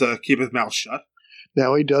tells him to keep his mouth shut.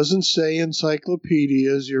 Now, he doesn't say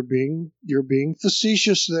encyclopedias. You're being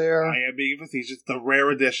facetious there. I am being facetious. The rare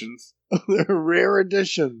editions. They're rare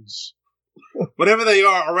editions. Whatever they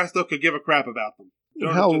are, Arresto could give a crap about them.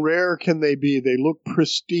 How rare can they be? They look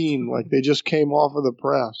pristine, like they just came off of the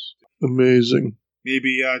press. Amazing.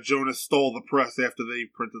 Maybe Jonas stole the press after they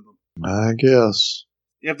printed them. I guess.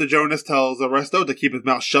 After Jonas tells Arresto to keep his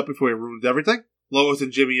mouth shut before he ruins everything, Lois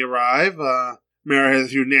and Jimmy arrive. Mara has a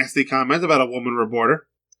few nasty comments about a woman reporter.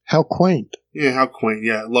 How quaint. Yeah, how quaint.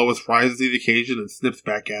 Yeah, Lois rises to the occasion and snips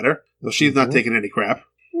back at her. So she's not taking any crap.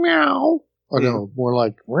 Meow. Oh, no, more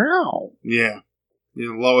like, meow. Yeah.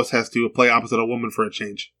 Lois has to play opposite a woman for a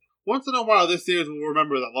change. Once in a while, this series will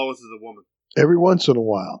remember that Lois is a woman. Every once in a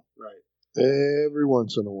while. Right. Every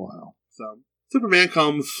once in a while. So, Superman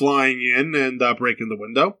comes flying in and breaking the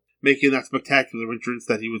window, making that spectacular entrance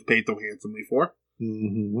that he was paid so handsomely for.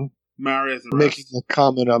 Mm-hmm. Mara is making the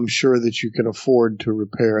comment, I'm sure that you can afford to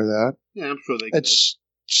repair that. Yeah, I'm sure they can. It's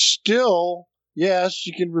still, yes,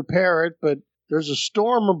 you can repair it, but there's a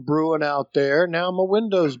storm brewing out there. Now my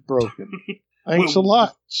window's broken. Thanks a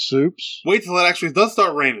lot, Soups. Wait till it actually does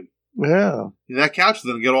start raining. Yeah. That couch is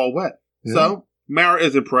going to get all wet. Yeah. So, Mara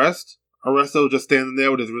is impressed. Arresto just standing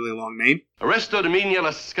there with his really long name. Arresto domina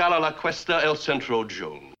la scala la cuesta el centro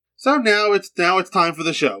Jones. So now it's time for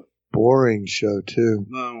the show. Boring show, too.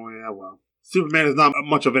 Oh, yeah, well. Superman is not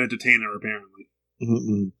much of an entertainer, apparently.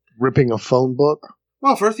 Mm-mm. Ripping a phone book?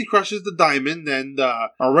 Well, first he crushes the diamond, and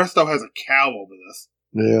Arresto has a cow over this.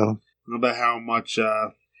 Yeah. About how much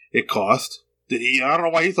it cost. Did he? I don't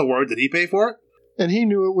know why he's so worried. Did he pay for it? And he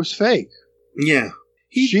knew it was fake. Yeah.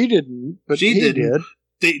 She didn't, but he did.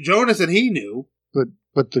 Jonas and he knew.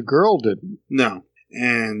 But the girl didn't. No.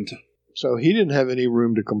 And so he didn't have any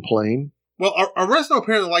room to complain. Well, Arresto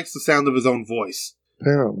apparently likes the sound of his own voice.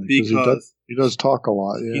 Apparently. Because he does talk a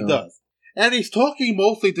lot. Yeah. He does. And he's talking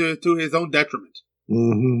mostly to his own detriment.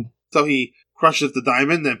 Mm-hmm. So he crushes the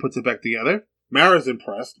diamond and puts it back together. Mara's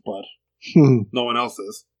impressed, but no one else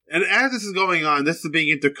is. And as this is going on, this is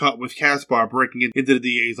being intercut with Caspar breaking into the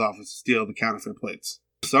DA's office to steal the counterfeit plates.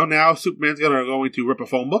 So now Superman's going to rip a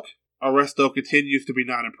phone book. Arresto continues to be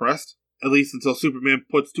not impressed, at least until Superman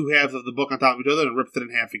puts two halves of the book on top of each other and rips it in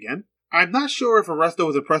half again. I'm not sure if Arresto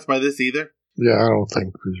was impressed by this either. Yeah, I don't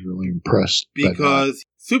think he was really impressed. Because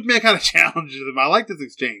Superman kind of challenges him. I like this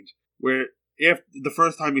exchange, where if the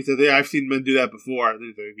first time he says, yeah, I've seen men do that before. And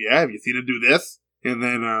he's like, yeah, have you seen him do this? And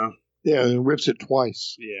then, yeah, and rips it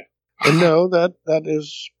twice. Yeah. And no, that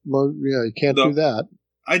is, you can't do that.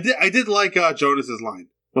 I did like Jonas's line.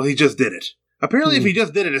 Well, he just did it. Apparently, if he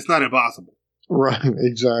just did it, it's not impossible. Right,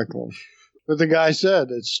 exactly. But the guy said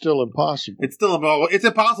it's still impossible. It's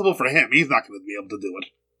impossible for him. He's not going to be able to do it.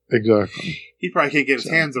 Exactly. He probably can't get his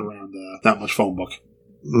hands around that much phone book.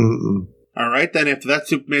 Mm-mm. All right, then after that,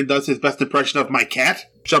 Superman does his best impression of my cat,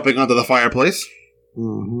 jumping onto the fireplace.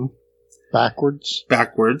 Mm-hmm. Backwards,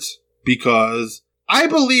 because I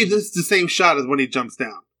believe this is the same shot as when he jumps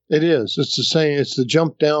down. It is. It's the same. It's the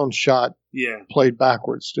jump down shot. Yeah. Played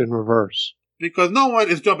backwards in reverse. Because no one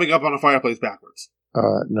is jumping up on a fireplace backwards.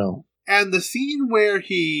 No. And the scene where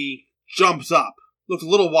he jumps up looks a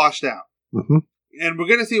little washed out. Mm-hmm. And we're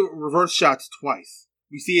going to see reverse shots twice.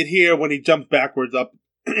 We see it here when he jumps backwards up,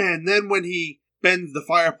 and then when he bends the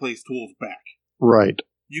fireplace tools back. Right.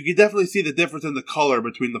 You can definitely see the difference in the color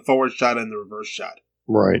between the forward shot and the reverse shot.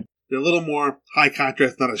 Right. They're a little more high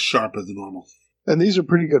contrast, not as sharp as the normal. And these are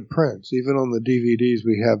pretty good prints, even on the DVDs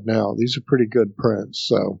we have now. These are pretty good prints,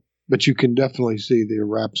 so. But you can definitely see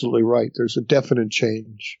they're absolutely right. There's a definite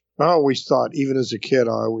change. I always thought, even as a kid,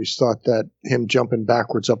 that him jumping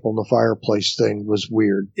backwards up on the fireplace thing was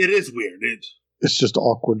weird. It is weird. It's just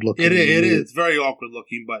awkward looking. It is very awkward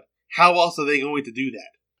looking, but how else are they going to do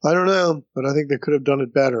that? I don't know, but I think they could have done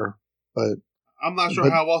it better. But I'm not sure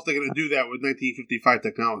how else they're going to do that with 1955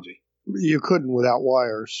 technology. You couldn't without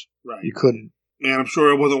wires. Right. You couldn't. And I'm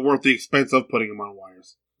sure it wasn't worth the expense of putting them on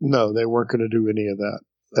wires. No, they weren't going to do any of that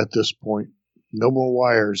at this point. No more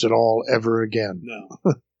wires at all ever again.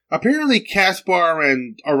 No. Apparently, Caspar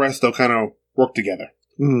and Arresto kind of work together.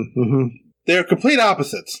 Mm-hmm. They're complete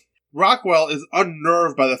opposites. Rockwell is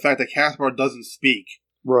unnerved by the fact that Caspar doesn't speak.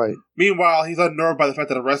 Right. Meanwhile, he's unnerved by the fact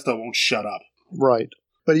that Arresto won't shut up. Right.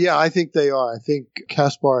 But yeah, I think they are. I think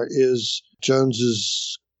Caspar is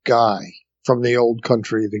Jones's guy from the old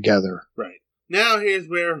country together. Right. Now here's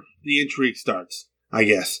where the intrigue starts, I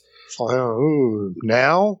guess. Oh,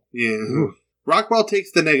 now? Yeah. Rockwell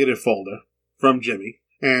takes the negative folder from Jimmy,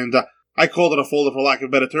 and I called it a folder for lack of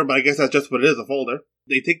a better term, but I guess that's just what it is, a folder.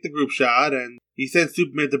 They take the group shot, and he sends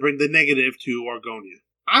Superman to bring the negative to Argonia.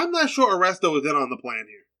 I'm not sure Arresto is in on the plan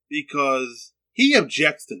here, because he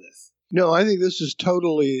objects to this. No, I think this is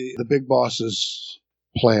totally the big boss's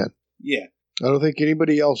plan. Yeah. I don't think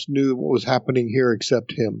anybody else knew what was happening here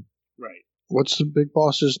except him. Right. What's the big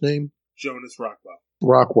boss's name? Jonas Rockwell.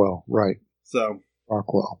 Rockwell, right. So.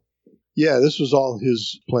 Rockwell. Yeah, this was all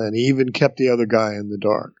his plan. He even kept the other guy in the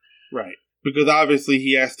dark. Right. Because obviously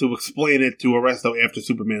he has to explain it to Arresto after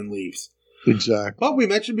Superman leaves. Exactly. But we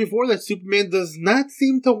mentioned before that Superman does not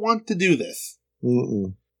seem to want to do this.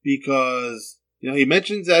 Mm-mm. Because, he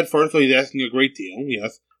mentions at first he's asking a great deal.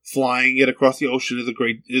 Yes. Flying it across the ocean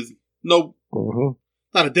is Nope. Uh-huh.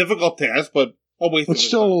 Not a difficult task, but always. It's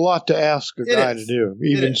still a lot to ask a guy to do.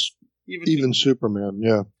 Even Superman,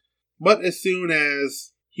 yeah. But as soon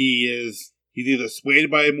as he's either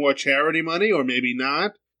swayed by more charity money or maybe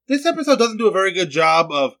not, this episode doesn't do a very good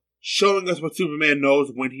job of showing us what Superman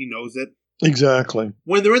knows when he knows it. Exactly.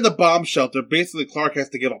 When they're in the bomb shelter, basically Clark has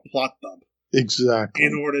to give a plot dump. Exactly.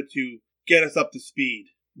 In order to get us up to speed.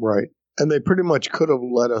 Right. And they pretty much could have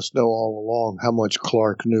let us know all along how much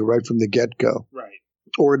Clark knew right from the get-go. Right.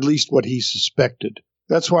 Or at least what he suspected.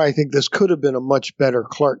 That's why I think this could have been a much better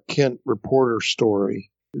Clark Kent reporter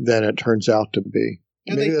story than it turns out to be.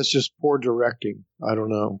 And maybe that's just poor directing. I don't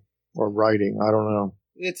know. Or writing. I don't know.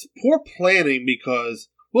 It's poor planning because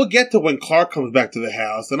we'll get to when Clark comes back to the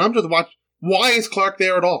house, and I'm just watching. Why is Clark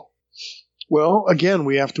there at all? Well, again,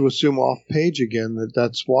 we have to assume off page again that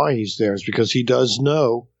that's why he's there. It's because he does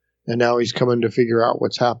know, and now he's coming to figure out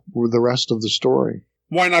what's happened with the rest of the story.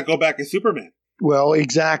 Why not go back as Superman? Well,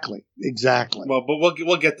 exactly. Well, but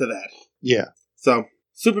we'll get to that. Yeah. So,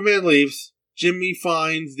 Superman leaves. Jimmy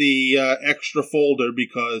finds the extra folder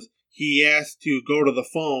because he asked to go to the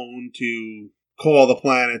phone to call the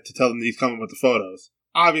planet to tell them that he's coming with the photos.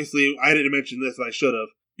 Obviously, I didn't mention this, but I should have.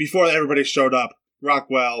 Before everybody showed up,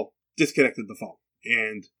 Rockwell disconnected the phone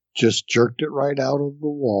and just jerked it right out of the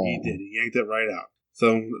wall. He did. He yanked it right out.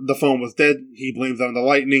 So the phone was dead. He blames it on the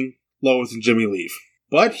lightning. Lois and Jimmy leave.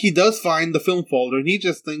 But he does find the film folder, and he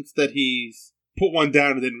just thinks that he's put one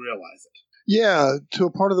down and didn't realize it. Yeah, to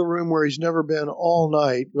a part of the room where he's never been all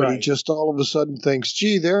night, but he just all of a sudden thinks,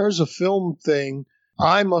 gee, there's a film thing.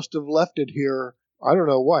 I must have left it here, I don't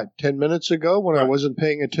know what, 10 minutes ago when I wasn't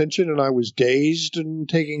paying attention and I was dazed and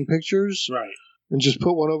taking pictures. Right. And just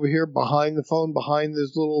put one over here behind the phone, behind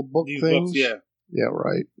these little book things. Books, yeah. Yeah,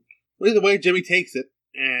 right. Well, either way, Jimmy takes it,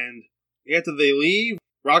 and after they leave,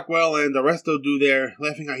 Rockwell and Arresto do their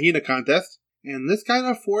Laughing Hyena contest, and this kind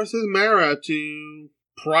of forces Mara to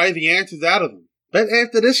pry the answers out of them. But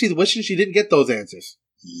after this, she's wishing she didn't get those answers.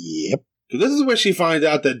 Yep. Because this is where she finds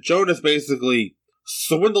out that Jonas basically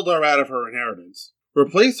swindled her out of her inheritance,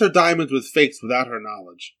 replaced her diamonds with fakes without her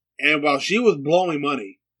knowledge, and while she was blowing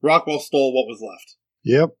money, Rockwell stole what was left.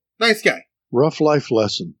 Yep. Nice guy. Rough life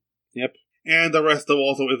lesson. Yep. And Arresto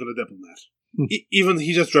also isn't a diplomat. Even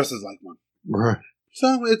he just dresses like one. Right.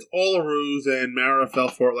 So it's all a ruse, and Mara fell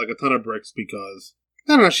for it like a ton of bricks because,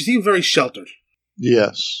 I don't know, she seemed very sheltered.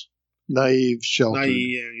 Yes. Naive, sheltered. Yeah,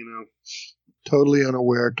 you know. Totally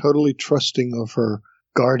unaware, totally trusting of her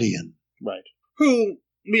guardian. Right. Who,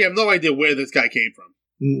 we have no idea where this guy came from.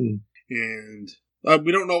 Mm-mm. And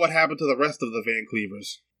we don't know what happened to the rest of the Van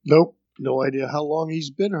Cleavers. Nope. No idea how long he's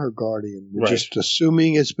been her guardian. We're just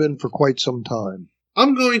assuming it's been for quite some time.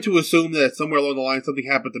 I'm going to assume that somewhere along the line something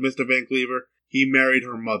happened to Mr. Van Cleaver. He married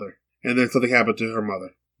her mother. And then something happened to her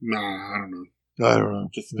mother. Nah, I don't know.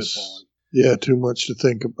 Just spitballing. Yeah, too much to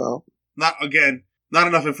think about. Not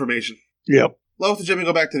enough information. Yep. Lois and Jimmy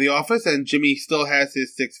go back to the office, and Jimmy still has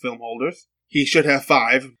his 6 film holders. He should have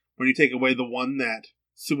 5 when you take away the one that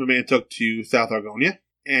Superman took to South Argonia.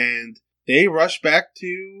 And they rush back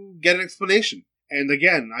to get an explanation. And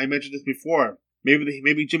again, I mentioned this before.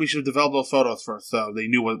 Maybe Jimmy should have developed those photos first, so they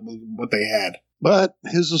knew what they had. But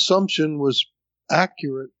his assumption was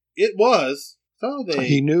accurate. It was. So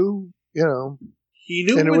he knew, He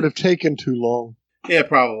knew, and it would have taken too long. Yeah,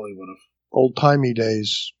 probably would have. Old-timey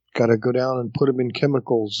days. Got to go down and put them in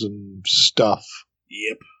chemicals and stuff.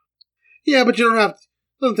 Yep. Yeah, but you don't have. It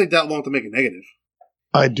doesn't take that long to make a negative.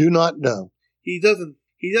 I do not know. He doesn't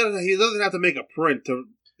have to make a print to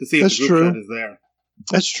see if the group shot is there.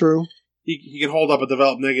 That's true. He can hold up a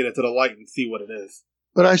developed negative to the light and see what it is.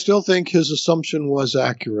 But I still think his assumption was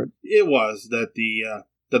accurate. It was that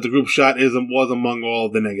the group shot was among all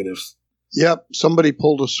of the negatives. Yep, somebody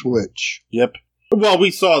pulled a switch. Yep. Well,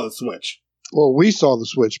 we saw the switch. Well, we saw the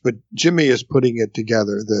switch, but Jimmy is putting it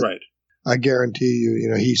together. That right. I guarantee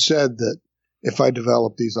you, he said that if I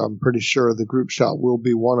develop these, I'm pretty sure the group shot will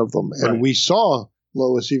be one of them. And we saw,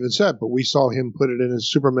 Lois even said, but we saw him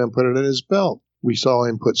Superman put it in his belt. We saw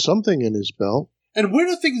him put something in his belt. And where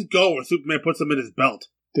do things go when Superman puts them in his belt?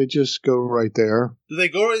 They just go right there. Do they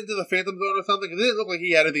go into the Phantom Zone or something? Because it didn't look like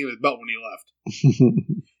he had anything in his belt when he left.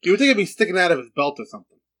 You would think it'd be sticking out of his belt or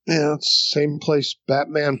something. Yeah, it's the same place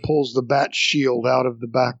Batman pulls the bat shield out of the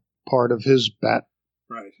back part of his bat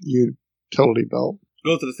utility belt.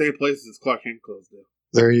 Goes to the same places as Clark Kent clothes do.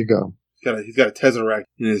 There you go. He's got a Tesseract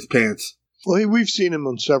in his pants. Well, we've seen him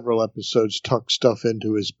on several episodes tuck stuff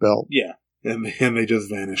into his belt. Yeah, and they just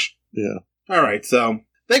vanish. Yeah. All right, so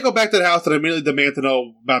they go back to the house and immediately demand to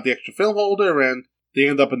know about the extra film holder, and they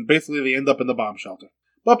end up in the bomb shelter.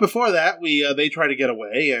 But before that, they try to get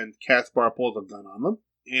away, and Caspar pulls a gun on them.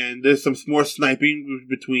 And there's some more sniping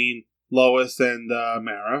between Lois and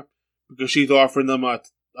Mara, because she's offering them I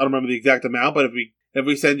don't remember the exact amount, but if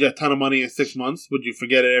we send you a ton of money in 6 months, would you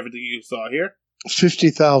forget everything you saw here?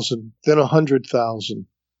 50,000, then 100,000.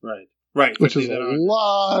 Right. Which is a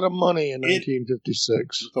lot of money in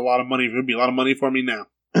 1956. It's a lot of money. It would be a lot of money for me now.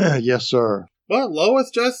 Yes, sir. Well, Lois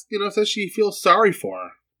just, says she feels sorry for her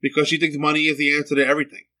because she thinks money is the answer to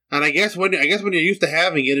everything. And I guess when you're used to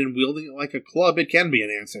having it and wielding it like a club, it can be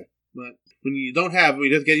an answer. But when you don't have it,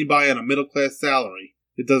 you're just getting by on a middle class salary.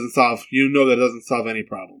 It doesn't solve. That doesn't solve any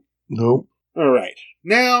problem. Nope. All right.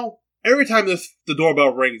 Now, every time the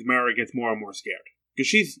doorbell rings, Mara gets more and more scared because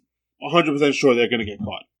she's 100% sure they're going to get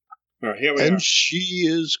caught. All right, here we are. And she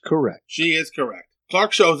is correct. She is correct.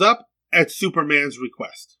 Clark shows up at Superman's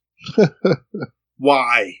request.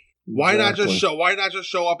 Why? Why not just show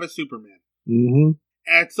up as Superman? Mm-hmm.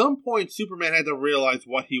 At some point, Superman had to realize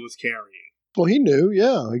what he was carrying. Well, he knew,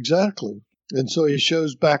 yeah, exactly. And so he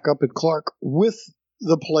shows back up at Clark with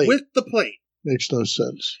the plate. With the plate. Makes no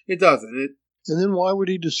sense. It doesn't. And then why would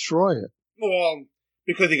he destroy it? Well,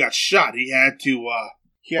 because he got shot. He had to...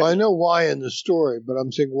 Well, I know why in the story, but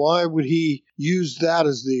I'm saying why would he use that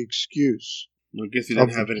as the excuse? I guess he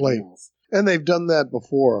didn't have anything else. And they've done that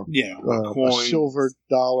before. Yeah, a silver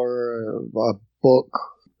dollar, a book.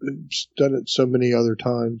 It's done it so many other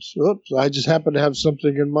times. Oops, I just happen to have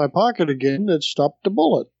something in my pocket again that stopped the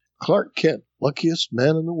bullet. Clark Kent, luckiest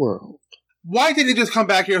man in the world. Why did he just come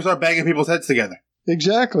back here and start banging people's heads together?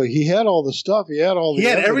 Exactly. He had all the stuff. He had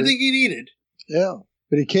everything he needed. Yeah.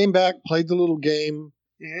 But he came back, played the little game,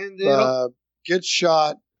 and gets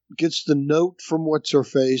shot, gets the note from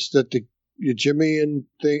What's-Her-Face that the Jimmy and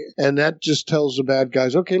that just tells the bad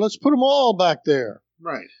guys, okay, let's put them all back there.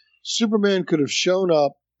 Right. Superman could have shown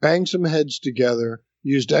up, banged some heads together,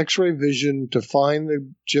 used X-ray vision to find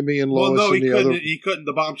the Jimmy and Lois. Well, no, and he couldn't.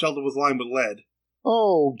 The bomb shelter was lined with lead.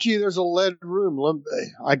 Oh, gee, there's a lead room.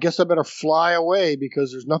 I guess I better fly away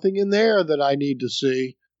because there's nothing in there that I need to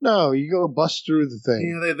see. No, you go bust through the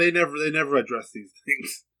thing. Yeah, they never address these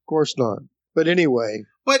things. Of course not. But anyway.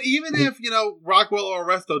 But even if, Rockwell or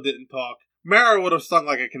Arresto didn't talk, Mara would have sung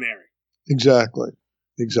like a canary. Exactly.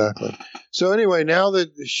 So anyway, now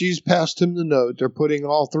that she's passed him the note, they're putting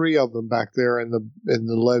all three of them back there in the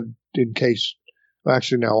lead in case.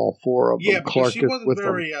 Actually, now all four of them. Yeah, because Clark she wasn't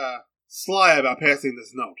very sly about passing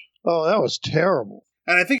this note. Oh, that was terrible.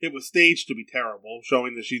 And I think it was staged to be terrible,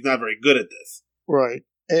 showing that she's not very good at this. Right.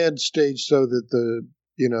 And staged so that the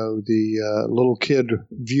little kid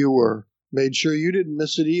viewer made sure you didn't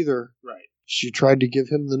miss it either. Right. She tried to give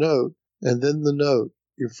him the note, and then the note.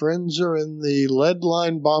 Your friends are in the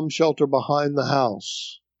lead-lined bomb shelter behind the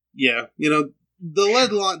house. Yeah, the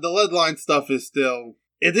lead line stuff is still,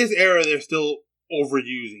 in this era, they're still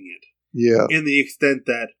overusing it. Yeah. In the extent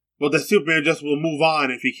that, the Superman just will move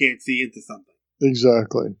on if he can't see into something.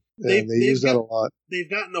 Exactly. And they use that a lot. They've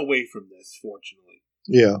gotten away from this, fortunately.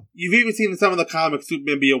 Yeah. You've even seen in some of the comics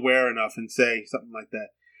Superman be aware enough and say something like that.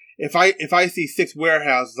 If I see 6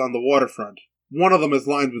 warehouses on the waterfront, one of them is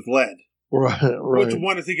lined with lead. Right. Which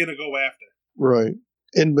one is he going to go after? Right.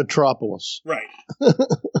 In Metropolis. Right.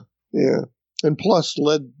 Yeah. And plus,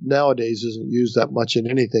 lead nowadays isn't used that much in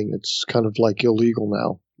anything. It's kind of like illegal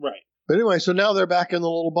now. Right. But anyway, so now they're back in the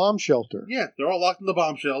little bomb shelter. Yeah, they're all locked in the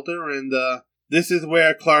bomb shelter, and this is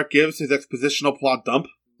where Clark gives his expositional plot dump,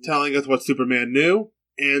 telling us what Superman knew,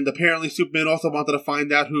 and apparently Superman also wanted to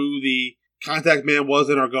find out who the contact man was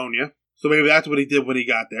in Argonia, so maybe that's what he did when he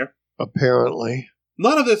got there. Apparently.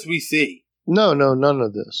 None of this we see. No, none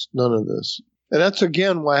of this. And that's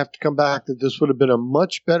again why I have to come back that this would have been a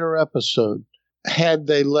much better episode had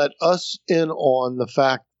they let us in on the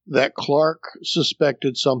fact that Clark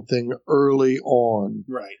suspected something early on.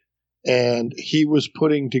 Right. And he was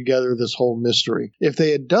putting together this whole mystery. If they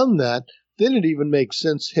had done that, then it even makes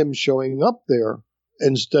sense him showing up there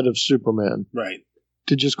instead of Superman. Right.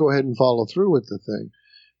 To just go ahead and follow through with the thing.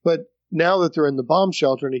 But now that they're in the bomb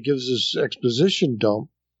shelter and he gives this exposition dump,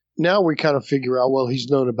 now we kind of figure out, well, he's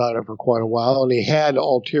known about it for quite a while, and he had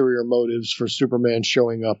ulterior motives for Superman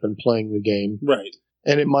showing up and playing the game. Right.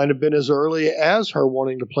 And it might have been as early as her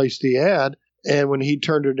wanting to place the ad, and when he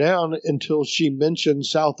turned her down until she mentioned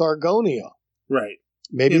South Argonia. Right.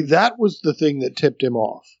 Maybe that was the thing that tipped him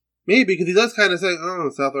off. Maybe, because he does kind of say,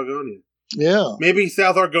 South Argonia. Yeah. Maybe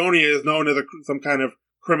South Argonia is known as some kind of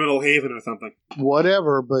criminal haven or something.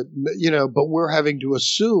 Whatever, but we're having to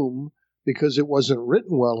assume, because it wasn't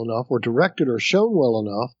written well enough or directed or shown well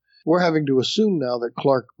enough, we're having to assume now that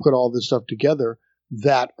Clark put all this stuff together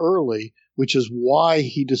that early which is why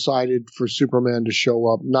he decided for Superman to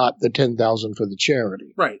show up, not the $10,000 for the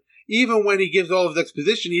charity. Right. Even when he gives all of his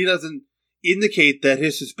exposition, he doesn't indicate that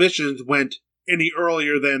his suspicions went any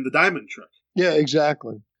earlier than the diamond trick. Yeah,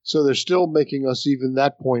 exactly. So they're still making us, even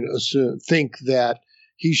that point, think that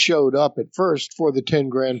he showed up at first for the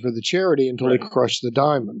 $10,000 for the charity until he crushed the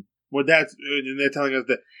diamond. Well, and they're telling us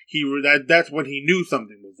that that's when he knew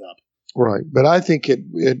something was up. Right. But I think it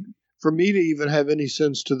for me to even have any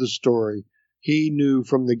sense to the story, he knew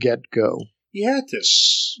from the get-go. He had to.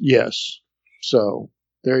 Yes. So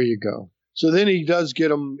there you go. So then he does get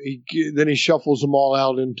them. Then he shuffles them all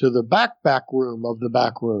out into the back room of the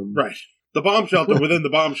back room. Right. The bomb shelter within the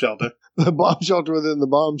bomb shelter. The bomb shelter within the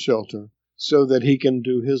bomb shelter. So that he can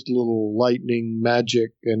do his little lightning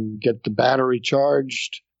magic and get the battery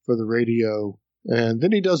charged for the radio. And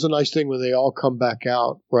then he does a nice thing where they all come back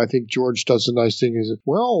out, where I think George does a nice thing. He says,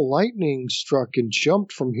 well, lightning struck and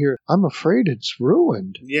jumped from here. I'm afraid it's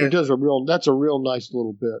ruined. Yeah. That's a real nice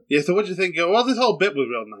little bit. Yeah, so what do you think? Well, this whole bit was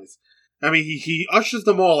real nice. I mean, he ushers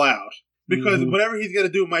them all out because whatever he's going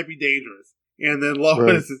to do might be dangerous. And then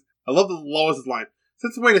Lois I love Lois' line,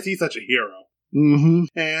 since when is he such a hero? Mm-hmm.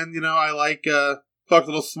 And, I like Clark's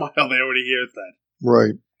little smile there when he hears that.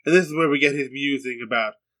 Right. And this is where we get his musing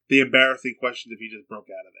about the embarrassing question if he just broke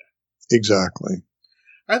out of there. Exactly.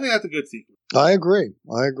 I think that's a good sequence. I agree.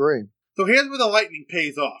 So here's where the lightning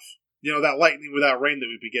pays off. That lightning without rain that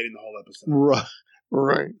we've been getting the whole episode.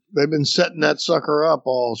 Right. They've been setting that sucker up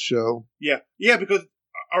all show. Yeah, because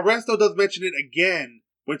Arresto does mention it again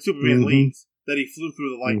when Superman leaves, that he flew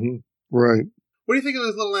through the lightning. Right. What do you think of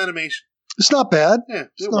this little animation? It's not bad. Yeah,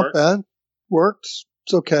 it's not bad. Works.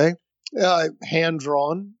 It's okay. Hand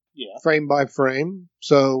drawn. Yeah. Frame by frame.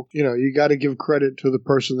 So, you got to give credit to the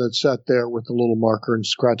person that sat there with the little marker and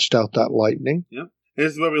scratched out that lightning. Yeah. And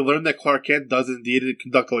this is where we learn that Clark Kent does indeed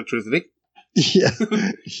conduct electricity. Yeah.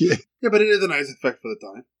 Yeah, but it is a nice effect for the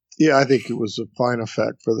time. Yeah, I think it was a fine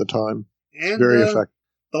effect for the time. And very effective.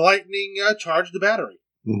 The lightning charged the battery.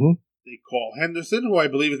 Mm-hmm. They call Henderson, who I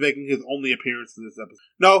believe is making his only appearance in this episode.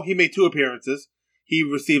 No, he made 2 appearances. He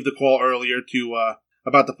received a call earlier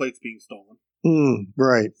about the plates being stolen.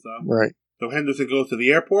 Right. Right. So Henderson goes to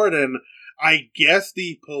the airport, and I guess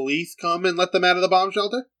the police come and let them out of the bomb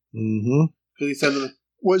shelter? Mm-hmm. Because he sent them.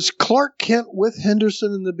 Was Clark Kent with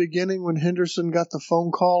Henderson in the beginning when Henderson got the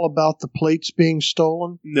phone call about the plates being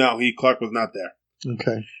stolen? No, Clark was not there.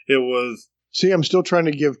 Okay. It was... See, I'm still trying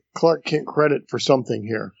to give Clark Kent credit for something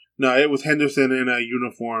here. No, it was Henderson and a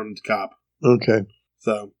uniformed cop. Okay.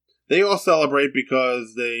 So, they all celebrate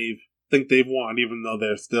because they think they've won, even though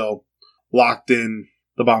they're still locked in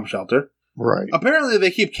the bomb shelter. Right. Apparently,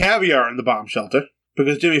 they keep caviar in the bomb shelter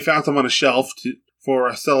because Jimmy found some on a shelf for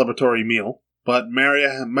a celebratory meal. But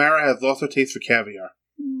Mara has lost her taste for caviar.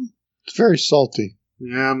 It's very salty.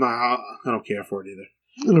 Yeah, I don't care for it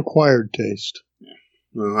either. An acquired taste. Yeah.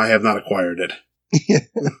 Well, I have not acquired it.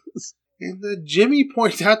 Yes. And Jimmy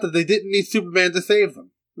points out that they didn't need Superman to save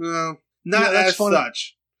them. Well, not as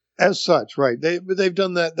such. As such, right. They've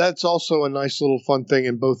done that. That's also a nice little fun thing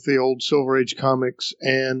in both the old Silver Age comics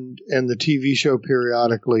and the TV show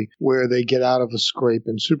periodically, where they get out of a scrape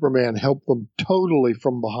and Superman helped them totally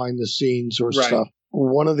from behind the scenes or stuff.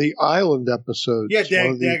 One of the Island episodes. Yeah,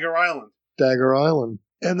 Dagger Island. Dagger Island.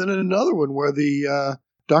 And then another one where the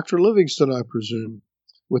Dr. Livingston, I presume,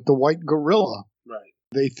 with the white gorilla. Right.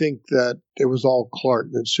 They think that it was all Clark,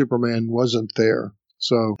 that Superman wasn't there.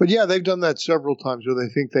 So, but yeah, they've done that several times where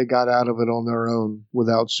they think they got out of it on their own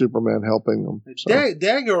without Superman helping them. So.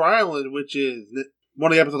 Dagger Island, which is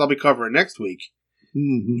one of the episodes I'll be covering next week.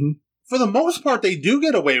 Mm-hmm. For the most part, they do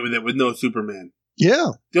get away with it with no Superman. Yeah.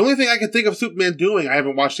 The only thing I can think of Superman doing, I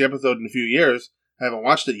haven't watched the episode in a few years. I haven't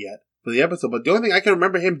watched it yet for the episode, but the only thing I can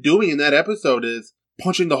remember him doing in that episode is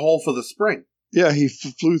punching the hole for the spring. Yeah, he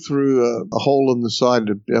flew through a hole in the side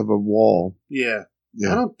of a wall. Yeah.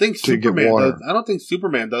 Yeah, I don't think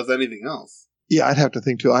Superman does anything else. Yeah, I'd have to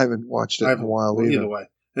think too. I haven't watched it in a while either. Either way.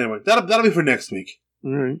 Anyway, that'll be for next week.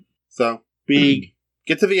 All right. So, we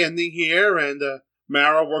get to the ending here, and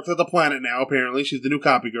Mara works at the planet now, apparently. She's the new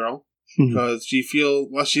copy girl. Because she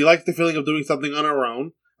likes the feeling of doing something on her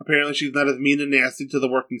own. Apparently she's not as mean and nasty to the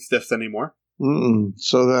working stiffs anymore.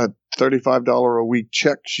 So that $35 a week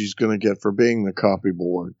check she's going to get for being the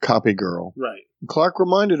copy girl. Right. Clark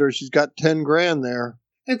reminded her she's got $10,000 there.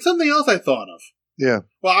 And something else I thought of. Yeah.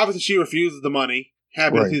 Well, obviously she refuses the money.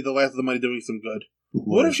 Happy to see the last of the money doing some good. Right.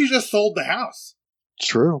 What if she just sold the house?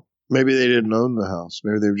 True. Maybe they didn't own the house.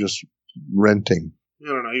 Maybe they were just renting. I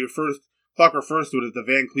don't know. Clark refers to it as the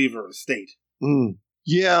Van Cleaver estate.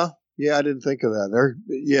 Yeah. Yeah, I didn't think of that.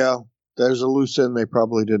 There's a loose end they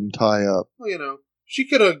probably didn't tie up. Well, she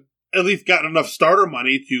could have at least gotten enough starter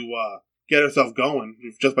money to get herself going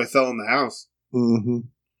just by selling the house.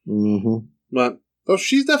 But so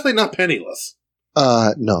she's definitely not penniless.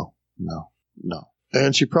 No.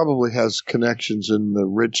 And she probably has connections in the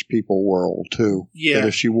rich people world, too. Yeah. And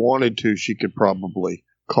if she wanted to, she could probably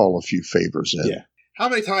call a few favors in. Yeah. How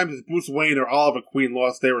many times has Bruce Wayne or Oliver Queen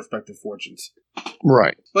lost their respective fortunes?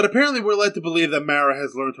 Right. But apparently we're led to believe that Mara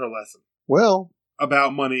has learned her lesson. Well.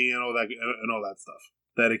 About money and all that stuff.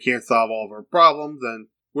 That it can't solve all of her problems, and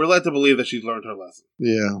we're led to believe that she's learned her lesson.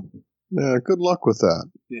 Yeah. Yeah, good luck with that.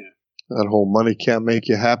 Yeah. That whole money can't make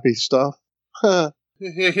you happy stuff. It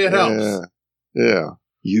helps. Yeah.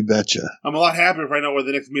 You betcha. I'm a lot happier if I know where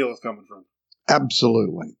the next meal is coming from.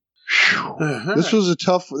 Absolutely. This was a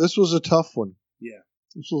tough one. Yeah.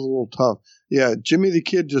 This was a little tough. Yeah, Jimmy the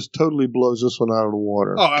Kid just totally blows this one out of the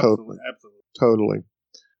water. Oh, absolutely. Totally.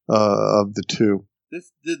 Of the two.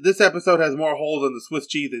 This episode has more holes in the Swiss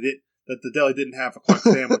cheese that the deli didn't have for Clark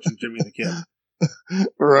Sandwich and Jimmy the Kid.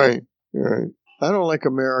 Right. I don't like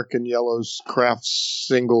American Yellow's Kraft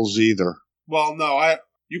singles either. Well, no,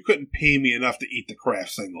 you couldn't pay me enough to eat the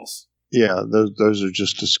Kraft singles. Yeah, those are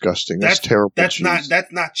just disgusting. That's terrible. That's cheese.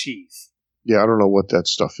 That's not cheese. Yeah, I don't know what that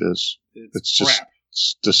stuff is. It's just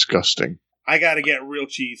it's disgusting. I got to get real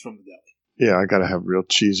cheese from the deli. Yeah, I got to have real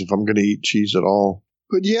cheese if I'm going to eat cheese at all.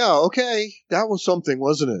 But yeah, okay, that was something,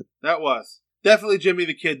 wasn't it? That was definitely Jimmy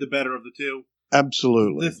the Kid, the better of the two.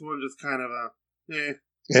 Absolutely. This one just kind of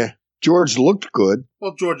Yeah, George looked good.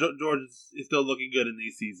 Well, George is still looking good in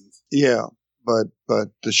these seasons. Yeah, but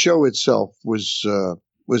the show itself was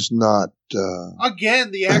not.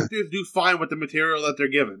 Again, the actors do fine with the material that they're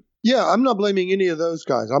given. Yeah, I'm not blaming any of those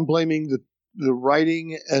guys. I'm blaming the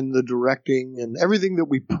writing and the directing and everything that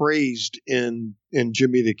we praised in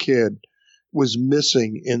Jimmy the Kid was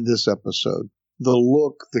missing in this episode. The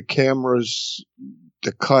look, the cameras,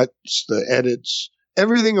 the cuts, the edits,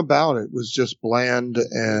 everything about it was just bland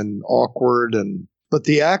and awkward. But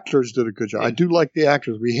the actors did a good job. I do like the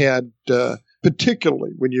actors. We had,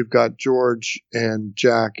 particularly when you've got George and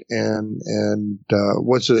Jack and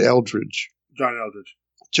what's it, Eldridge?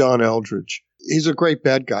 John Eldridge. He's a great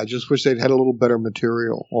bad guy. I just wish they'd had a little better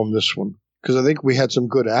material on this one. Because I think we had some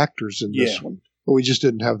good actors in this one. But we just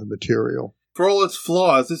didn't have the material. For all its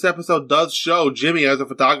flaws, this episode does show Jimmy as a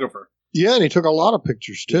photographer. Yeah, and he took a lot of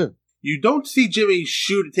pictures, too. You don't see Jimmy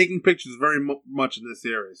taking pictures very much in this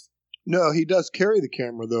series. No, he does carry the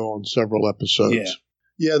camera, though, on several episodes.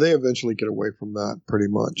 Yeah, they eventually get away from that, pretty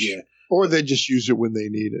much. Yeah. Or they just use it when they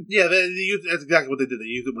need it. Yeah, that's exactly what they did. They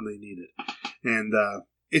used it when they need it. And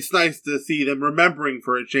it's nice to see them remembering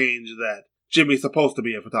for a change that Jimmy's supposed to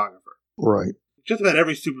be a photographer. Right. Just about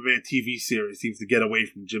every Superman TV series seems to get away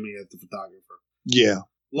from Jimmy as the photographer. Yeah.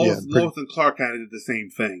 Lois and Clark kind of did the same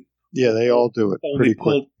thing. Yeah, they all do it pretty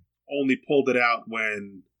quick. Only pulled it out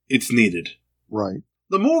when it's needed. Right.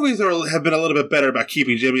 The movies have been a little bit better about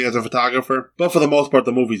keeping Jimmy as a photographer, but for the most part,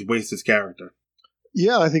 the movies waste his character.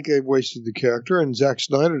 Yeah, I think they've wasted the character, and Zack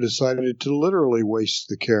Snyder decided to literally waste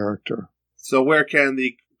the character. So where can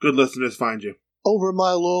the good listeners find you? Over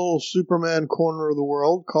my little Superman corner of the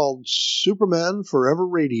world called Superman Forever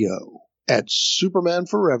Radio at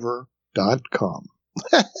supermanforever.com.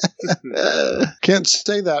 Can't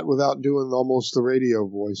say that without doing almost the radio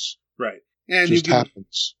voice. Right. And it just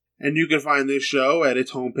happens. And you can find this show at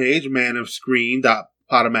its homepage,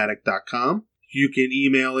 manofscreen.podomatic.com. You can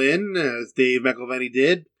email in, as Dave McElveny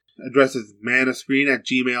did. Address is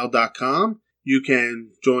manofscreen@gmail.com. You can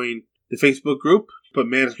join the Facebook group. Put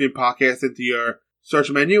Man of Screen Podcast into your search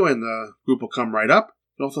menu, and the group will come right up.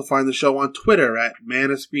 You can also find the show on Twitter at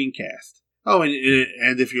Man of Screencast. Oh,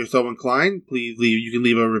 and if you're so inclined, you can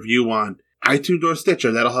leave a review on iTunes or Stitcher.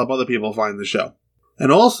 That'll help other people find the show.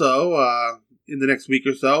 And also, in the next week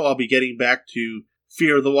or so, I'll be getting back to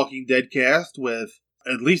Fear of the Walking Dead cast with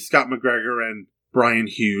at least Scott McGregor and Brian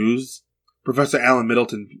Hughes. Professor Alan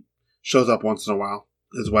Middleton shows up once in a while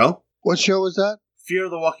as well. What show is that? Fear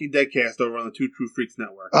of the Walking Dead cast over on the Two True Freaks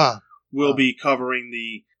Network. We'll be covering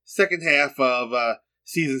the second half of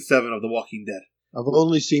Season 7 of The Walking Dead. I've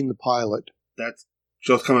only seen the pilot. That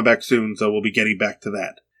show's coming back soon, so we'll be getting back to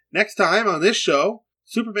that. Next time on this show,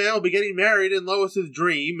 Superman will be getting married in Lois's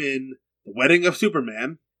dream in The Wedding of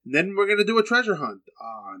Superman. And then we're going to do a treasure hunt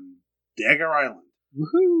on Dagger Island.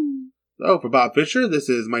 Woohoo! So, for Bob Fisher, this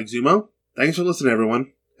is Mike Zumo. Thanks for listening,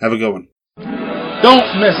 everyone. Have a good one.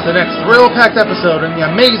 Don't miss the next thrill-packed episode in the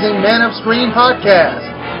amazing Man of Screen podcast.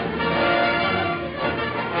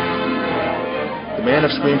 The Man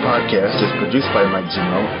of Screen podcast is produced by Mike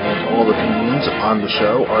Zumo, and all opinions on the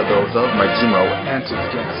show are those of Mike Zumo and his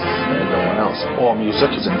guests, and no one else. All music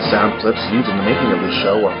and sound clips used in the making of this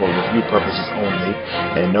show are for review purposes only,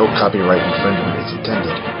 and no copyright infringement is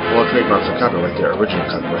intended. All trademarks are copyright their original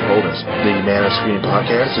copyright holders. The Man of Screen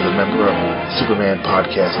podcast is a member of the Superman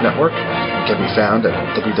Podcast Network and can be found at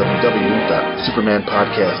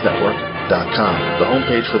www.supermanpodcastnetwork.com. The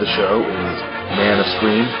homepage for the show is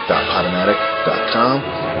manofscreen.podomatic.com,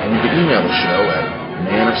 and you can email the show at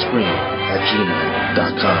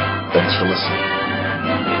manofscreen@gmail.com. Thanks for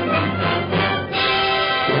listening.